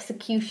of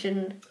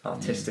execution.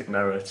 Artistic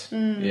merit.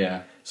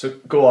 Yeah. So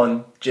go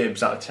on,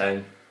 Jibs, out of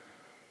 10.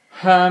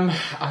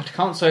 I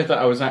can't say that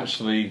I was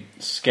actually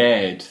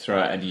scared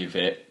throughout any of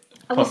it.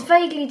 I was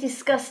vaguely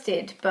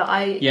disgusted, but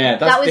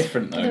that was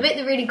different though. The bit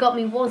that really got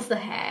me was the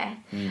hair.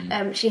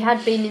 She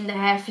had been in the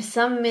hair for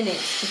some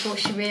minutes before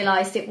she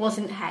realised it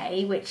wasn't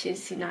hay, which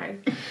is,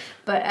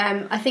 But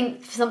I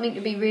think for something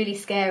to be really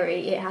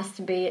scary, it has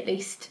to be at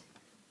least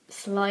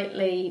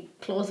slightly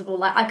plausible.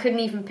 Like, I couldn't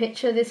even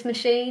picture this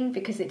machine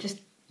because it just...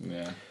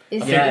 Yeah.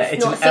 It's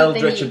an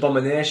eldritch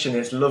abomination.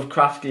 It's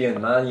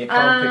Lovecraftian, man. You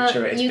can't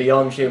picture it. It's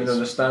beyond human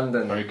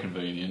understanding. Very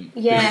convenient.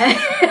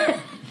 Yeah.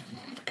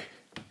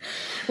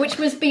 Which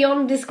was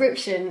beyond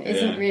description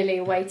isn't really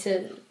a way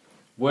to...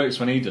 Works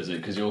when he does it,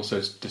 because he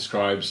also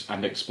describes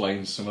and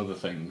explains some other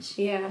things.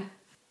 Yeah.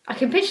 I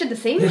can picture the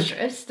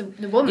seamstress,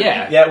 the woman.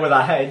 Yeah, with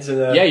our heads and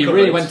you cupboards.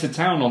 Really went to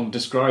town on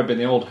describing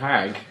the old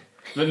hag,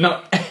 but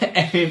not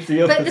any of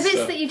the other But the bits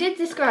stuff. that you did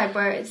describe,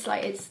 where it's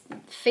like it's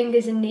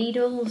fingers and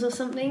needles or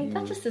something,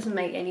 that just doesn't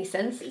make any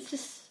sense. It's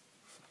just...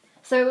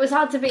 So it was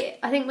hard to be...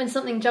 I think when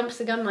something jumps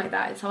the gun like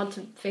that, it's hard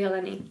to feel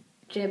any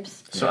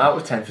jibs. So out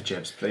of 10 for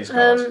jibs, please,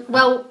 guys.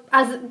 Well,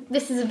 as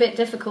this is a bit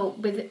difficult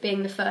with it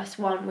being the first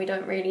one, we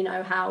don't really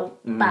know how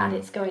bad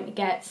it's going to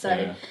get.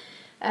 So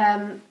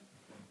I'm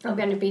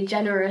going to be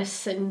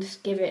generous and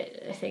give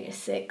it, I think, a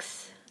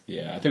 6.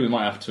 Yeah, I think we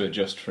might have to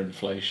adjust for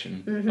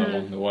inflation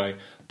along the way.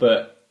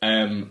 But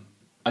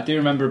I do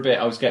remember a bit,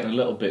 I was getting a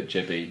little bit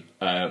jibby,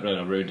 and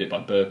I ruined it by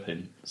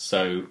burping.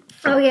 So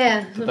for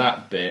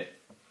that bit,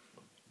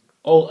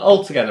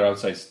 altogether I would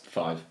say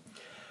 5.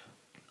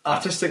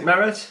 Artistic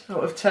merit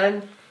out of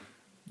 10?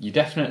 You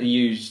definitely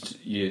used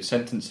your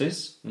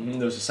sentences.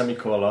 There was a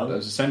semicolon. There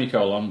was a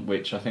semicolon,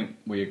 which I think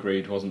we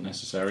agreed wasn't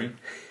necessary.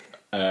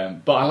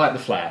 But I like the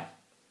flair,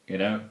 you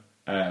know.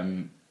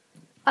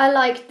 I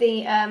like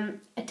the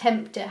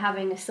attempt at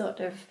having a sort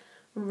of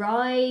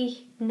wry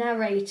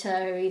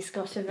narrator. He's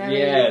got a very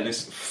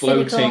this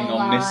floating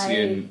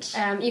omniscient.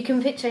 You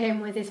can picture him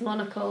with his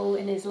monocle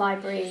in his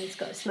library. He's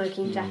got a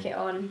smoking jacket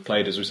on.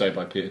 Played, as we say,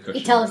 by Peter Cushing.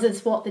 He tells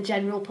us what the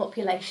general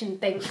population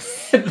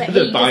thinks.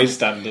 The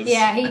bystanders.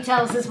 Yeah, he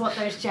tells us what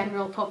those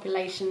general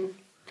population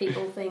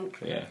people think.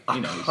 Yeah, I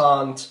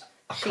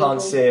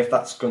can't say if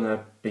that's going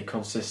to be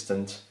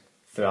consistent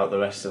throughout the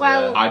rest of the...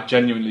 I'd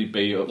genuinely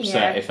be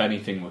upset if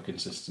anything were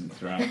consistent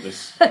throughout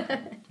this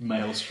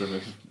maelstrom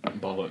of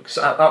bollocks.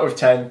 So out of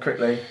 10,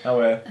 quickly, how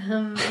are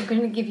I'm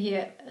going to give you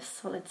a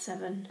solid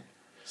 7.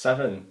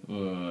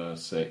 7?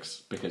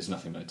 6, because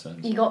nothing made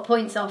sense. You got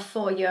points off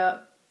for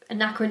your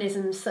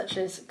anachronisms such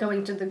as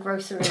going to the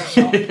grocery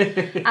shop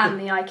and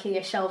the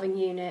IKEA shelving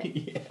unit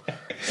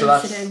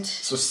incident.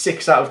 So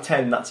 6 out of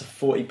 10, that's a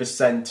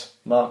 40%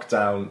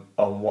 markdown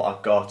on what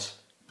I got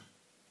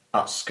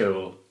at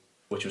school,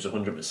 which was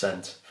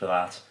 100% for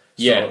that.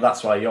 So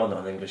that's why you're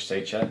not an English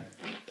teacher.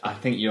 I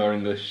think your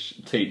English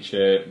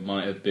teacher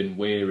might have been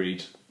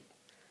wearied.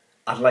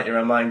 I'd like to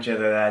remind you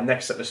that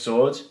next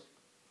episode,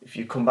 if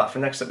you come back for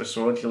next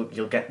episode,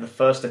 you'll get the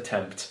first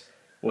attempt,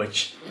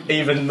 which,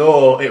 even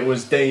though it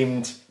was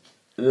deemed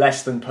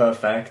less than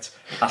perfect,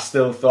 I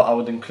still thought I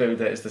would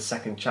include it as the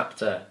second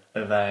chapter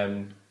of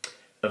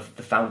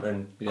The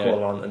Fountain,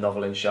 a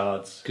novel in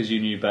shards. Because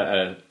you knew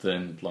better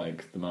than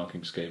the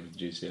marking scheme of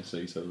the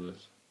GCSE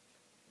syllabus.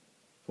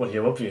 Well,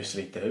 you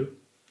obviously do.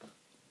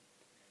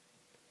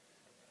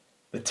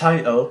 The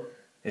title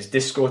is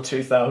Disco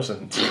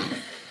 2000.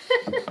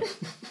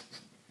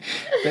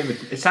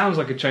 It sounds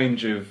like a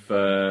change of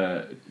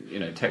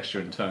texture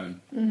and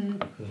tone.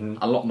 Mm-hmm.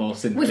 A lot more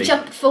synthy. We've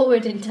jumped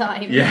forward in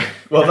time. Yeah.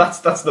 Well,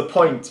 that's the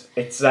point.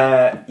 It's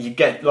you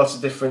get lots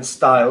of different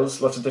styles,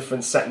 lots of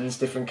different settings,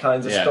 different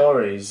kinds of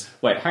stories.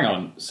 Wait, hang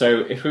on. So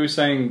if we were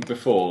saying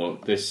before,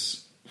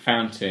 this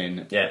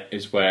fountain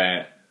is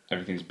where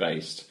everything's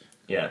based.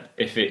 Yeah.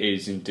 If it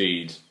is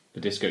indeed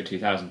the Disco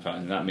 2000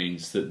 fountain, that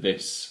means that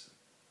this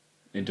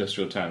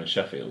industrial town is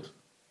Sheffield.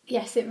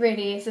 Yes, it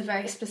really is a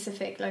very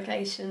specific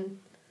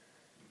location.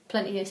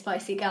 Plenty of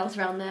spicy gals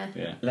around there.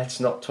 Yeah. Let's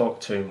not talk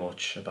too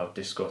much about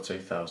Disco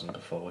 2000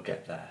 before we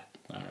get there.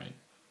 All right.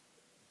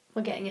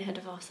 We're getting ahead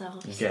of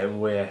ourselves. You're getting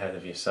way ahead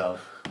of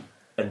yourself.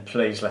 And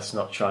please, let's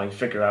not try and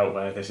figure out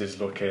where this is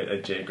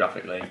located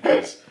geographically,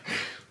 because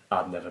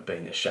I've never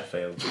been to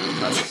Sheffield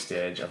at this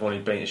stage. I've only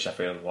been to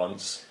Sheffield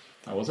once.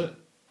 How was it?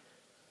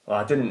 Well,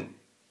 I didn't...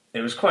 It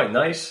was quite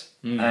nice.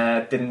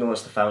 Didn't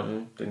notice the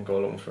fountain. Didn't go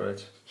looking for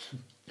it.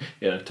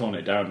 Yeah, they've torn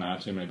it down now.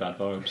 Too many bad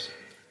vibes.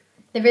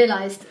 They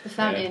realised the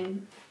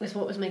fountain was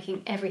what was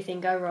making everything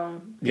go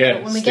wrong. Yeah,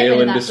 but when we get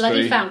rid of that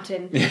bloody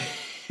fountain...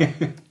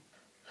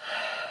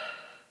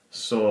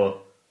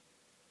 So,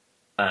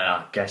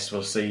 I guess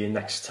we'll see you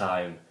next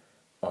time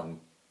on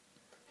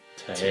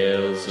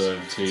Tales of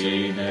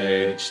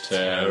Teenage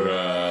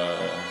Terror.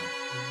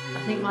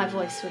 I think my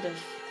voice would have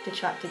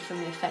detracted from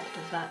the effect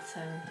of that, so...